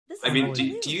 I mean, do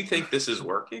you think this is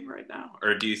working right now,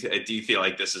 or do you feel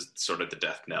like this is sort of the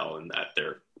death knell and that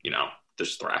they're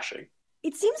just thrashing?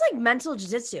 It seems like mental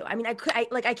jiu-jitsu. I mean, I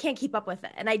can't keep up with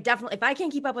it, and I definitely, if I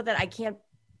can't keep up with it, I can't.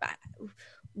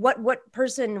 What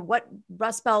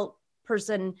Rust Belt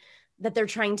person that they're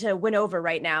trying to win over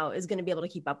right now is going to be able to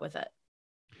keep up with it?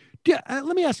 Yeah,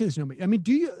 let me ask you this, Naomi. I mean,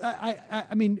 do you?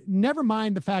 I mean, never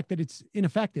mind the fact that it's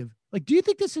ineffective. Like, do you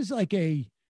think this is like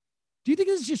do you think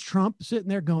this is just Trump sitting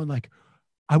there going like,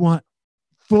 I want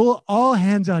all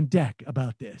hands on deck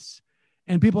about this,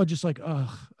 and people are just like,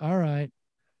 oh, all right.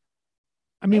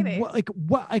 I mean,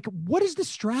 what is the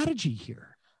strategy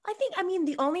here? I mean,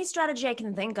 the only strategy I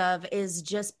can think of is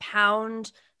just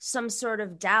pound some sort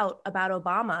of doubt about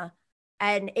Obama.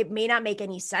 And it may not make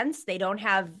any sense. They don't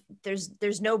have,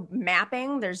 there's no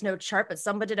mapping, there's no chart, but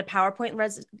someone did a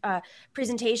PowerPoint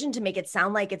presentation to make it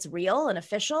sound like it's real and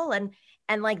official.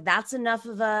 And like, that's enough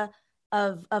of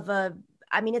a,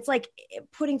 I mean, it's like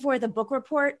putting forth a book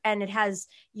report and it has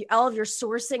all of your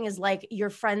sourcing is like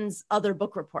your friend's other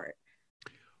book report.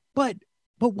 But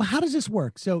how does this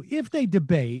work? So if they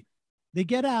debate, they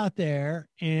get out there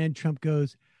and Trump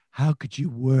goes, how could you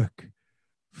work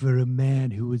for a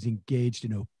man who was engaged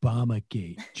in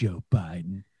Obamagate, Joe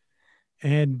Biden?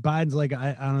 And Biden's like,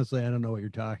 I honestly don't know what you're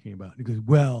talking about. And he goes,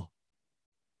 well,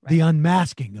 the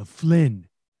unmasking of Flynn.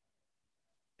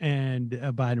 And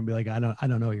Biden will be like, I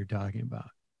don't know what you're talking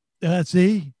about.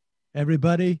 See,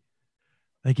 everybody,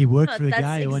 like he worked for the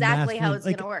guy who unmasked exactly how Flynn. it's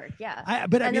going to work. Yeah.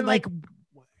 I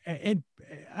mean,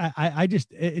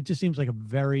 it just seems like a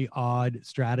very odd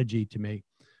strategy to me.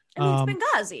 I mean, it's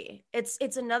Benghazi.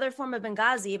 It's another form of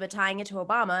Benghazi, but tying it to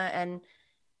Obama, and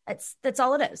that's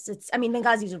all it is.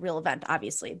 Benghazi is a real event,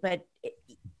 obviously, but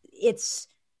it's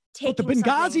taking the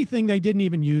Benghazi thing they didn't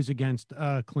even use against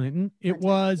Clinton. It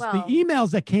was the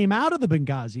emails that came out of the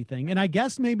Benghazi thing, and I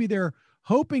guess maybe they're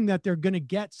hoping that they're going to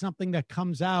get something that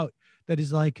comes out that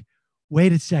is like,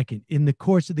 wait a second, in the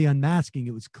course of the unmasking,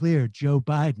 it was clear Joe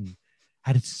Biden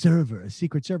had a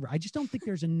secret server. I just don't think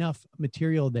there's enough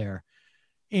material there.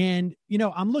 And,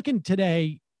 I'm looking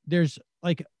today, there's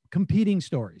like competing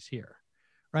stories here,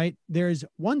 right? There's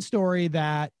one story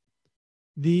that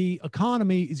the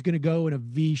economy is going to go in a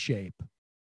V shape.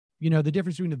 The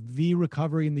difference between the V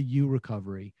recovery and the U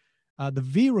recovery. The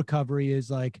V recovery is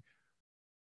like,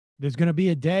 there's going to be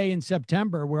a day in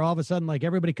September where all of a sudden, like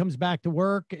everybody comes back to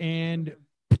work and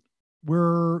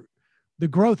the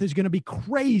growth is going to be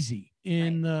crazy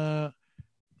in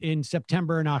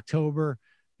September and October.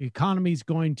 The economy is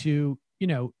going to,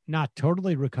 not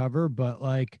totally recover, but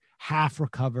like half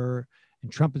recover.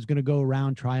 And Trump is going to go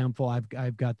around triumphal.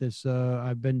 I've got this.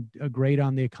 I've been great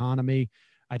on the economy.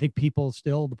 I think people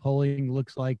still, the polling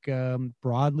looks like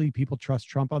broadly people trust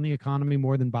Trump on the economy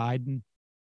more than Biden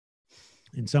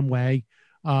in some way.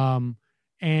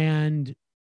 And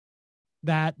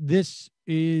that this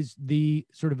is the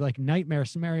sort of like nightmare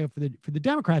scenario for the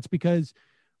Democrats, because,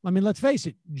 let's face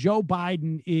it, Joe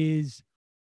Biden is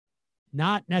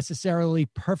not necessarily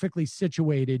perfectly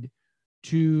situated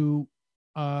to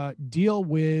deal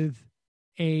with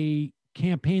a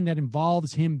campaign that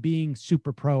involves him being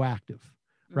super proactive,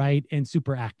 right? And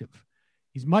super active.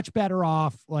 He's much better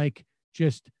off like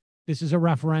just, this is a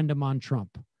referendum on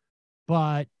Trump.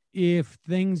 But if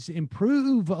things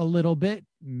improve a little bit,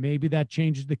 maybe that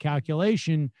changes the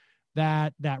calculation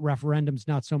that referendum's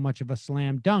not so much of a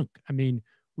slam dunk. I mean,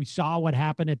 we saw what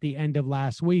happened at the end of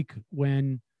last week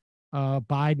when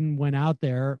Biden went out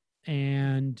there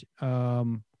and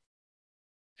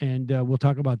we'll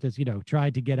talk about this,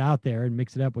 tried to get out there and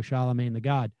mix it up with Charlemagne the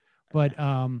God. But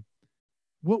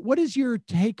what is your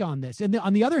take on this? And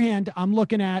on the other hand, I'm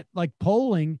looking at like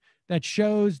polling that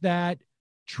shows that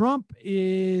Trump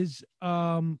is,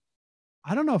 I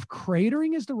don't know if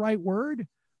cratering is the right word,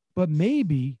 but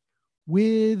maybe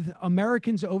with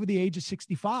Americans over the age of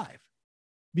 65,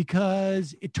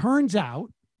 because it turns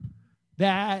out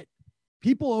that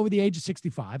people over the age of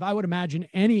 65, I would imagine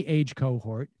any age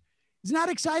cohort, is not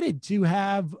excited to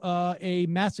have a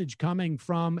message coming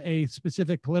from a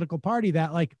specific political party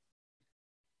that like,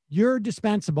 you're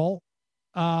dispensable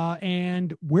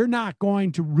and we're not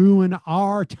going to ruin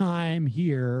our time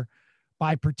here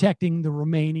by protecting the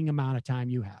remaining amount of time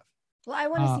you have. Well, I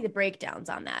want to see the breakdowns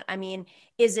on that. I mean,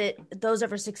 is it those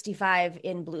over 65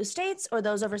 in blue states or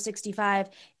those over 65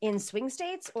 in swing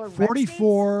states or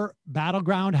 44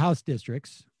 battleground House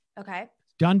districts. Okay.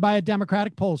 Done by a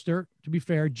Democratic pollster, to be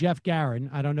fair, Jeff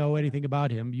Garin. I don't know anything about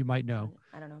him. You might know.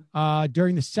 I don't know.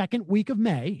 During the second week of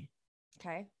May.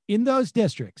 Okay. In those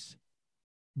districts,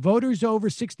 voters over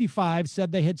 65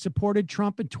 said they had supported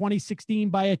Trump in 2016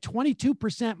 by a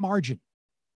 22% margin,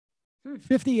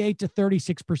 58 to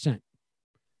 36%.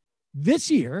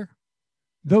 This year,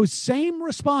 those same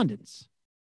respondents,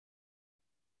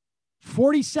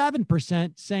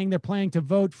 47% saying they're planning to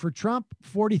vote for Trump,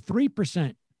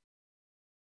 43%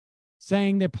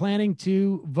 saying they're planning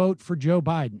to vote for Joe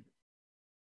Biden.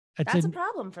 That's a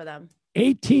problem for them.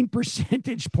 18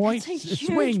 percentage points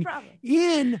swing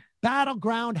in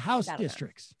battleground House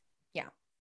districts. Yeah.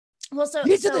 Well,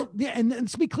 and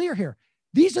let's be clear here.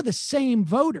 These are the same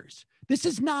voters. This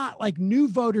is not like new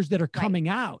voters that are coming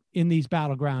out in these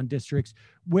battleground districts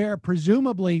where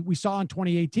presumably we saw in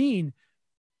 2018,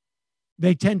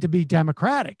 they tend to be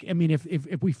Democratic. I mean,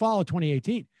 if we follow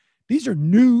 2018, these are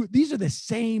the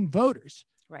same voters.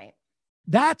 Right.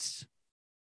 That's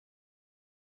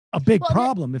a big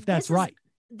problem if that's right.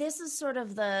 This is sort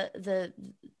of the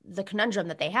conundrum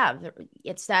that they have.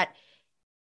 It's that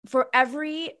for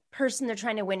every person they're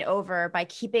trying to win over by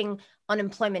keeping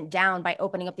unemployment down, by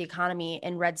opening up the economy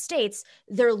in red states,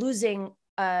 they're losing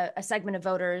a segment of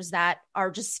voters that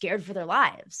are just scared for their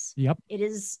lives. Yep. It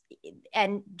is.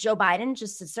 And Joe Biden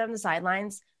just sits there on the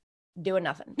sidelines doing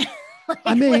nothing.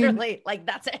 Literally,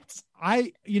 that's it.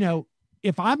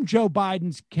 If I'm Joe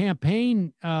Biden's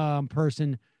campaign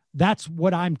person, that's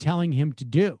what I'm telling him to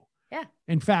do. Yeah.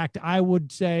 In fact, I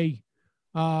would say,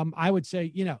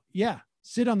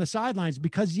 sit on the sidelines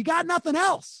because you got nothing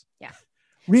else. Yeah.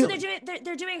 Really? So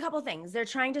they're doing a couple of things. They're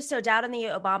trying to sow doubt in the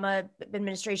Obama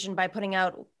administration by putting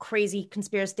out crazy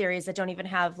conspiracy theories that don't even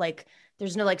have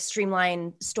there's no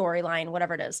streamlined storyline,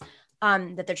 whatever it is,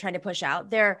 that they're trying to push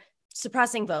out. They're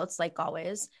suppressing votes like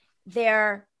always.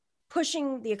 They're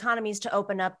pushing the economies to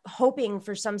open up, hoping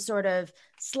for some sort of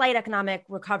slight economic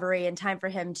recovery in time for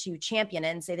him to champion it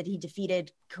and say that he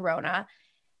defeated Corona.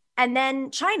 And then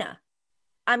China.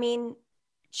 I mean,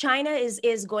 China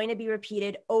is going to be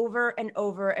repeated over and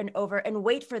over and over, and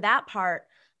wait for that part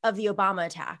of the Obama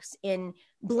attacks in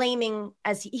blaming,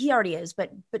 as he already is,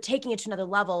 but taking it to another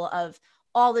level of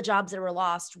all the jobs that were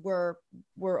lost were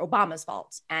Obama's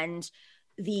fault. And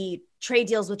the trade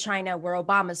deals with China were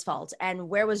Obama's fault. And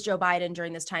where was Joe Biden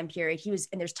during this time period?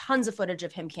 And there's tons of footage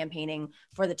of him campaigning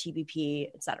for the TPP,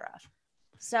 et cetera.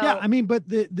 So, yeah, I mean, but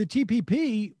the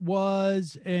TPP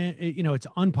was, it's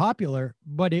unpopular,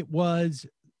 but it was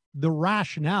the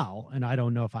rationale, and I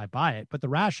don't know if I buy it, but the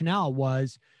rationale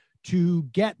was to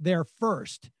get there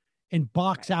first and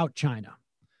box out China.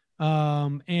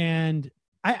 And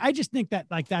I just think that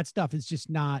that stuff is just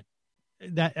not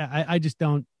that.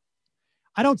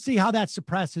 I don't see how that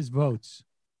suppresses votes.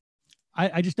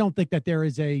 I just don't think that there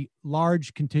is a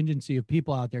large contingency of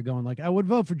people out there going I would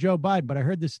vote for Joe Biden, but I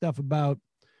heard this stuff about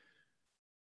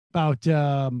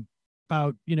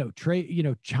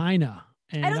trade, China.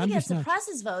 And I don't think that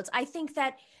suppresses votes. I think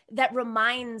that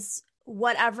reminds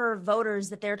whatever voters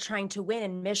that they're trying to win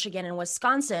in Michigan and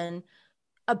Wisconsin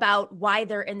about why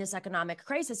they're in this economic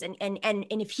crisis. And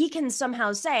if he can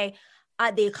somehow say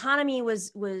the economy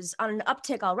was on an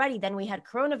uptick already, then we had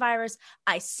coronavirus.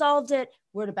 I solved it.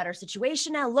 We're in a better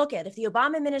situation now. Look at if the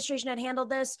Obama administration had handled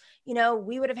this,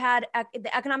 we would have had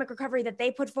the economic recovery that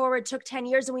they put forward took 10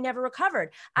 years and we never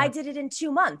recovered. Right. I did it in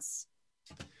 2 months.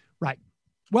 Right.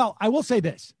 Well, I will say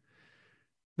this,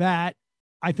 that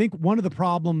I think one of the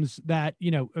problems that,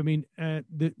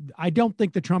 I don't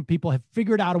think the Trump people have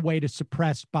figured out a way to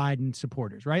suppress Biden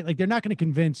supporters, right? They're not going to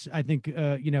convince, I think,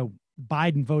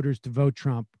 Biden voters to vote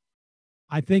Trump.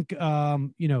 I think, to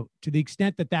the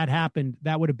extent that happened,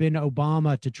 that would have been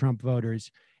Obama to Trump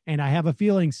voters. And I have a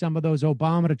feeling some of those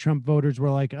Obama to Trump voters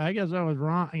were like, I guess I was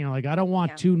wrong. I don't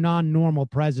want two non-normal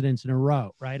presidents in a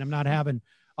row, right? I'm not having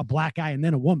a black guy and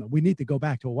then a woman. We need to go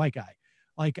back to a white guy.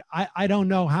 I don't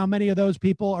know how many of those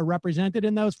people are represented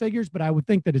in those figures, but I would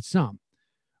think that it's some.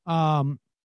 I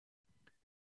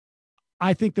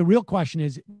think the real question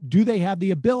is, do they have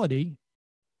the ability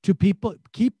to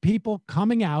keep people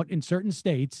coming out in certain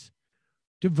states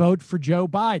to vote for Joe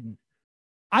Biden?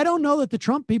 I don't know that the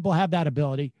Trump people have that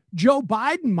ability. Joe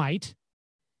Biden might.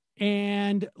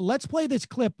 And let's play this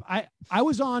clip. I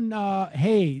was on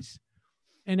Hayes,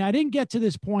 and I didn't get to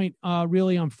this point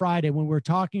really on Friday when we were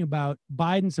talking about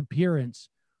Biden's appearance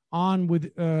on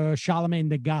with Charlamagne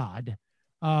the God,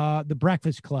 The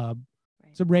Breakfast Club.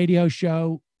 Right. It's a radio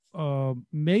show.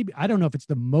 Maybe, I don't know if it's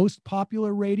the most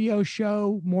popular radio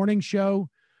show, morning show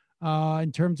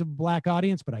in terms of Black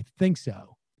audience, but I think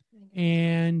so.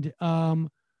 And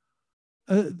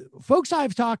folks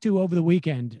I've talked to over the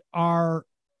weekend are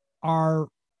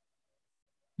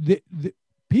the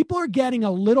people are getting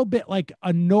a little bit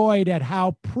annoyed at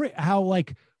how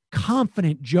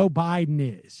confident Joe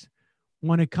Biden is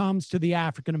when it comes to the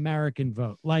African American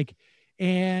vote.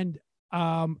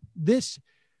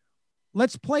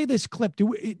 Let's play this clip.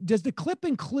 Does the clip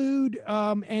include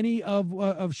any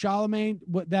of Charlemagne,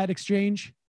 that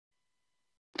exchange?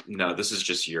 No, this is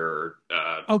just your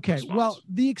okay. response. Well,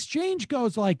 the exchange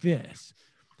goes like this.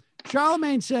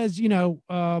 Charlemagne says,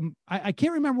 I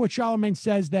can't remember what Charlemagne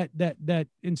says that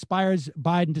inspires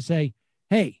Biden to say,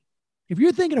 hey, if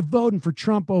you're thinking of voting for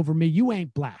Trump over me, you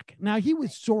ain't black. Now, he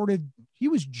was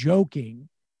joking.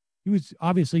 He was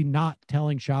obviously not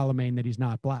telling Charlemagne that he's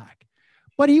not black.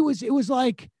 But it was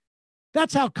like,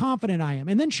 that's how confident I am.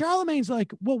 And then Charlemagne's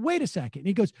like, well, wait a second. And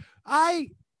he goes, I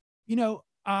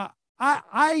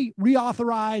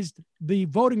reauthorized the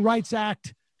Voting Rights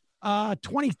Act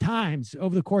 20 times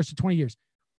over the course of 20 years.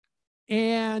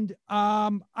 And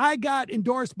I got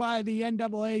endorsed by the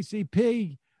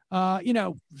NAACP,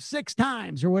 6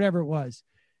 times or whatever it was.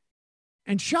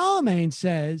 And Charlemagne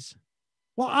says,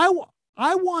 well,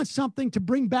 I want something to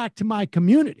bring back to my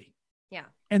community. Yeah.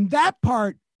 And that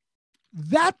part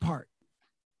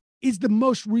is the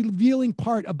most revealing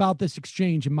part about this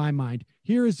exchange in my mind.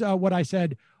 Here's what I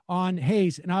said on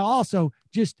Hayes. And I also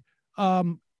just,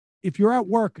 if you're at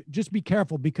work, just be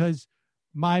careful because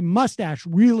my mustache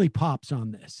really pops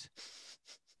on this.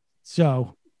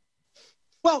 So.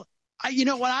 Well,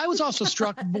 what I was also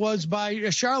struck was by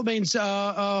Charlemagne's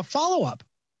follow-up,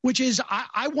 which is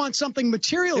I want something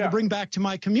material to bring back to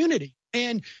my community.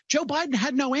 And Joe Biden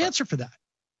had no answer for that.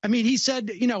 I mean, he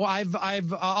said,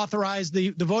 I've authorized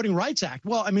the Voting Rights Act.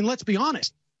 Well, I mean, let's be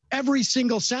honest. Every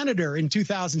single senator in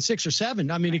 2006 or 7,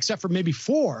 I mean, except for maybe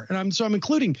 4, and I'm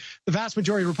including the vast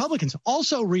majority of Republicans,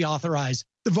 also reauthorized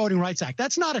the Voting Rights Act.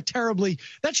 That's not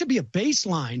that should be a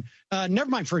baseline, never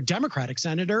mind for a Democratic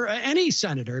senator, any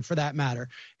senator for that matter.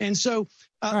 And so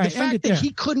the fact that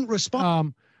he couldn't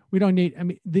respond. We don't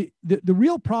need, the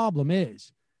real problem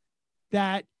is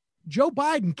that Joe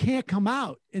Biden can't come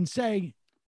out and say,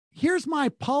 here's my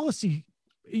policy,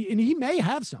 and he may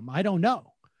have some, I don't know.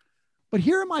 But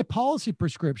here are my policy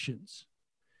prescriptions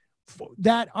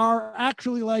that are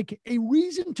actually like a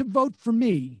reason to vote for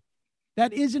me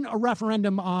that isn't a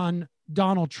referendum on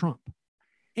Donald Trump.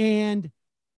 And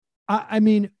I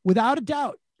mean, without a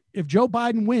doubt, if Joe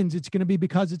Biden wins, it's going to be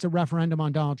because it's a referendum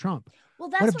on Donald Trump. Well,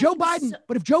 that's but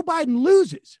if Joe Biden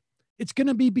loses, it's going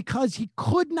to be because he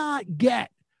could not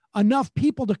get enough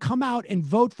people to come out and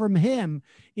vote for him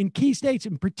in key states,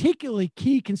 and particularly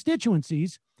key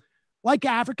constituencies like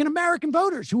African-American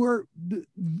voters, who are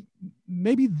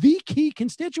maybe the key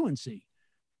constituency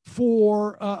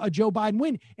for a Joe Biden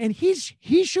win. And he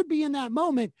should be in that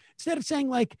moment instead of saying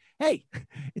like, hey,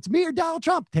 it's me or Donald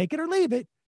Trump, take it or leave it,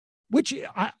 which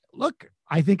I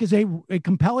think is a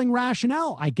compelling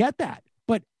rationale. I get that,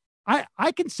 but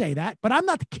I can say that, but I'm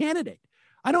not the candidate.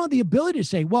 I don't have the ability to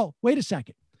say, well, wait a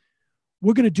second.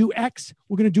 We're going to do X,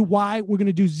 we're going to do Y, we're going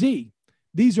to do Z.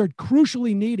 These are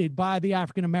crucially needed by the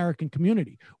African-American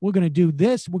community. We're going to do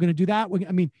this, we're going to do that.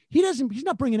 He's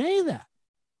not bringing any of that.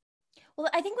 Well,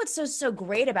 I think what's so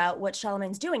great about what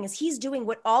Charlemagne's doing is he's doing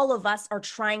what all of us are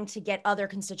trying to get other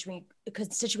constituency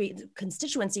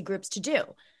groups to do.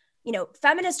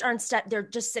 Feminists they're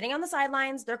just sitting on the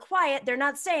sidelines. They're quiet. They're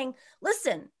not saying,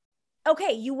 listen,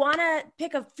 okay, you want to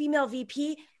pick a female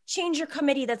VP? Change your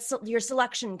committee. That's your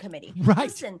selection committee. Right.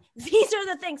 Listen, these are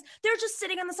the things. They're just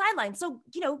sitting on the sidelines. So,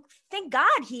 thank God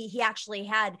he actually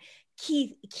had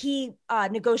key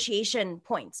negotiation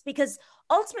points, because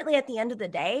ultimately at the end of the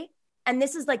day, and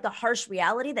this is like the harsh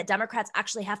reality that Democrats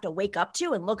actually have to wake up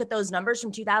to and look at those numbers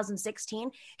from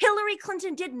 2016, Hillary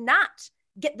Clinton did not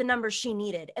get the numbers she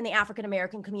needed in the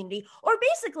African-American community, or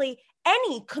basically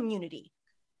any community.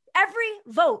 Every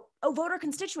voter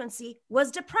constituency was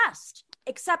depressed,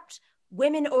 except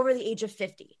women over the age of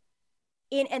 50.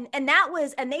 And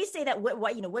they say that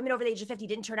women over the age of 50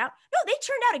 didn't turn out. No, they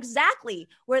turned out exactly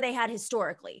where they had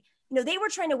historically. They were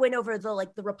trying to win over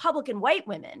the Republican white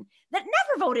women that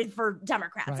never voted for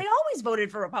Democrats. Right. They always voted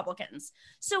for Republicans.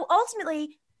 So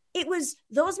ultimately, it was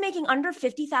those making under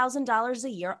 $50,000 a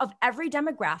year of every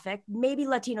demographic. Maybe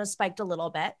Latinos spiked a little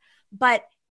bit, but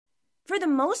for the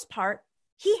most part,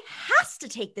 he has to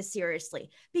take this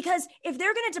seriously, because if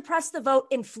they're going to depress the vote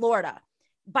in Florida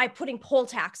by putting poll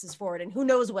taxes forward, and who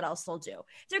knows what else they'll do,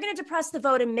 they're going to depress the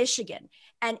vote in Michigan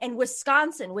and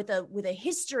Wisconsin with a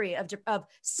history of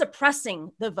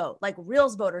suppressing the vote, like real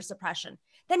voter suppression,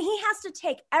 then he has to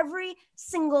take every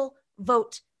single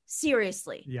vote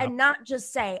seriously. Yep. And not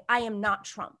just say, I am not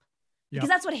Trump, because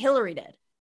that's what Hillary did.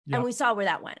 Yep. And we saw where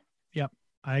that went. Yep.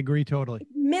 I agree totally.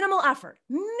 Minimal effort.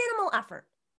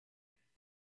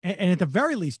 And at the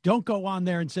very least, don't go on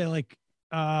there and say like,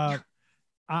 I'm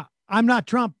not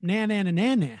Trump, nah.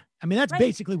 I mean, that's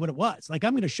basically what it was. Like,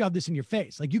 I'm going to shove this in your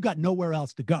face. Like, you got nowhere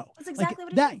else to go. That's exactly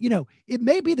like, what that. You know, it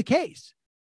may be the case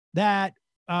that,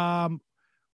 and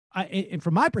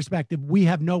from my perspective, we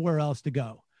have nowhere else to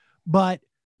go. But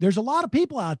there's a lot of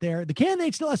people out there. The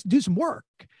candidate still has to do some work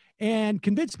and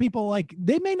convince people like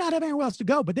they may not have anywhere else to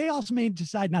go, but they also may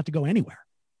decide not to go anywhere.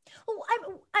 Well,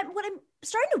 what I'm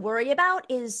starting to worry about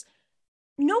is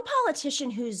no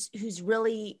politician who's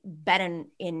really been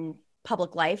in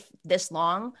public life this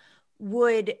long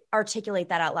would articulate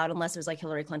that out loud unless it was like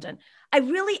Hillary Clinton.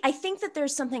 I think that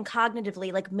there's something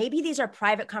cognitively, like maybe these are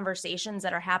private conversations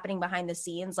that are happening behind the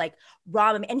scenes, like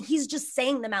Rob, and he's just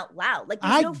saying them out loud. Like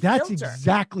there's no that's filter.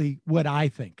 Exactly what I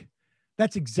think.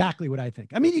 That's exactly what I think.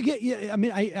 I mean,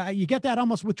 you get that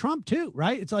almost with Trump too,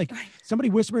 right? It's like somebody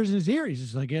whispers in his ear. He's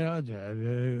just like,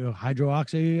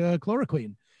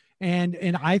 hydroxychloroquine.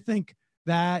 And I think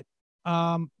that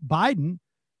Biden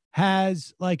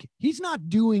has like, he's not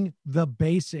doing the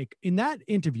basic in that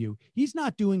interview. He's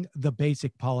not doing the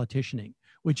basic politicianing,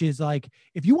 which is like,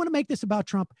 if you want to make this about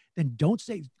Trump, then don't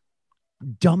say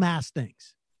dumbass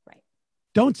things. Right.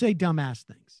 Don't say dumbass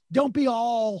things. Don't be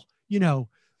all,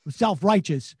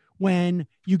 self-righteous when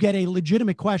you get a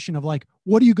legitimate question of like,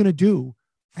 what are you going to do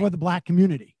for the black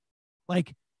community?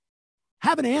 Like,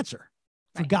 have an answer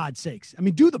for God's sakes. I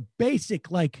mean, do the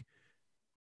basic, like,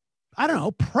 I don't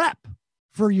know, prep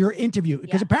for your interview,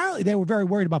 because apparently they were very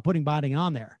worried about putting Biden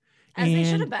on there. They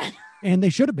should have been. And they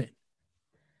should have been.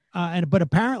 But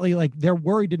apparently, like, their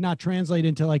worry did not translate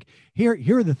into like, here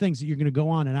are the things that you're going to go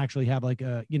on and actually have like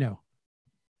a,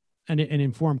 an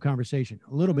informed conversation.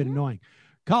 A little bit annoying.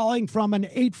 Calling from an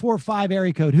 845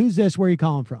 area code. Who's this? Where are you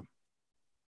calling from?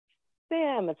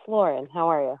 Sam, it's Lauren.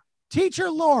 How are you? Teacher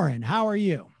Lauren, how are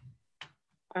you?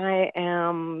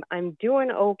 I'm doing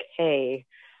okay.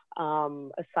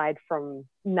 Aside from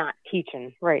not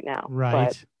teaching right now. Right.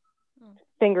 But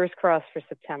fingers crossed for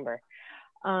September.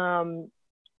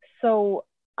 So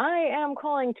I am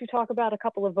calling to talk about a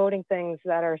couple of voting things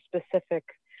that are specific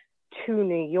to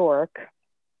New York.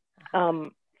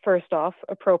 First off,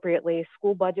 appropriately,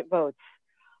 school budget votes.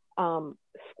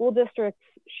 School districts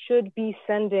should be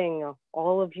sending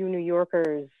all of you New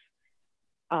Yorkers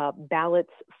ballots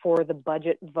for the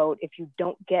budget vote. If you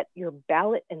don't get your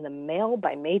ballot in the mail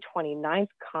by May 29th,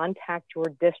 contact your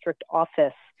district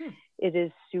office. It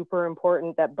is super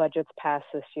important that budgets pass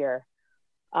this year.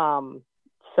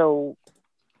 So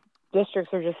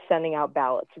districts are just sending out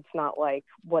ballots. It's not like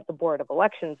what the Board of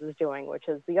Elections is doing, which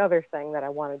is the other thing that I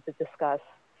wanted to discuss.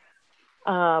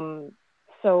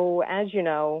 So as you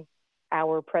know,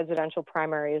 our presidential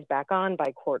primary is back on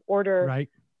by court order. Right.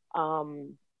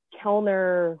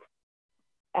 Kellner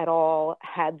et al.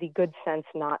 Had the good sense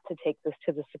not to take this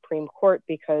to the Supreme Court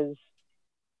because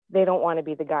they don't want to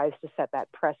be the guys to set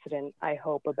that precedent, I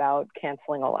hope, about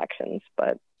canceling elections.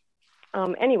 But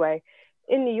anyway,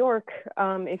 in New York,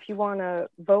 if you want to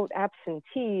vote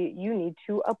absentee, you need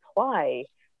to apply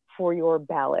for your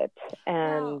ballot.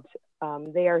 And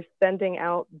they are sending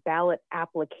out ballot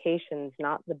applications,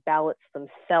 not the ballots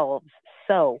themselves.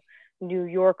 So, New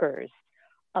Yorkers,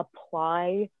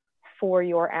 apply for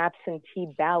your absentee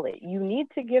ballot. You need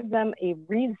to give them a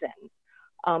reason.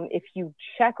 If you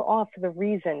check off the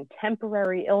reason,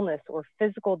 temporary illness or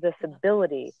physical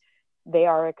disability, they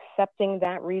are accepting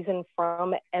that reason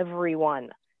from everyone.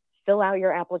 Fill out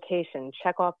your application,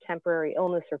 check off temporary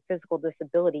illness or physical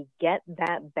disability, get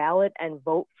that ballot and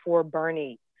vote for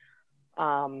Bernie.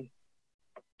 And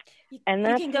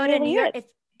that's you can go really to New York. it.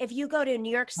 If you go to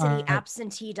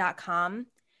NewYorkCityAbsentee.com,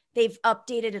 they've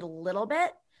updated it a little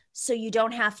bit. So you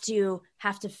don't have to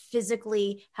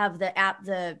physically have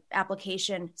the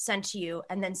application sent to you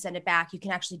and then send it back. You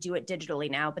can actually do it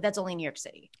digitally now, but that's only New York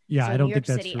City. Yeah, so I don't New York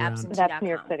think that's City around. absentee.com. That's New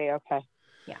York City, okay.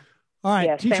 Yeah. All right,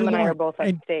 yeah, Teacher Sam and I Lauren, are both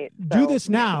upstate. do this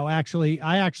now, actually.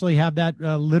 I actually have that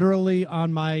literally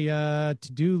on my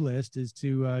to-do list is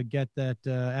to get that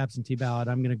absentee ballot.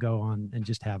 I'm going to go on and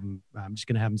just have them. I'm just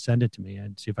going to have them send it to me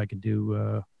and see if I can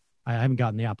do I haven't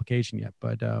gotten the application yet,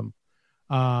 but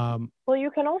well, you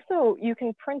can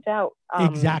print out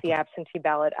exactly. the absentee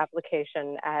ballot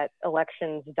application at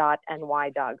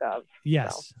elections.ny.gov.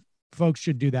 Yes. So. Folks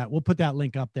should do that. We'll put that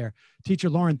link up there. Teacher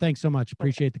Lauren, thanks so much.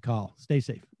 Appreciate the call. Stay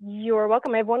safe. You're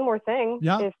welcome. I have one more thing.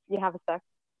 Yeah. If you have a sec.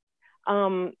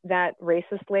 That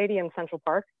racist lady in Central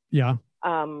Park. Yeah.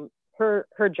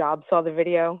 Her job saw the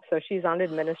video, so she's on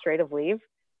administrative leave,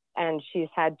 and she's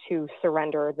had to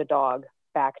surrender the dog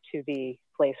back to the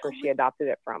place where she adopted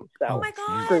it from. So oh my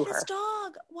God, screw this her.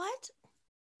 dog. What?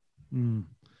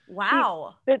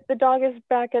 Wow. The dog is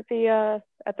back at the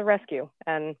rescue,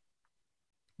 and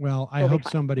well, I hope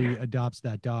somebody adopts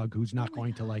that dog who's not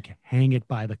going to like hang it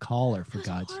by the collar, for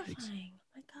God's sakes. Oh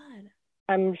my God.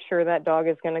 I'm sure that dog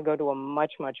is going to go to a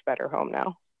much, much better home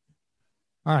now.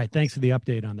 All right. Thanks for the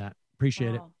update on that.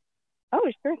 Appreciate it. Oh,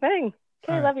 sure thing.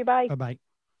 Okay, love you. Bye. Bye-bye.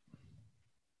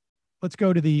 Let's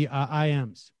go to the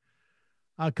IMs.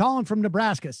 Colin from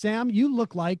Nebraska. Sam, you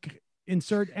look like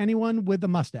insert anyone with a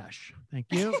mustache. Thank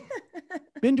you.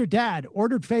 Binder Dad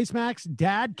ordered face masks,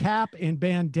 dad cap, and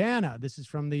bandana. This is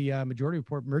from the Majority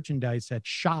Report merchandise at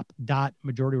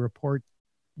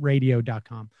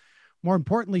shop.majorityreportradio.com. More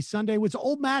importantly, Sunday was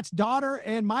old Matt's daughter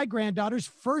and my granddaughter's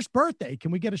first birthday.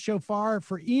 Can we get a shofar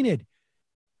for Enid?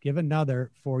 Give another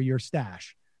for your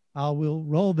stash. We'll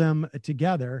roll them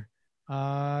together.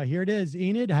 Here it is.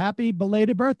 Enid, happy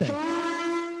belated birthday.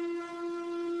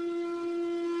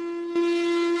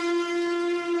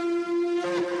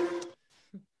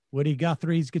 Woody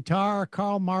Guthrie's guitar,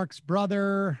 Karl Marx's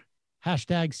brother,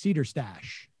 hashtag Cedar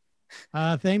Stash.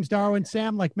 Thames Darwin,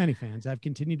 Sam, like many fans, I've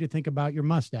continued to think about your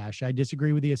mustache. I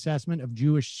disagree with the assessment of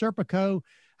Jewish Serpico.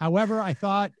 However, I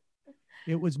thought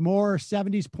it was more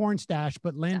 70s porn stash,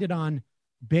 but landed on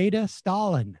Beta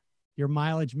Stalin. Your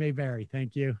mileage may vary.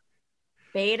 Thank you.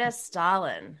 Beta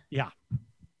Stalin. Yeah.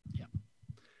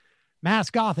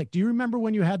 Mass Gothic, do you remember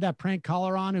when you had that prank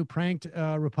caller on who pranked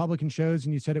Republican shows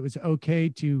and you said it was okay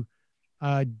to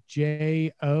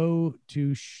J-O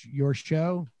to your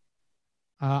show?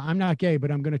 I'm not gay, but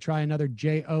I'm going to try another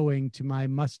J-O-ing to my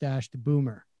mustached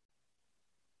boomer.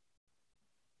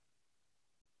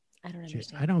 I don't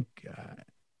understand. I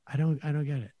don't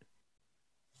get it.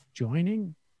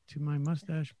 Joining to my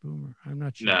mustache boomer. I'm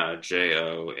not sure. No,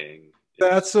 J-O-ing.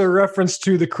 That's a reference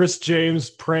to the Chris James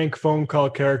prank phone call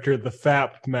character, the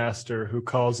FAP Master, who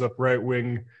calls up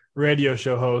right-wing radio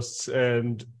show hosts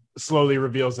and slowly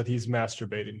reveals that he's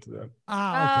masturbating to them. Okay.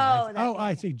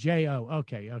 I see. J-O.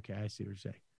 Okay. I see what you're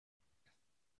saying.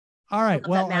 All right.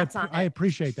 Well, I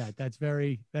appreciate that. That's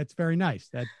very nice.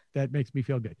 That makes me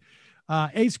feel good.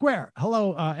 A Square.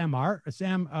 Hello, MR.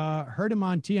 Sam, heard him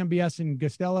on TMBS, and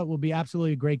Gustella will be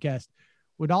absolutely a great guest.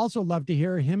 Would also love to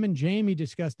hear him and Jamie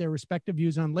discuss their respective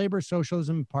views on labor,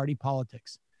 socialism, and party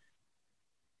politics.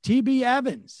 TB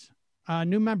Evans,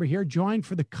 new member here, joined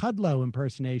for the Kudlow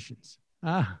impersonations.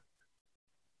 Well,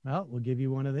 we'll give you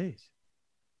one of these.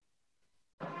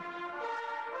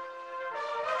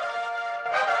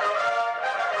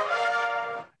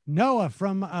 Noah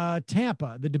from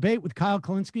Tampa. The debate with Kyle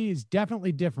Kulinski is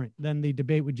definitely different than the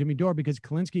debate with Jimmy Dore because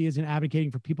Kulinski isn't advocating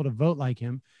for people to vote like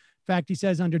him. In fact, he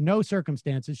says under no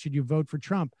circumstances should you vote for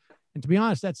Trump. And to be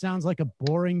honest, that sounds like a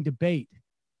boring debate.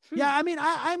 Yeah, I mean,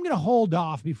 I'm going to hold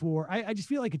off before. I just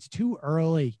feel like it's too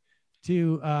early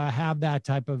to have that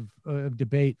type of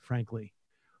debate, frankly.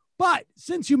 But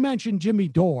since you mentioned Jimmy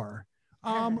Dore,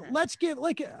 let's get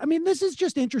this is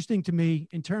just interesting to me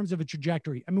in terms of a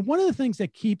trajectory. I mean, one of the things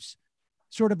that keeps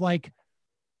sort of like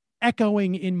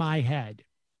echoing in my head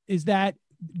is that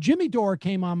Jimmy Dore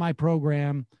came on my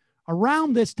program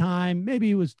around this time,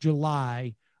 maybe it was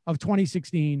July of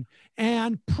 2016,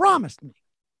 and promised me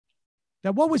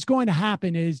that what was going to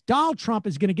happen is Donald Trump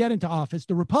is going to get into office.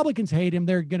 The Republicans hate him.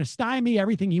 They're going to stymie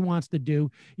everything he wants to do.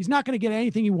 He's not going to get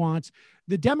anything he wants.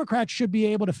 The Democrats should be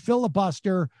able to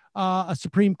filibuster a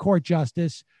Supreme Court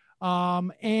justice.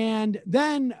 And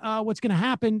then what's going to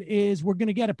happen is we're going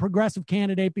to get a progressive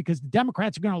candidate because the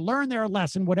Democrats are going to learn their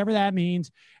lesson, whatever that means.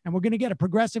 And we're going to get a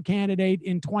progressive candidate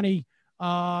in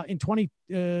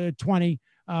 2020,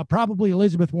 probably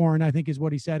Elizabeth Warren, I think is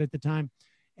what he said at the time.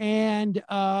 And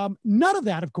none of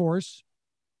that, of course,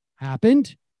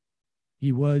 happened.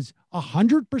 He was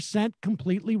 100%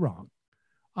 completely wrong.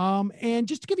 And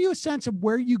just to give you a sense of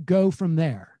where you go from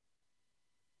there,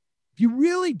 if you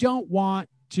really don't want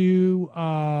to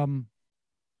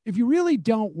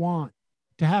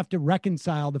have to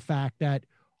reconcile the fact that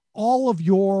all of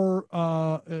your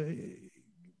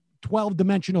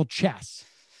 12-dimensional chess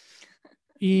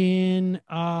in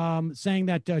saying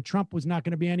that Trump was not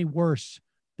going to be any worse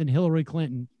than Hillary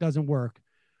Clinton doesn't work.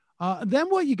 Then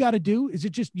what you got to do is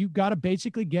you got to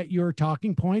basically get your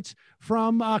talking points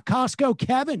from Costco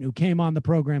Kevin, who came on the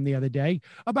program the other day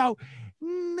about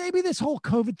maybe this whole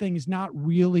COVID thing is not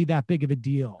really that big of a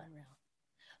deal.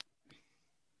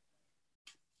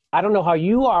 I don't know how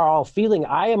you are all feeling.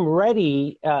 I am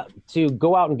ready to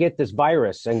go out and get this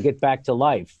virus and get back to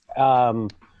life.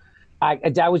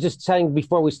 I was just saying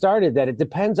before we started that it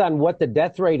depends on what the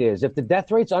death rate is. If the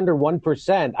death rate's under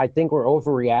 1%, I think we're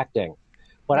overreacting.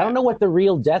 But I don't know what the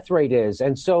real death rate is.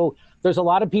 And so there's a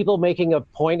lot of people making a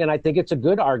point, and I think it's a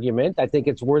good argument. I think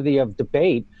it's worthy of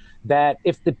debate that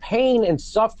if the pain and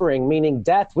suffering, meaning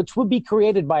death, which would be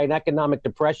created by an economic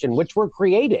depression, which we're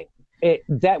creating,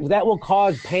 that will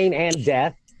cause pain and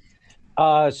death.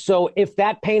 So if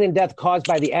that pain and death caused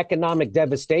by the economic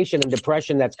devastation and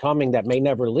depression that's coming that may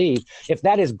never leave, if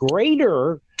that is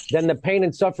greater than the pain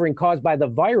and suffering caused by the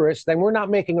virus, then we're not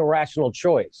making a rational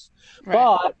choice. Right.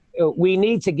 But we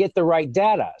need to get the right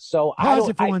data. So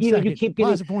you keep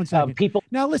getting people.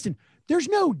 Now, listen, there's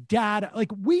no data.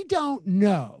 Like, we don't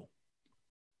know.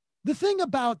 The thing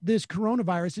about this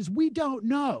coronavirus is we don't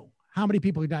know how many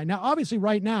people died. Now, obviously,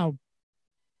 right now,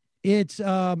 it's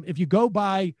if you go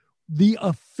by the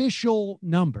official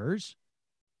numbers,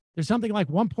 there's something like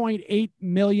 1.8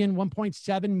 million,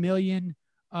 1.7 million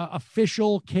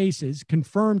official cases,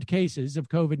 confirmed cases of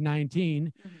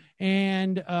COVID-19,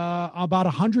 and about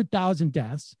 100,000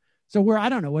 deaths. So we're, I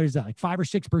don't know, what is that, like 5 or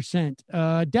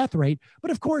 6% death rate.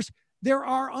 But of course, there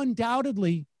are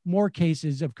undoubtedly more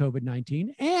cases of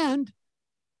COVID-19, and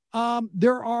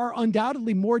there are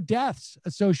undoubtedly more deaths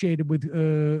associated with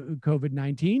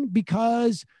COVID-19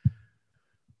 because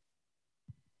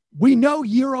we know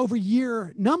year over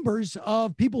year numbers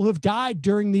of people who have died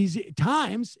during these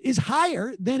times is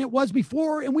higher than it was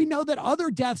before. And we know that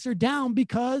other deaths are down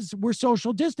because we're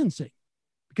social distancing,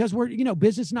 because we're,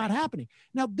 business not happening.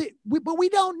 Now, but we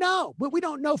don't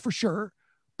know, for sure.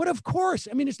 But of course,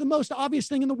 I mean, it's the most obvious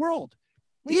thing in the world.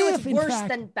 We know it's worse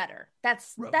than better. That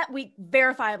we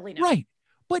verifiably know. Right.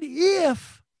 But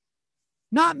if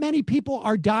not many people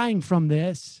are dying from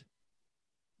this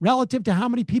relative to how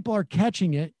many people are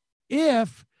catching it,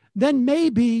 then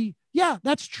maybe, yeah,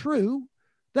 that's true.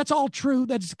 That's all true.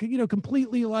 That's,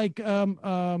 completely like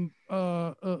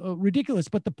ridiculous.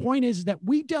 But the point is that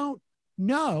we don't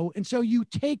know. And so you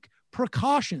take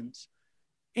precautions.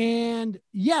 And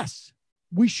yes,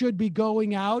 we should be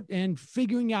going out and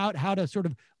figuring out how to sort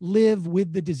of live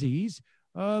with the disease.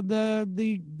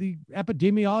 The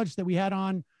epidemiologist that we had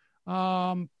on,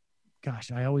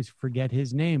 gosh, I always forget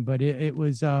his name, but it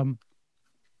was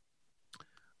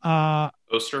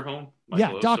Osterholm.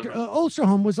 Yeah, Dr.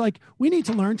 Osterholm was like, we need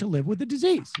to learn to live with the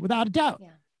disease, without a doubt. Yeah.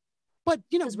 But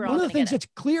one of the things that's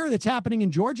clear that's happening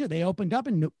in Georgia, they opened up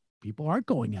and people aren't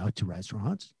going out to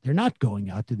restaurants. They're not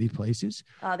going out to these places.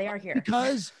 They are here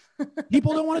because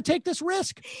people don't want to take this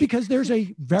risk, because there's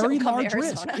a very large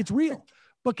risk. It's real.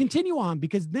 But continue on,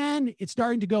 because then it's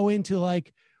starting to go into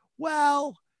like,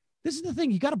 well, this is the thing.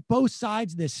 You got to both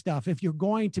sides of this stuff if you're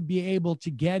going to be able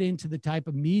to get into the type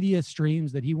of media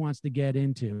streams that he wants to get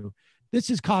into.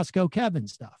 This is Costco Kevin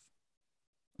stuff.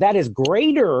 That is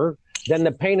greater than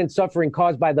the pain and suffering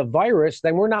caused by the virus,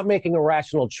 then we're not making a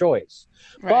rational choice.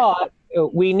 Right. But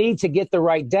we need to get the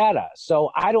right data.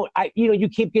 So you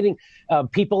keep getting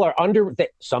people are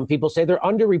some people say they're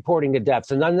underreporting the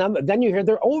deaths. And then you hear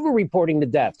they're overreporting the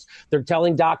deaths. They're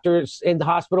telling doctors in the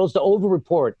hospitals to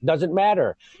overreport. Doesn't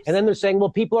matter. And then they're saying, well,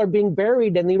 people are being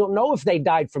buried and you don't know if they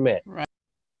died from it. Right.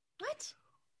 What?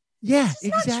 Yeah, That's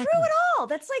exactly. Not true at all.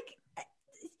 That's like,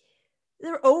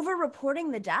 they're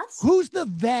over-reporting the deaths? Who's the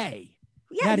they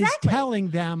that is telling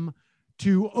them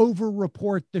to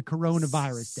over-report the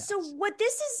coronavirus deaths? So what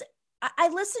this is, I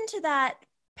listened to that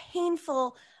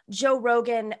painful Joe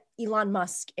Rogan, Elon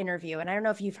Musk interview, and I don't know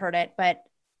if you've heard it, but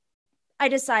I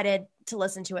decided to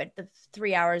listen to it, the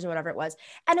 3 hours or whatever it was.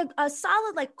 And a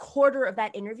solid quarter of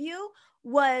that interview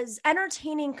was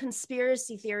entertaining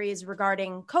conspiracy theories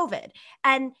regarding COVID.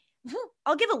 And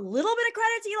I'll give a little bit of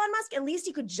credit to Elon Musk. At least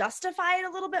he could justify it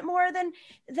a little bit more than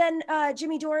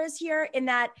Jimmy Dore is here, in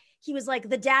that he was like,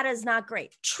 the data is not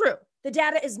great. True. The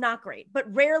data is not great,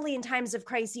 but rarely in times of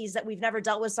crises that we've never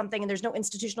dealt with something and there's no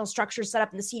institutional structure set up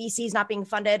and the CDC is not being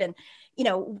funded, and,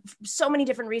 so many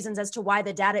different reasons as to why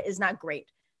the data is not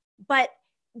great. But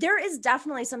there is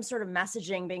definitely some sort of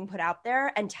messaging being put out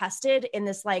there and tested in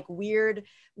this weirdo,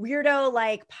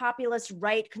 populist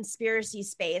right conspiracy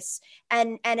space.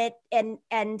 And I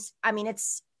mean,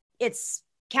 it's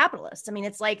capitalist. I mean,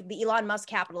 it's like the Elon Musk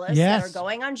capitalists that are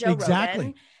going on Joe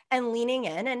Rogan and leaning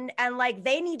in and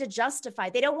they need to justify.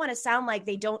 They don't want to sound like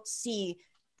they don't see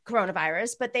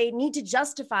coronavirus, but they need to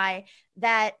justify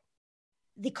that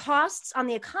the costs on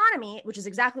the economy, which is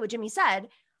exactly what Jimmy said,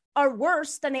 are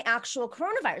worse than the actual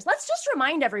coronavirus. Let's just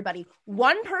remind everybody,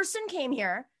 one person came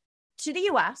here to the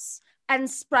US and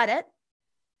spread it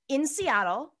in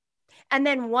Seattle. And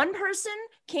then one person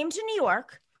came to New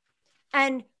York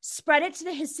and spread it to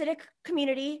the Hasidic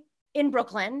community in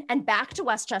Brooklyn and back to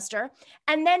Westchester.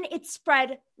 And then it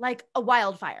spread like a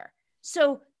wildfire.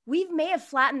 So we may have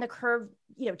flattened the curve,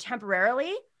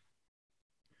 temporarily,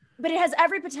 But it has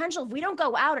every potential. If we don't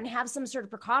go out and have some sort of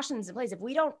precautions in place, if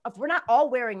we're not all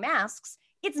wearing masks,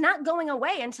 it's not going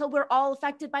away until we're all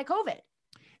affected by COVID.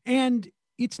 And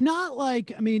it's not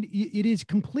like, I mean, it is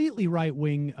completely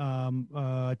right-wing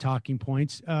talking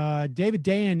points. David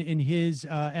Dayen in his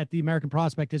at the American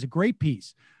Prospect has a great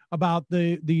piece about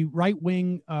the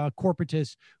right-wing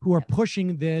corporatists who are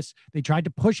pushing this. They tried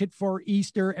to push it for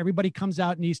Easter. Everybody comes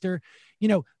out in Easter. You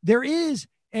know, there is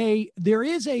a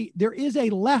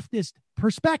leftist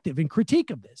perspective and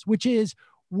critique of this, which is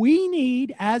we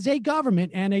need, as a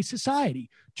government and a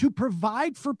society, to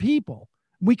provide for people.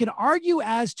 We can argue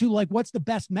as to like what's the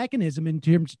best mechanism in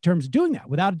terms of doing that,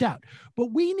 without a doubt.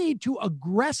 But we need to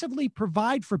aggressively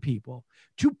provide for people,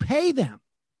 to pay them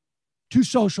to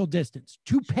social distance,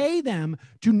 to pay them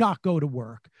to not go to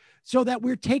work, so that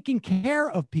we're taking care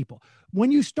of people.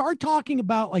 When you start talking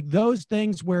about like those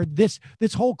things where this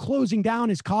whole closing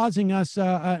down is causing us,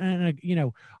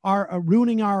 ruining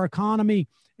our economy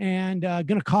and going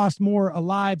to cost more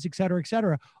lives, et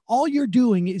cetera, all you're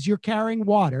doing is you're carrying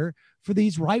water for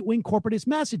these right-wing corporatist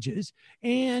messages.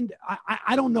 And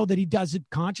I don't know that he does it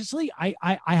consciously.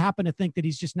 I happen to think that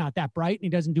he's just not that bright and he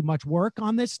doesn't do much work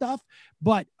on this stuff.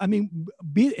 But I mean,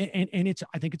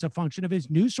 I think it's a function of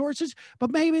his news sources, but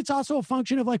maybe it's also a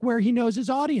function of like where he knows his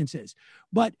audience is.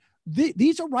 But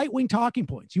these are right-wing talking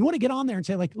points. You want to get on there and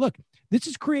say like, look, this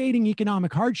is creating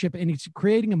economic hardship and it's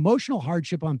creating emotional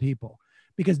hardship on people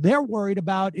because they're worried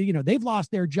about, they've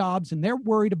lost their jobs and they're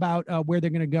worried about where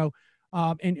they're going to go.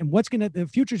 And what's the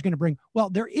future is going to bring. Well,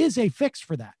 there is a fix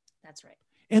for that. That's right.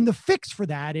 And the fix for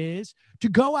that is to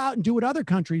go out and do what other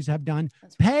countries have done,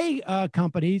 pay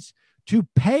companies to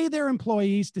pay their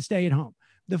employees to stay at home.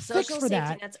 The fix for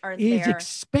that is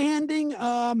expanding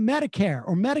Medicare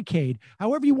or Medicaid,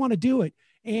 however you want to do it,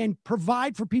 and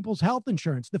provide for people's health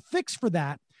insurance. The fix for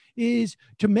that is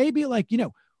to maybe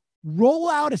roll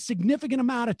out a significant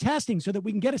amount of testing so that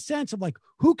we can get a sense of like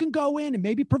who can go in and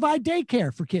maybe provide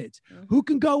daycare for kids, who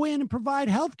can go in and provide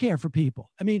health care for people.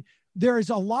 I mean, there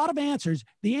is a lot of answers.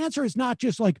 The answer is not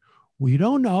just like, we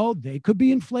don't know, they could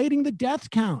be inflating the death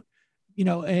count,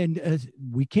 and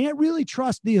we can't really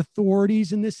trust the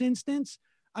authorities in this instance.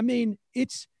 I mean,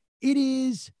 it's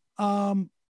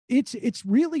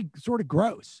really sort of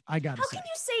gross. I got to say. How can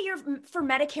you say you're for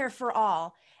Medicare for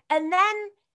all and then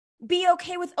be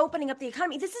okay with opening up the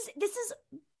economy? This is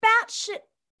batshit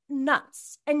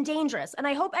nuts and dangerous. And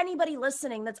I hope anybody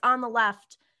listening that's on the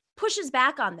left pushes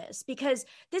back on this, because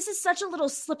this is such a little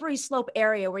slippery slope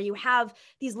area where you have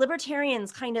these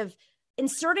libertarians kind of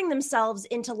inserting themselves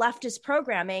into leftist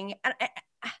programming.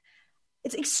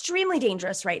 It's extremely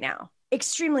dangerous right now.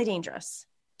 Extremely dangerous.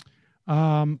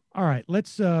 All right,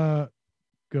 let's go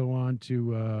on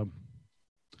to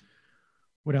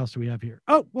what else do we have here?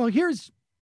 Oh, well,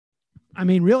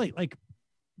 really, like,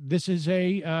 this is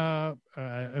a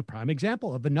prime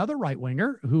example of another right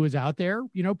winger who is out there,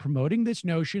 promoting this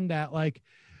notion that like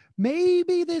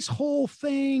maybe this whole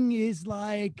thing is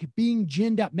like being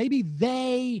ginned up. Maybe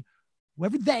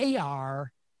whoever they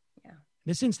are, in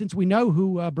this instance, we know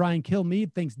who Brian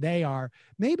Kilmeade thinks they are.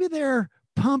 Maybe they're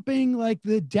pumping like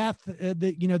the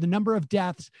number of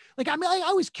deaths. Like, I mean,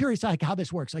 I was curious like how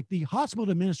this works. Like the hospital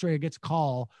administrator gets a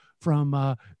call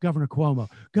from Governor Cuomo.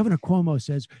 Governor Cuomo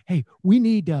says, hey, we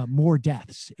need more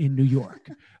deaths in New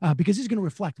York because it's going to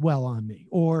reflect well on me.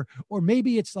 Or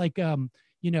maybe it's like, I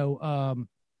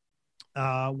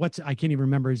can't even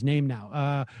remember his name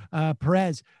now.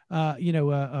 Perez, or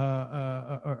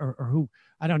who,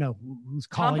 I don't know who's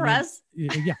calling. Tom Perez?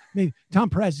 Yeah, maybe Tom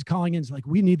Perez is calling in. It's like,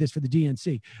 we need this for the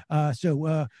DNC.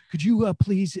 So could you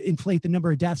please inflate the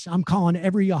number of deaths? I'm calling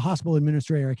every hospital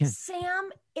administrator I can. Sam,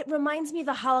 it reminds me of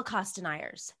the Holocaust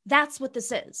deniers. That's what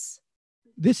this is.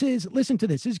 Listen to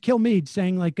this. This is Kilmeade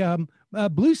saying like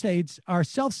blue states are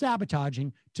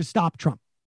self-sabotaging to stop Trump.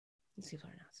 Let's see if I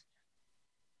know.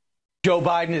 Joe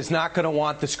Biden is not going to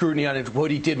want the scrutiny on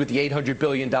what he did with the $800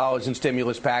 billion in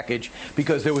stimulus package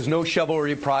because there was no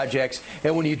shovel-ready projects.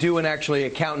 And when you do an actually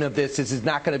accounting of this is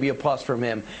not going to be a plus from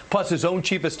him. Plus, his own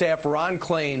chief of staff, Ron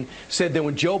Klain, said that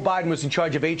when Joe Biden was in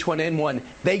charge of H1N1,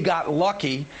 they got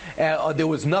lucky. There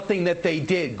was nothing that they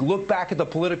did. Look back at the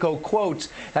Politico quotes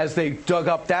as they dug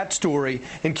up that story.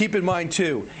 And keep in mind,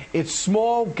 too, it's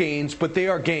small gains, but they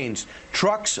are gains.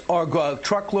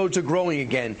 Truckloads are growing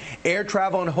again. Air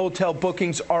travel and hotel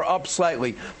bookings are up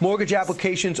slightly. Mortgage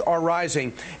applications are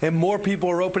rising, and more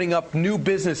people are opening up new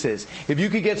businesses. If you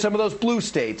could get some of those blue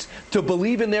states to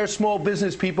believe in their small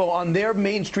business people on their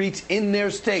main streets in their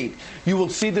state, you will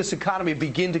see this economy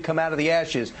begin to come out of the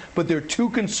ashes. But they're too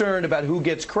concerned about who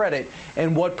gets credit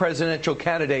and what presidential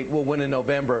candidate will win in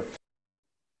November.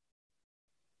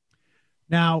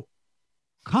 Now,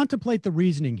 contemplate the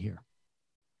reasoning here.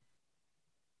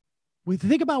 We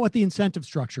think about what the incentive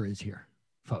structure is here,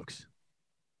 folks.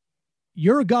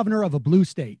 You're a governor of a blue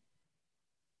state,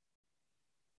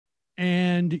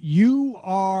 and you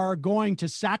are going to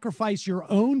sacrifice your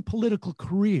own political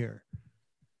career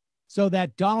so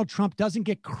that Donald Trump doesn't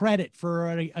get credit for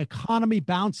an economy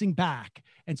bouncing back.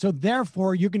 And so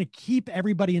therefore you're going to keep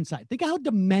everybody inside. Think how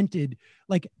demented,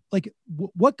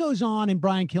 what goes on in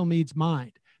Brian Kilmeade's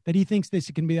mind that he thinks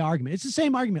this can be the argument. It's the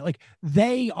same argument. Like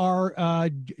they're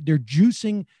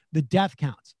juicing the death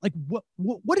counts. Like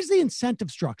what is the incentive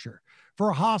structure for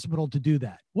a hospital to do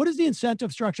that? What is the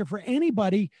incentive structure for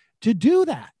anybody to do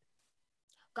that?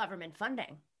 Government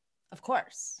funding, of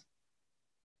course.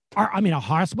 I mean, a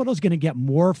hospital is going to get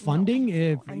more funding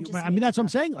that's what I'm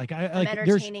saying. I'm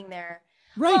entertaining there.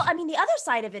 Right. Well, I mean, the other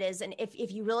side of it is, and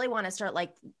if you really want to start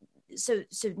so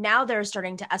now they're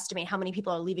starting to estimate how many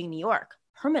people are leaving New York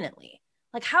permanently.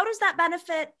 Like, how does that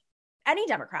benefit any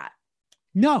Democrat?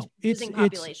 No, it's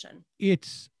population.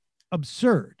 It's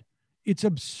absurd. It's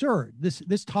absurd.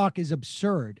 This talk is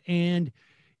absurd. And,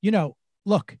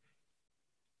 look,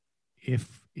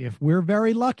 if we're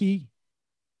very lucky,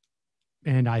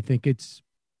 and I think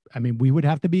we would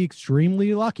have to be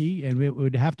extremely lucky, and it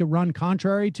would have to run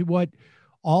contrary to what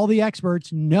all the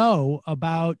experts know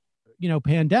about,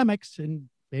 pandemics, and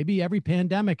maybe every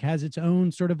pandemic has its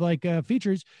own sort of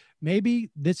features. Maybe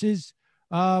this is,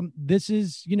 we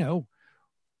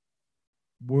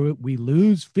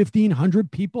lose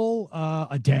 1,500 people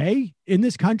a day in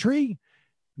this country.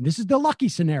 This is the lucky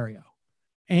scenario.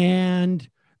 And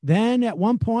then at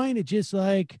one point, it's just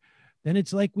then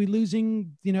it's like we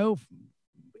losing,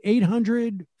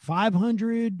 800,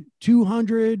 500,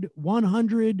 200,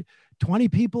 100, 20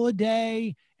 people a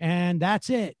day. And that's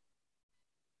it.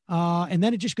 And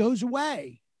then it just goes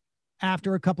away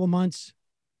after a couple of months.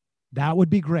 That would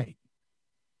be great.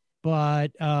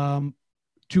 But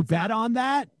to bet on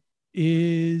that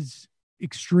is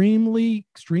extremely,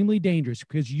 extremely dangerous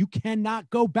because you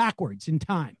cannot go backwards in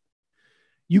time.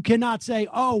 You cannot say,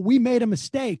 oh, we made a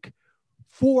mistake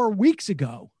 4 weeks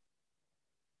ago,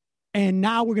 and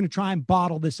now we're going to try and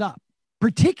bottle this up,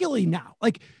 particularly now.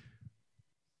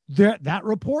 That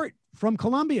report from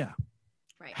Colombia,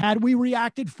 right. Had we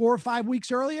reacted 4 or 5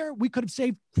 weeks earlier, we could have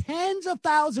saved tens of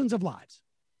thousands of lives.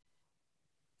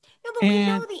 No, but we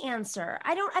know the answer.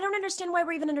 I don't understand why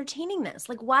we're even entertaining this.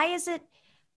 Why is it?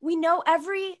 We know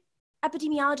every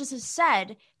epidemiologist has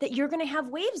said that you're going to have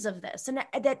waves of this, and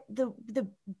that the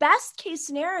best case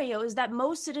scenario is that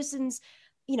most citizens,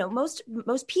 most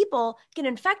people get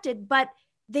infected, but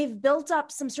they've built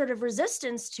up some sort of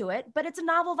resistance to it, but it's a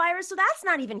novel virus, so that's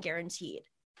not even guaranteed.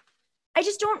 I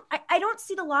don't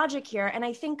see the logic here. And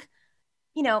I think,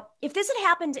 if this had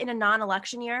happened in a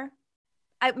non-election year,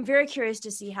 I'm very curious to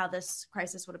see how this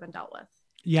crisis would have been dealt with.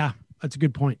 Yeah, that's a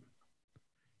good point.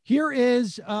 Here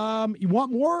is, you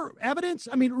want more evidence?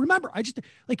 I mean, remember, I just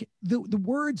the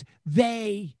words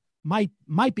they might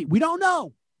be. We don't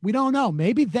know.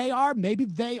 Maybe they are. Maybe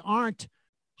they aren't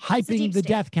hyping the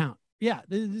death count. Yeah,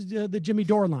 the Jimmy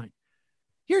Dore line.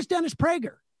 Here's Dennis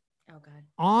Prager. Oh, God.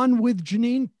 On with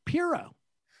Jeanine Pirro.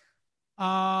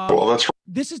 Well, that's right.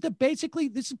 This is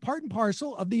part and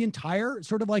parcel of the entire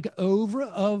sort of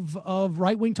of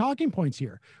right-wing talking points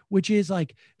here, which is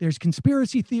there's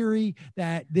conspiracy theory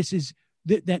that this is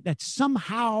that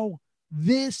somehow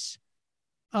this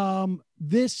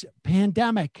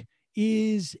pandemic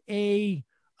is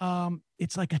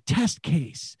it's like a test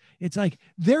case. It's like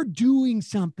they're doing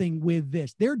something with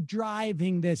this. They're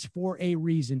driving this for a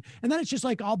reason. And then it's just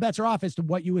all bets are off as to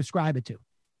what you ascribe it to.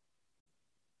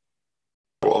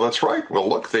 Well, that's right. Well,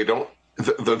 look, the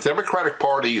Democratic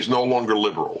Party is no longer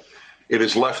liberal. It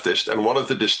is leftist. And one of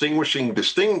the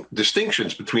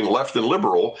distinctions between left and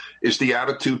liberal is the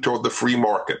attitude toward the free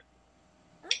market.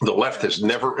 The left has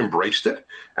never embraced it,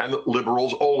 and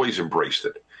liberals always embraced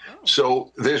it.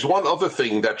 So there's one other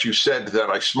thing that you said that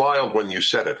I smiled when you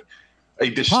said it. A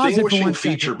distinguishing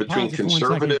feature between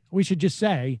conservative. We should just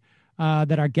say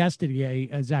that our guest today,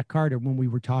 Zach Carter, when we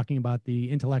were talking about the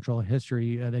intellectual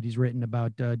history that he's written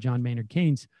about John Maynard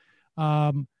Keynes,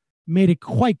 made it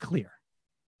quite clear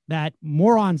that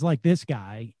morons like this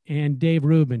guy and Dave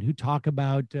Rubin, who talk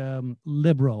about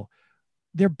liberal,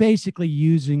 they're basically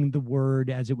using the word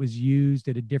as it was used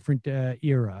at a different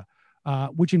era,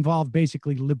 which involved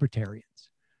basically libertarians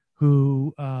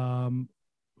who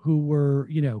were,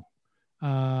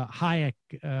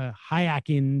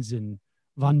 Hayekians and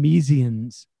von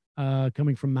Misesians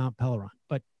coming from Mount Peleron.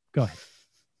 But go ahead.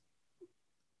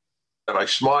 And I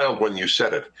smiled when you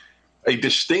said it. a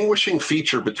distinguishing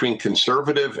feature between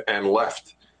conservative and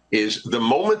left is the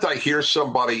moment I hear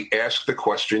somebody ask the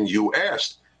question you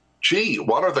asked, gee,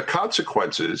 what are the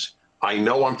consequences? I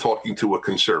know I'm talking to a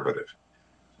conservative.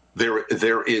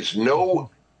 There is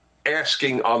no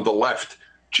asking on the left,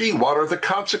 gee, what are the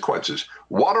consequences?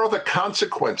 What are the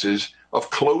consequences of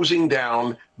closing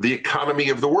down the economy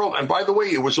of the world? And by the way,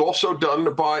 it was also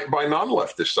done by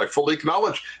non-leftists. I fully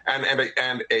acknowledge. And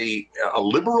a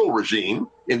liberal regime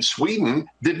in Sweden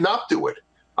did not do it.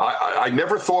 I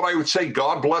never thought I would say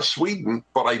God bless Sweden,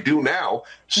 but I do now.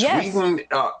 Yes. Sweden,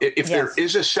 if there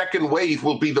is a second wave,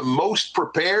 will be the most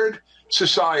prepared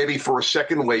society for a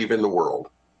second wave in the world.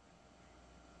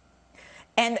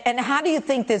 And how do you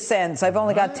think this ends? I've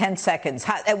only got 10 seconds.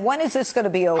 When is this going to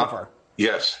be over?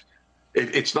 Yes.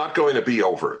 It's not going to be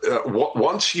over.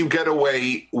 Once you get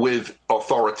away with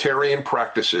authoritarian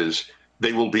practices,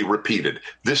 they will be repeated.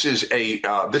 This is a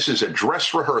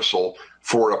dress rehearsal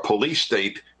for a police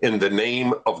state in the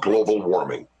name of global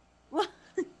warming.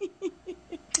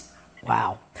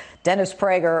 Wow. Dennis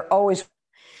Prager, always.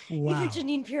 Wow.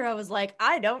 Janine Pirro was like,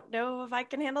 I don't know if I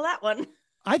can handle that one.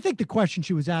 I think the question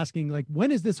she was asking, like,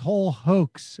 when is this whole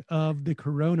hoax of the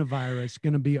coronavirus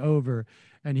going to be over?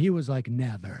 And he was like,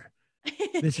 never.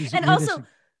 This is and also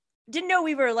didn't know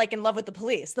we were like in love with the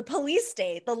police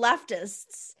state, the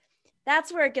leftists.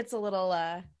 That's where it gets a little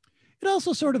It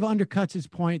also sort of undercuts his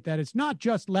point that it's not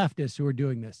just leftists who are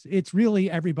doing this. It's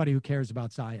really everybody who cares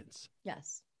about science.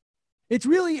 Yes. It's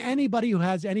really anybody who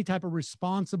has any type of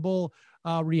responsible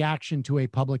reaction to a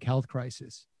public health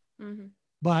crisis. Mm-hmm.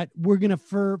 But we're going to,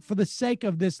 for the sake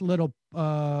of this little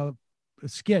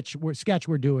sketch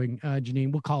we're doing,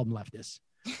 Janine, we'll call them leftists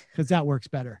because that works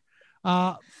better.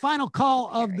 Final call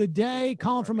of the day,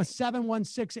 calling from a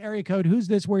 716 area code. Who's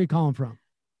this? Where are you calling from?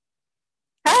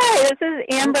 Hi, this is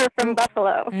Amber from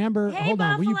Buffalo. Amber, hey, hold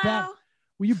on. Buffalo.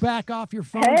 Will you back off your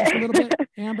phone just a little bit,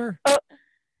 Amber? Oh,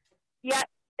 yeah.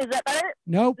 Is that better?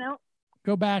 Nope. No.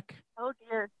 Go back. Oh,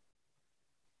 dear.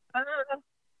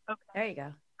 Okay. There you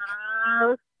go.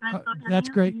 That's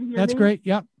great. That's great.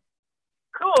 Yep.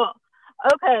 Cool.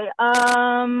 Okay.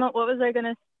 What was I going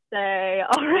to say?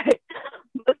 All right.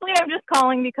 Mostly I'm just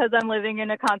calling because I'm living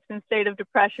in a constant state of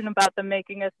depression about them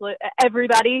making us,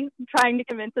 everybody trying to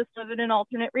convince us to live in an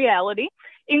alternate reality,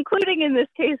 including in this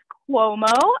case,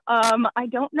 Cuomo. I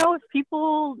don't know if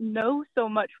people know so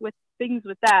much with things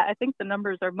with that. I think the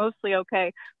numbers are mostly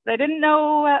okay, but I didn't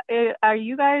know, are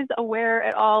you guys aware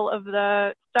at all of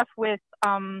the stuff with,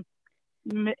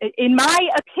 in my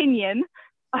opinion,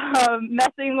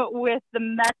 messing with the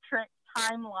metric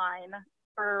timeline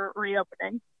for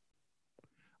reopening?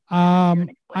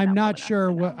 I'm not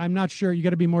sure. I'm not sure. You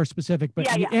got to be more specific.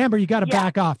 But yeah. Amber, you got to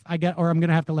back off. Or I'm going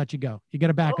to have to let you go. You got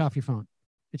to back off your phone.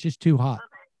 It's just too hot.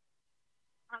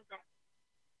 Okay.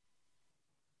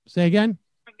 Say again.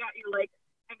 I got you like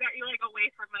away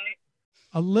from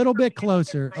my. A little bit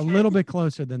closer. A little bit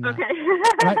closer than that. Okay.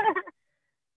 Right?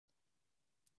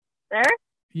 There.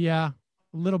 Yeah,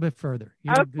 a little bit further.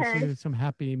 Okay. This is some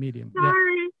happy medium.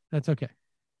 Sorry. Yeah, that's okay.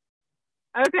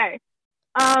 Okay.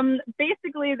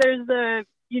 Basically,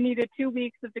 you needed 2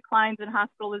 weeks of declines in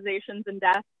hospitalizations and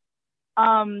deaths.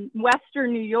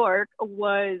 Western New York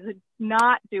was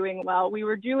not doing well. We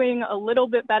were doing a little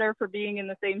bit better for being in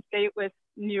the same state with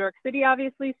New York City,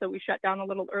 obviously, so we shut down a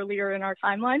little earlier in our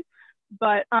timeline.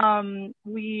 But our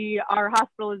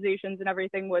hospitalizations and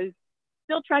everything was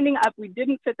still trending up. We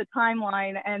didn't fit the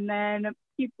timeline, and then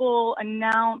people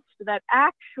announced that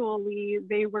actually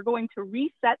they were going to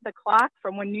reset the clock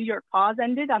from when New York pause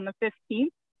ended on the 15th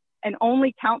and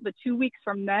only count the 2 weeks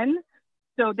from then.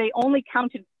 So they only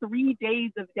counted 3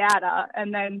 days of data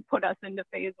and then put us into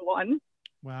phase one.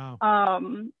 Wow.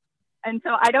 And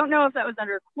so I don't know if that was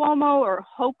under Cuomo or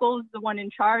Hochul's the one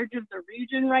in charge of the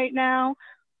region right now.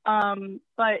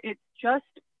 But it's just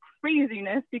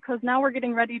craziness because now we're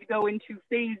getting ready to go into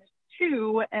phase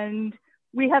two and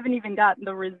we haven't even gotten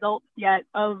the results yet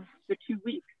of the 2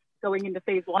 weeks going into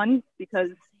phase one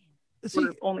because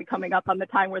we're only coming up on the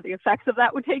time where the effects of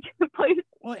that would take place.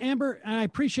 Well, Amber, I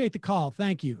appreciate the call.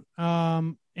 Thank you.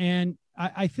 And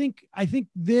I think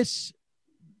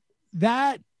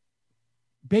that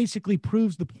basically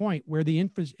proves the point where the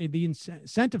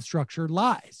incentive structure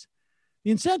lies.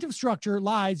 The incentive structure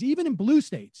lies even in blue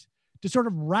states to sort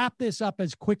of wrap this up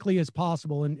as quickly as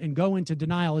possible and go into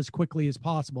denial as quickly as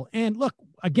possible. And look,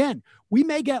 again, we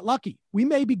may get lucky. We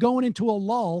may be going into a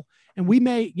lull and we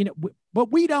may,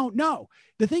 but we don't know.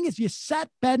 The thing is you set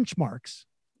benchmarks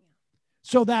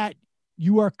so that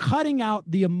you are cutting out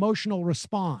the emotional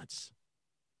response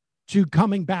to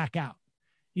coming back out.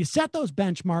 You set those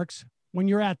benchmarks when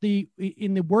you're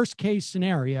in the worst case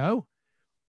scenario,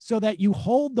 so that you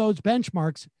hold those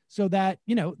benchmarks so that,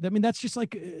 that's just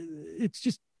like, it's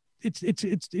just,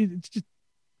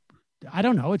 I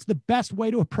don't know. It's the best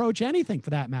way to approach anything for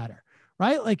that matter,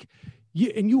 right? Like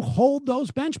you hold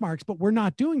those benchmarks, but we're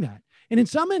not doing that. And in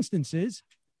some instances,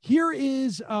 here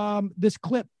is this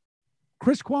clip.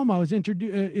 Chris Cuomo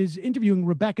is interviewing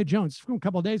Rebecca Jones from a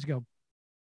couple of days ago.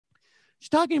 She's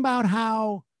talking about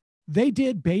how they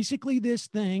did basically this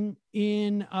thing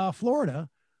in Florida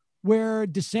where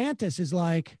DeSantis is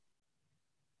like,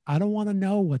 I don't want to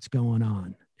know what's going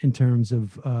on in terms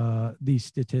of these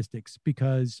statistics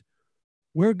because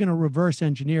we're going to reverse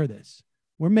engineer this.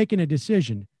 We're making a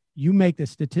decision. You make the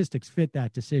statistics fit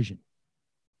that decision.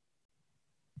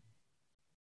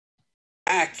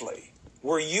 Exactly.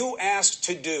 Were you asked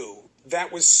to do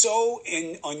that was so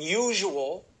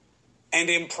unusual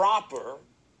and improper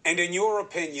and, in your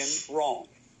opinion, wrong?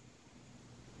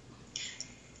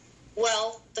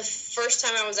 Well, the first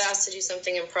time I was asked to do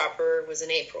something improper was in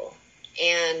April.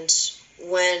 And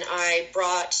when I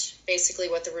brought basically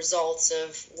what the results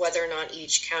of whether or not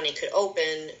each county could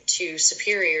open to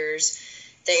superiors,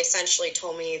 they essentially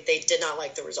told me they did not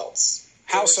like the results.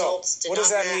 How so? What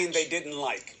does that mean they didn't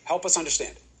like? Help us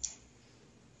understand.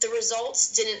 The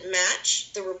results didn't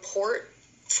match the report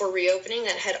for reopening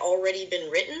that had already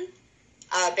been written,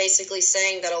 basically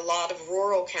saying that a lot of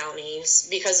rural counties,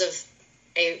 because of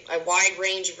a wide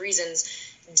range of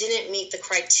reasons, didn't meet the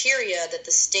criteria that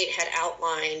the state had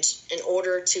outlined in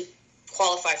order to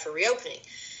qualify for reopening,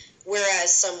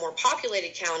 whereas some more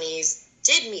populated counties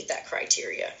did meet that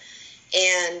criteria.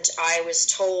 And I was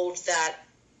told that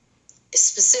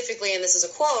specifically, and this is a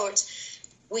quote,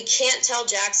 we can't tell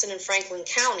Jackson and Franklin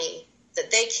County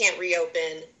that they can't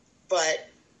reopen, but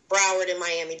Broward and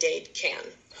Miami-Dade can.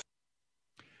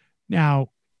 Now,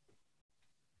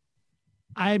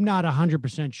 I'm not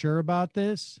 100% sure about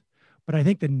this, but I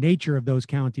think the nature of those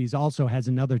counties also has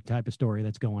another type of story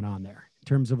that's going on there in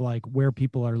terms of like where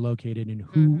people are located and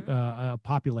who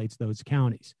populates those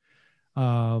counties.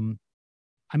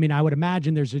 I mean, I would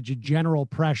imagine there's a general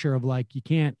pressure of like, you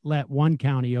can't let one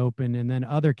county open and then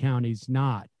other counties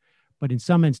not. But in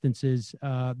some instances,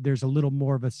 there's a little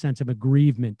more of a sense of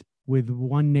aggrievement with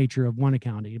one nature of one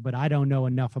county. But I don't know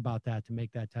enough about that to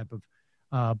make that type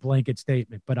of blanket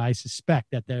statement. But I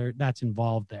suspect that that's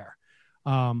involved there.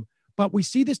 But we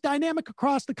see this dynamic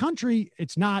across the country.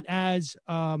 It's not as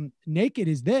naked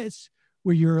as this,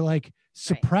 where you're like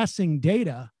suppressing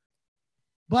data.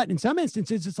 But in some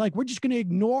instances, it's like, we're just going to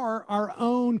ignore our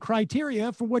own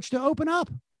criteria for which to open up.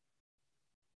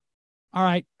 All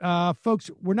right, folks,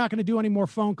 we're not going to do any more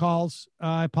phone calls.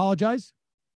 I apologize,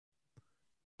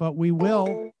 but we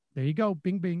will. There you go.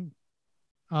 Bing, bing.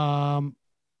 I'll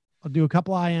do a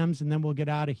couple IMs and then we'll get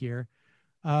out of here.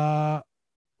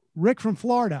 Rick from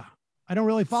Florida. I don't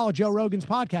really follow Joe Rogan's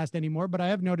podcast anymore, but I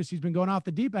have noticed he's been going off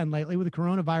the deep end lately with the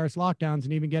coronavirus lockdowns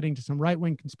and even getting to some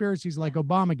right-wing conspiracies like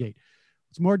Obamagate.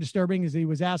 What's more disturbing is that he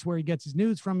was asked where he gets his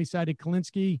news from. He cited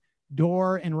Kalinsky,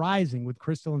 Door, and Rising with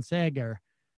Crystal and Sagar.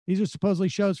 These are supposedly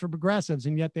shows for progressives,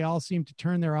 and yet they all seem to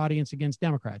turn their audience against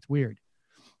Democrats. Weird.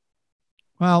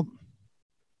 Well,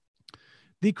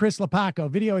 the Chris Lapaco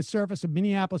video has surfaced of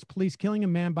Minneapolis police killing a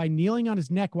man by kneeling on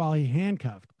his neck while he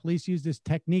handcuffed. Police use this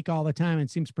technique all the time, and it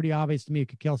seems pretty obvious to me it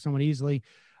could kill someone easily.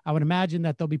 I would imagine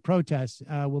that there'll be protests,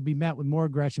 will be met with more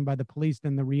aggression by the police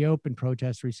than the reopen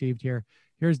protests received here.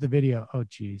 Here's the video. Oh,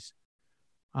 geez.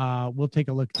 We'll take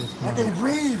a look at this. I can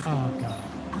breathe. Oh,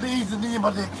 God. Please, in the name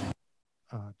of the...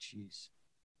 Oh, jeez.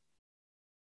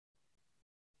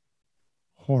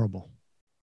 Horrible.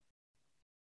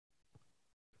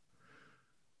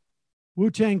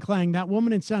 Wu-Tang Clan, that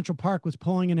woman in Central Park was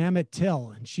pulling an Emmett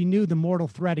Till, and she knew the mortal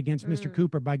threat against Mr.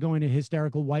 Cooper by going to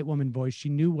hysterical white woman voice. She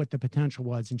knew what the potential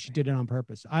was, and she did it on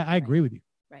purpose. I agree with you.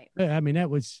 Right. I mean, that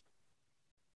was...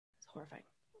 It's horrifying.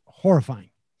 Horrifying.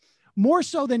 More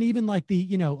so than even like the,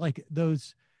 like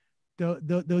those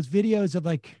videos of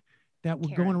like, that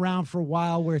were going around for a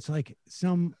while where it's like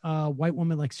some white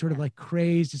woman, like sort of like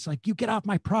crazed. It's like, you get off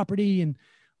my property. And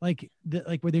like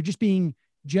where they're just being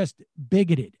just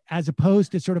bigoted as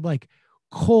opposed to sort of like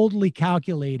coldly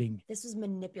calculating. This was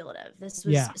manipulative. This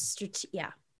was, it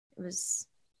was.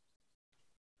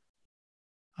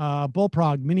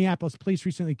 Bullprog, Minneapolis police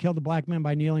recently killed a black man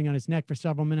by kneeling on his neck for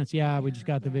several minutes. Yeah, we just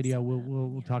got the video.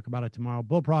 We'll talk about it tomorrow.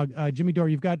 Bullprog, Jimmy Dore,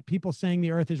 you've got people saying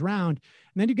the earth is round,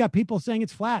 and then you've got people saying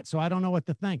it's flat. So I don't know what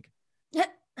to think.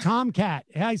 Tomcat.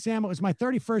 Hi, Sam. It was my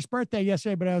 31st birthday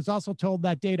yesterday, but I was also told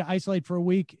that day to isolate for a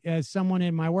week as someone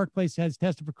in my workplace has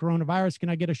tested for coronavirus. Can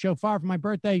I get a shofar for my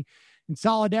birthday in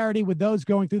solidarity with those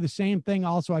going through the same thing?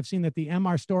 Also, I've seen that the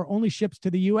MR store only ships to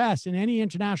the U.S. and any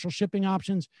international shipping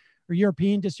options or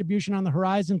European distribution on the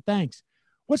horizon. Thanks.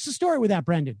 What's the story with that,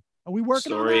 Brendan? Are we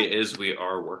working on that? Story is we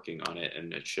are working on it,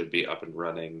 and it should be up and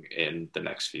running in the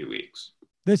next few weeks.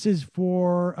 This is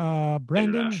for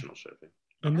Brendan. International shipping.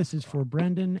 And this is for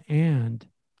Brendan and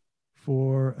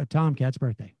for Tomcat's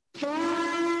birthday.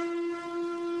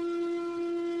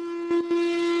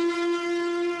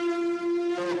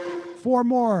 Four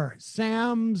more.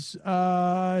 Sam's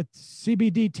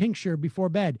CBD tincture before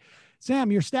bed.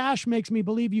 Sam, your stash makes me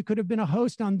believe you could have been a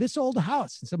host on This Old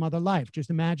House in some other life.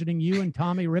 Just imagining you and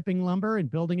Tommy ripping lumber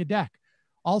and building a deck.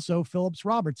 Also, Phillips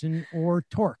Robertson or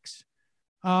Torx.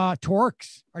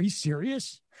 Torx? Are you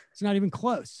serious? It's not even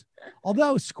close.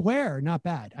 Although Square, not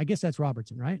bad. I guess that's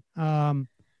Robertson, right?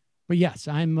 But yes,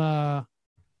 I'm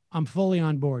fully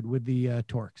on board with the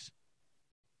Torx.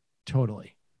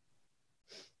 Totally.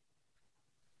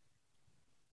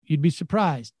 You'd be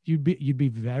surprised. You'd be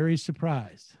very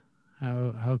surprised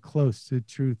how close to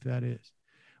truth that is.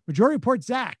 Majority Report,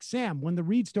 Zach, Sam, when the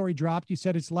Reed story dropped, you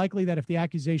said it's likely that if the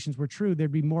accusations were true,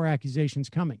 there'd be more accusations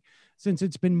coming. Since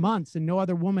it's been months and no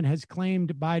other woman has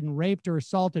claimed Biden raped or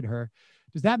assaulted her,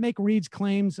 does that make Reed's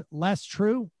claims less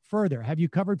true? Further, have you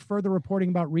covered further reporting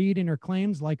about Reed and her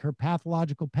claims, like her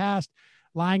pathological past,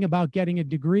 lying about getting a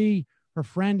degree, her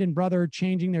friend and brother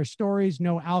changing their stories,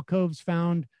 no alcoves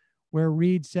found where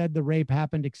Reed said the rape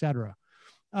happened, etc.?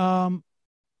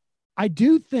 I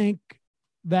do think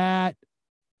that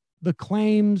the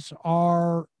claims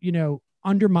are,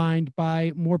 undermined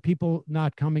by more people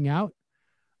not coming out.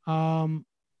 I'm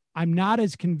not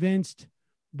as convinced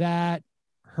that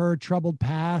her troubled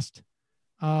past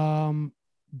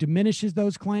diminishes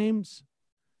those claims.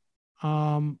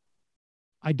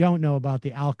 I don't know about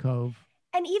the alcove.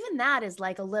 And even that is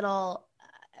like a little,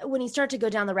 when you start to go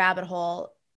down the rabbit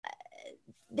hole,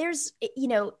 there's,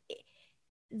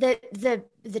 the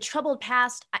troubled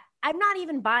past. I'm not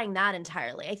even buying that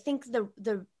entirely. I think the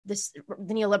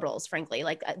neoliberals, frankly,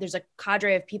 like there's a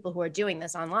cadre of people who are doing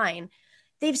this online.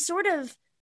 They've sort of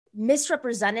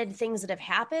misrepresented things that have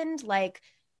happened, like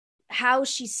how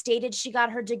she stated she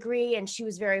got her degree and she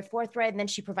was very forthright, and then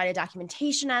she provided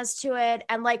documentation as to it.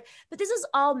 And but this is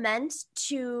all meant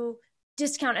to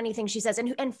discount anything she says.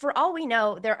 And for all we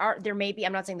know, there may be,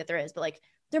 I'm not saying that there is, but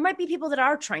there might be people that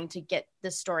are trying to get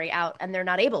this story out and they're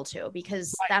not able to,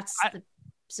 because that's the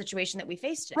situation that we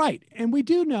faced today. Right. And we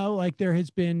do know, there has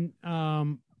been,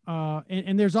 and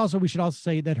there's also, we should also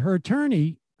say that her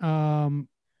attorney,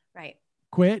 right,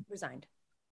 quit, resigned.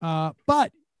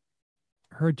 But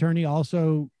her attorney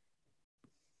also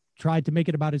tried to make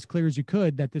it about as clear as you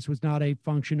could that this was not a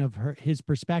function of his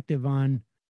perspective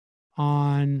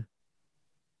on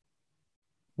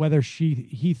whether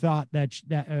he thought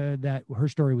that her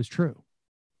story was true.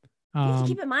 You have to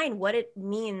keep in mind what it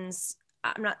means.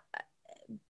 I'm not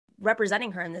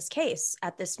representing her in this case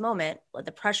at this moment,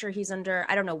 the pressure he's under.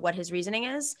 I don't know what his reasoning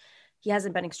is. He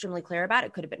hasn't been extremely clear about it.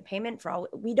 It could have been payment, for all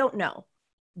we don't know,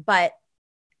 but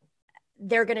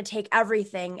they're going to take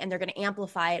everything and they're going to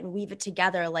amplify it and weave it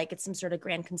together like it's some sort of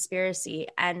grand conspiracy.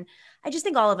 And I just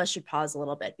think all of us should pause a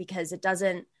little bit, because it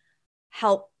doesn't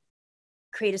help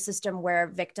create a system where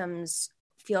victims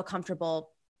feel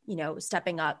comfortable,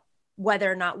 stepping up,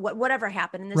 whether or not whatever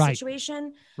happened in this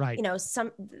situation. Right.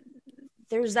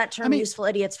 There's that term, useful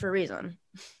idiots, for a reason.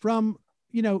 From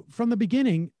the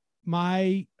beginning,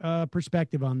 my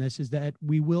perspective on this is that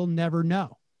we will never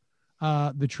know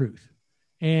the truth.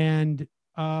 And,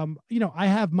 I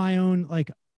have my own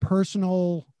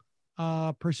personal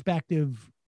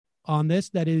perspective on this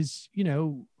that is,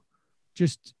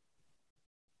 just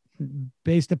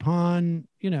based upon,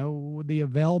 the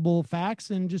available facts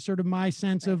and just sort of my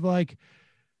sense of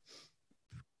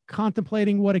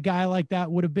contemplating what a guy like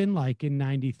that would have been like in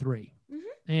 93.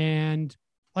 Mm-hmm. And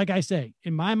like I say,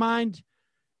 in my mind,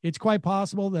 it's quite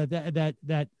possible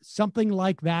that something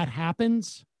like that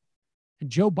happens. And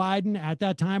Joe Biden at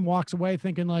that time walks away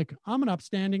thinking I'm an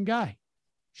upstanding guy.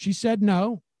 She said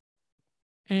no,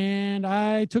 and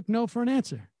I took no for an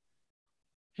answer.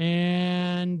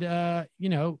 And, that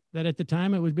at the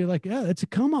time it would be yeah, that's a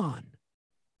come on.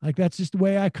 That's just the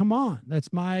way I come on.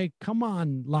 That's my come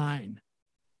on line,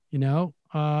 in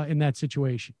that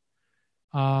situation.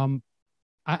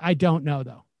 I don't know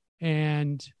though.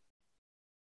 And,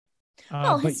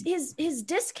 his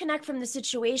disconnect from the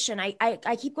situation. I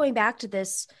keep going back to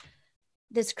this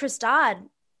Chris Dodd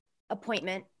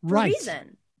appointment for a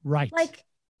reason. Right.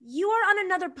 you are on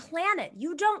another planet.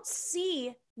 You don't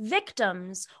see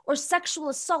victims or sexual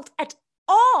assault at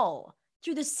all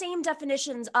through the same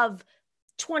definitions of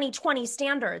 2020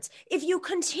 standards. If you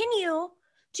continue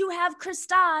to have Chris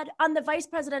Dodd on the vice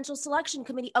presidential selection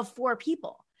committee of 4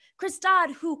 people, Chris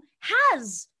Dodd, who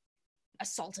has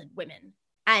assaulted women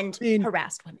and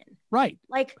harassed women, right?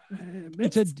 Like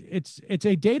it's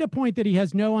a data point that he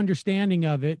has no understanding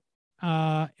of it.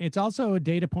 It's also a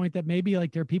data point that maybe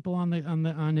like there are people on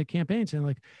the campaign saying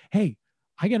like, hey,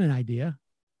 I got an idea.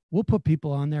 We'll put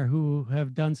people on there who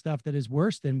have done stuff that is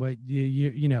worse than what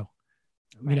you know,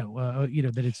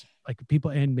 that it's like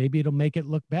people, and maybe it'll make it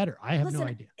look better. I have no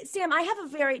idea. Sam, I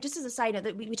have just as a side note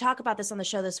that we talk about this on the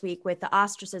show this week with the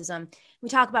ostracism. We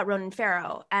talk about Ronan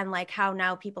Farrow and like how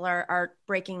now people are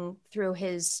breaking through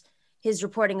his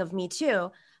reporting of Me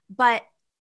Too. But,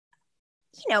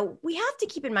 you know, we have to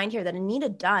keep in mind here that Anita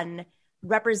Dunn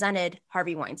represented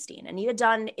Harvey Weinstein. Anita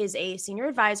Dunn is a senior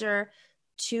advisor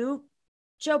to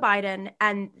Joe Biden.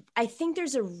 And I think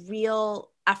there's a real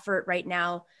effort right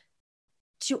now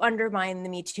to undermine the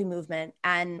Me Too movement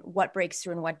and what breaks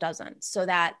through and what doesn't, so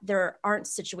that there aren't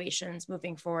situations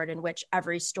moving forward in which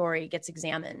every story gets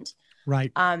examined.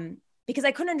 Right. Because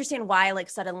I couldn't understand why, like,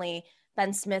 suddenly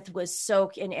Ben Smith was so,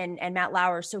 and Matt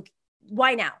Lauer, so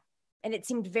why now? And it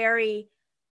seemed very,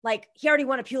 like, he already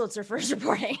won a Pulitzer for his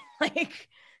reporting. Like,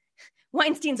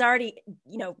 Weinstein's already,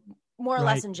 you know, more or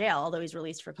less in jail, although he's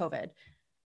released for COVID.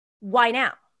 Why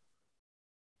now?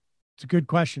 It's a good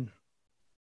question.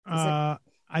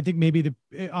 I think maybe the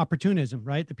opportunism,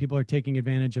 right? The people are taking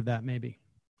advantage of that. Maybe.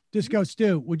 Disco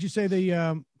Stu, would you say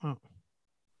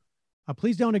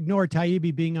please don't ignore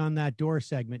Taibbi being on that door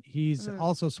segment. He's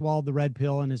also swallowed the red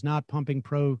pill and is not pumping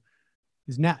pro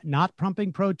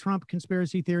Trump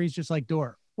conspiracy theories, just like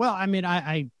Dore. Well, I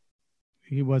mean,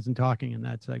 he wasn't talking in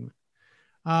that segment.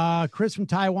 Chris from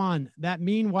Taiwan, that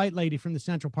mean white lady from the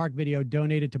Central Park video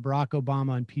donated to Barack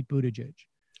Obama and Pete Buttigieg.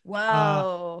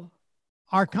 Whoa.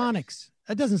 Arconics.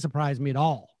 That doesn't surprise me at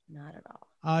all. Not at all.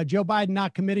 Joe Biden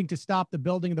not committing to stop the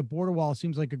building of the border wall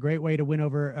seems like a great way to win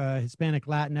over Hispanic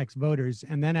Latinx voters.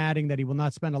 And then adding that he will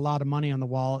not spend a lot of money on the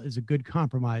wall is a good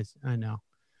compromise. I know.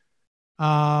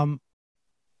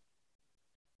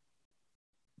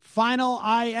 Final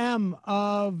IM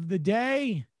of the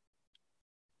day.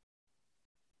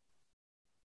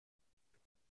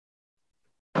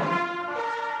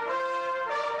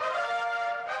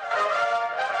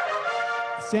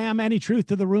 Sam, any truth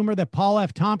to the rumor that Paul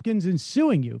F. Tompkins is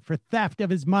suing you for theft of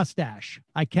his mustache?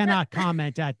 I cannot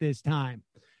comment at this time.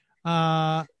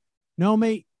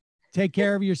 Nomi, take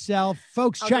care of yourself.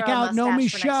 Folks, check out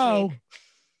Nomi's show.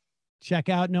 Check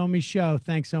out Nomi's show.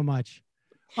 Thanks so much.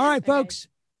 All right, folks.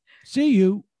 See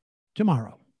you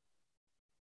tomorrow.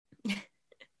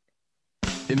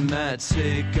 It might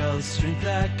take all the strength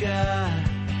I got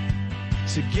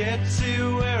to get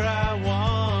to where I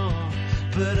want,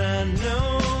 but I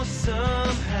know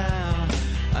somehow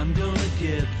I'm gonna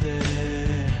get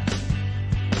there.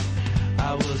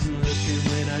 I wasn't looking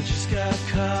when I just got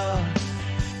caught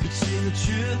between the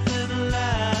truth and the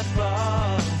lie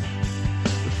bar.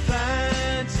 But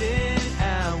finding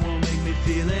out won't make me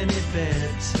feel any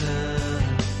better.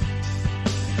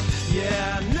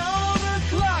 Yeah, I know the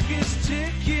clock is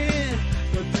ticking,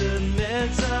 but the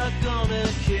meds are gonna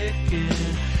kick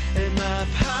in, and my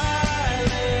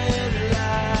pilot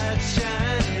light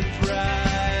shining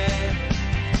bright.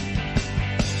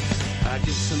 I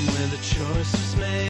guess I'm where the choice was made.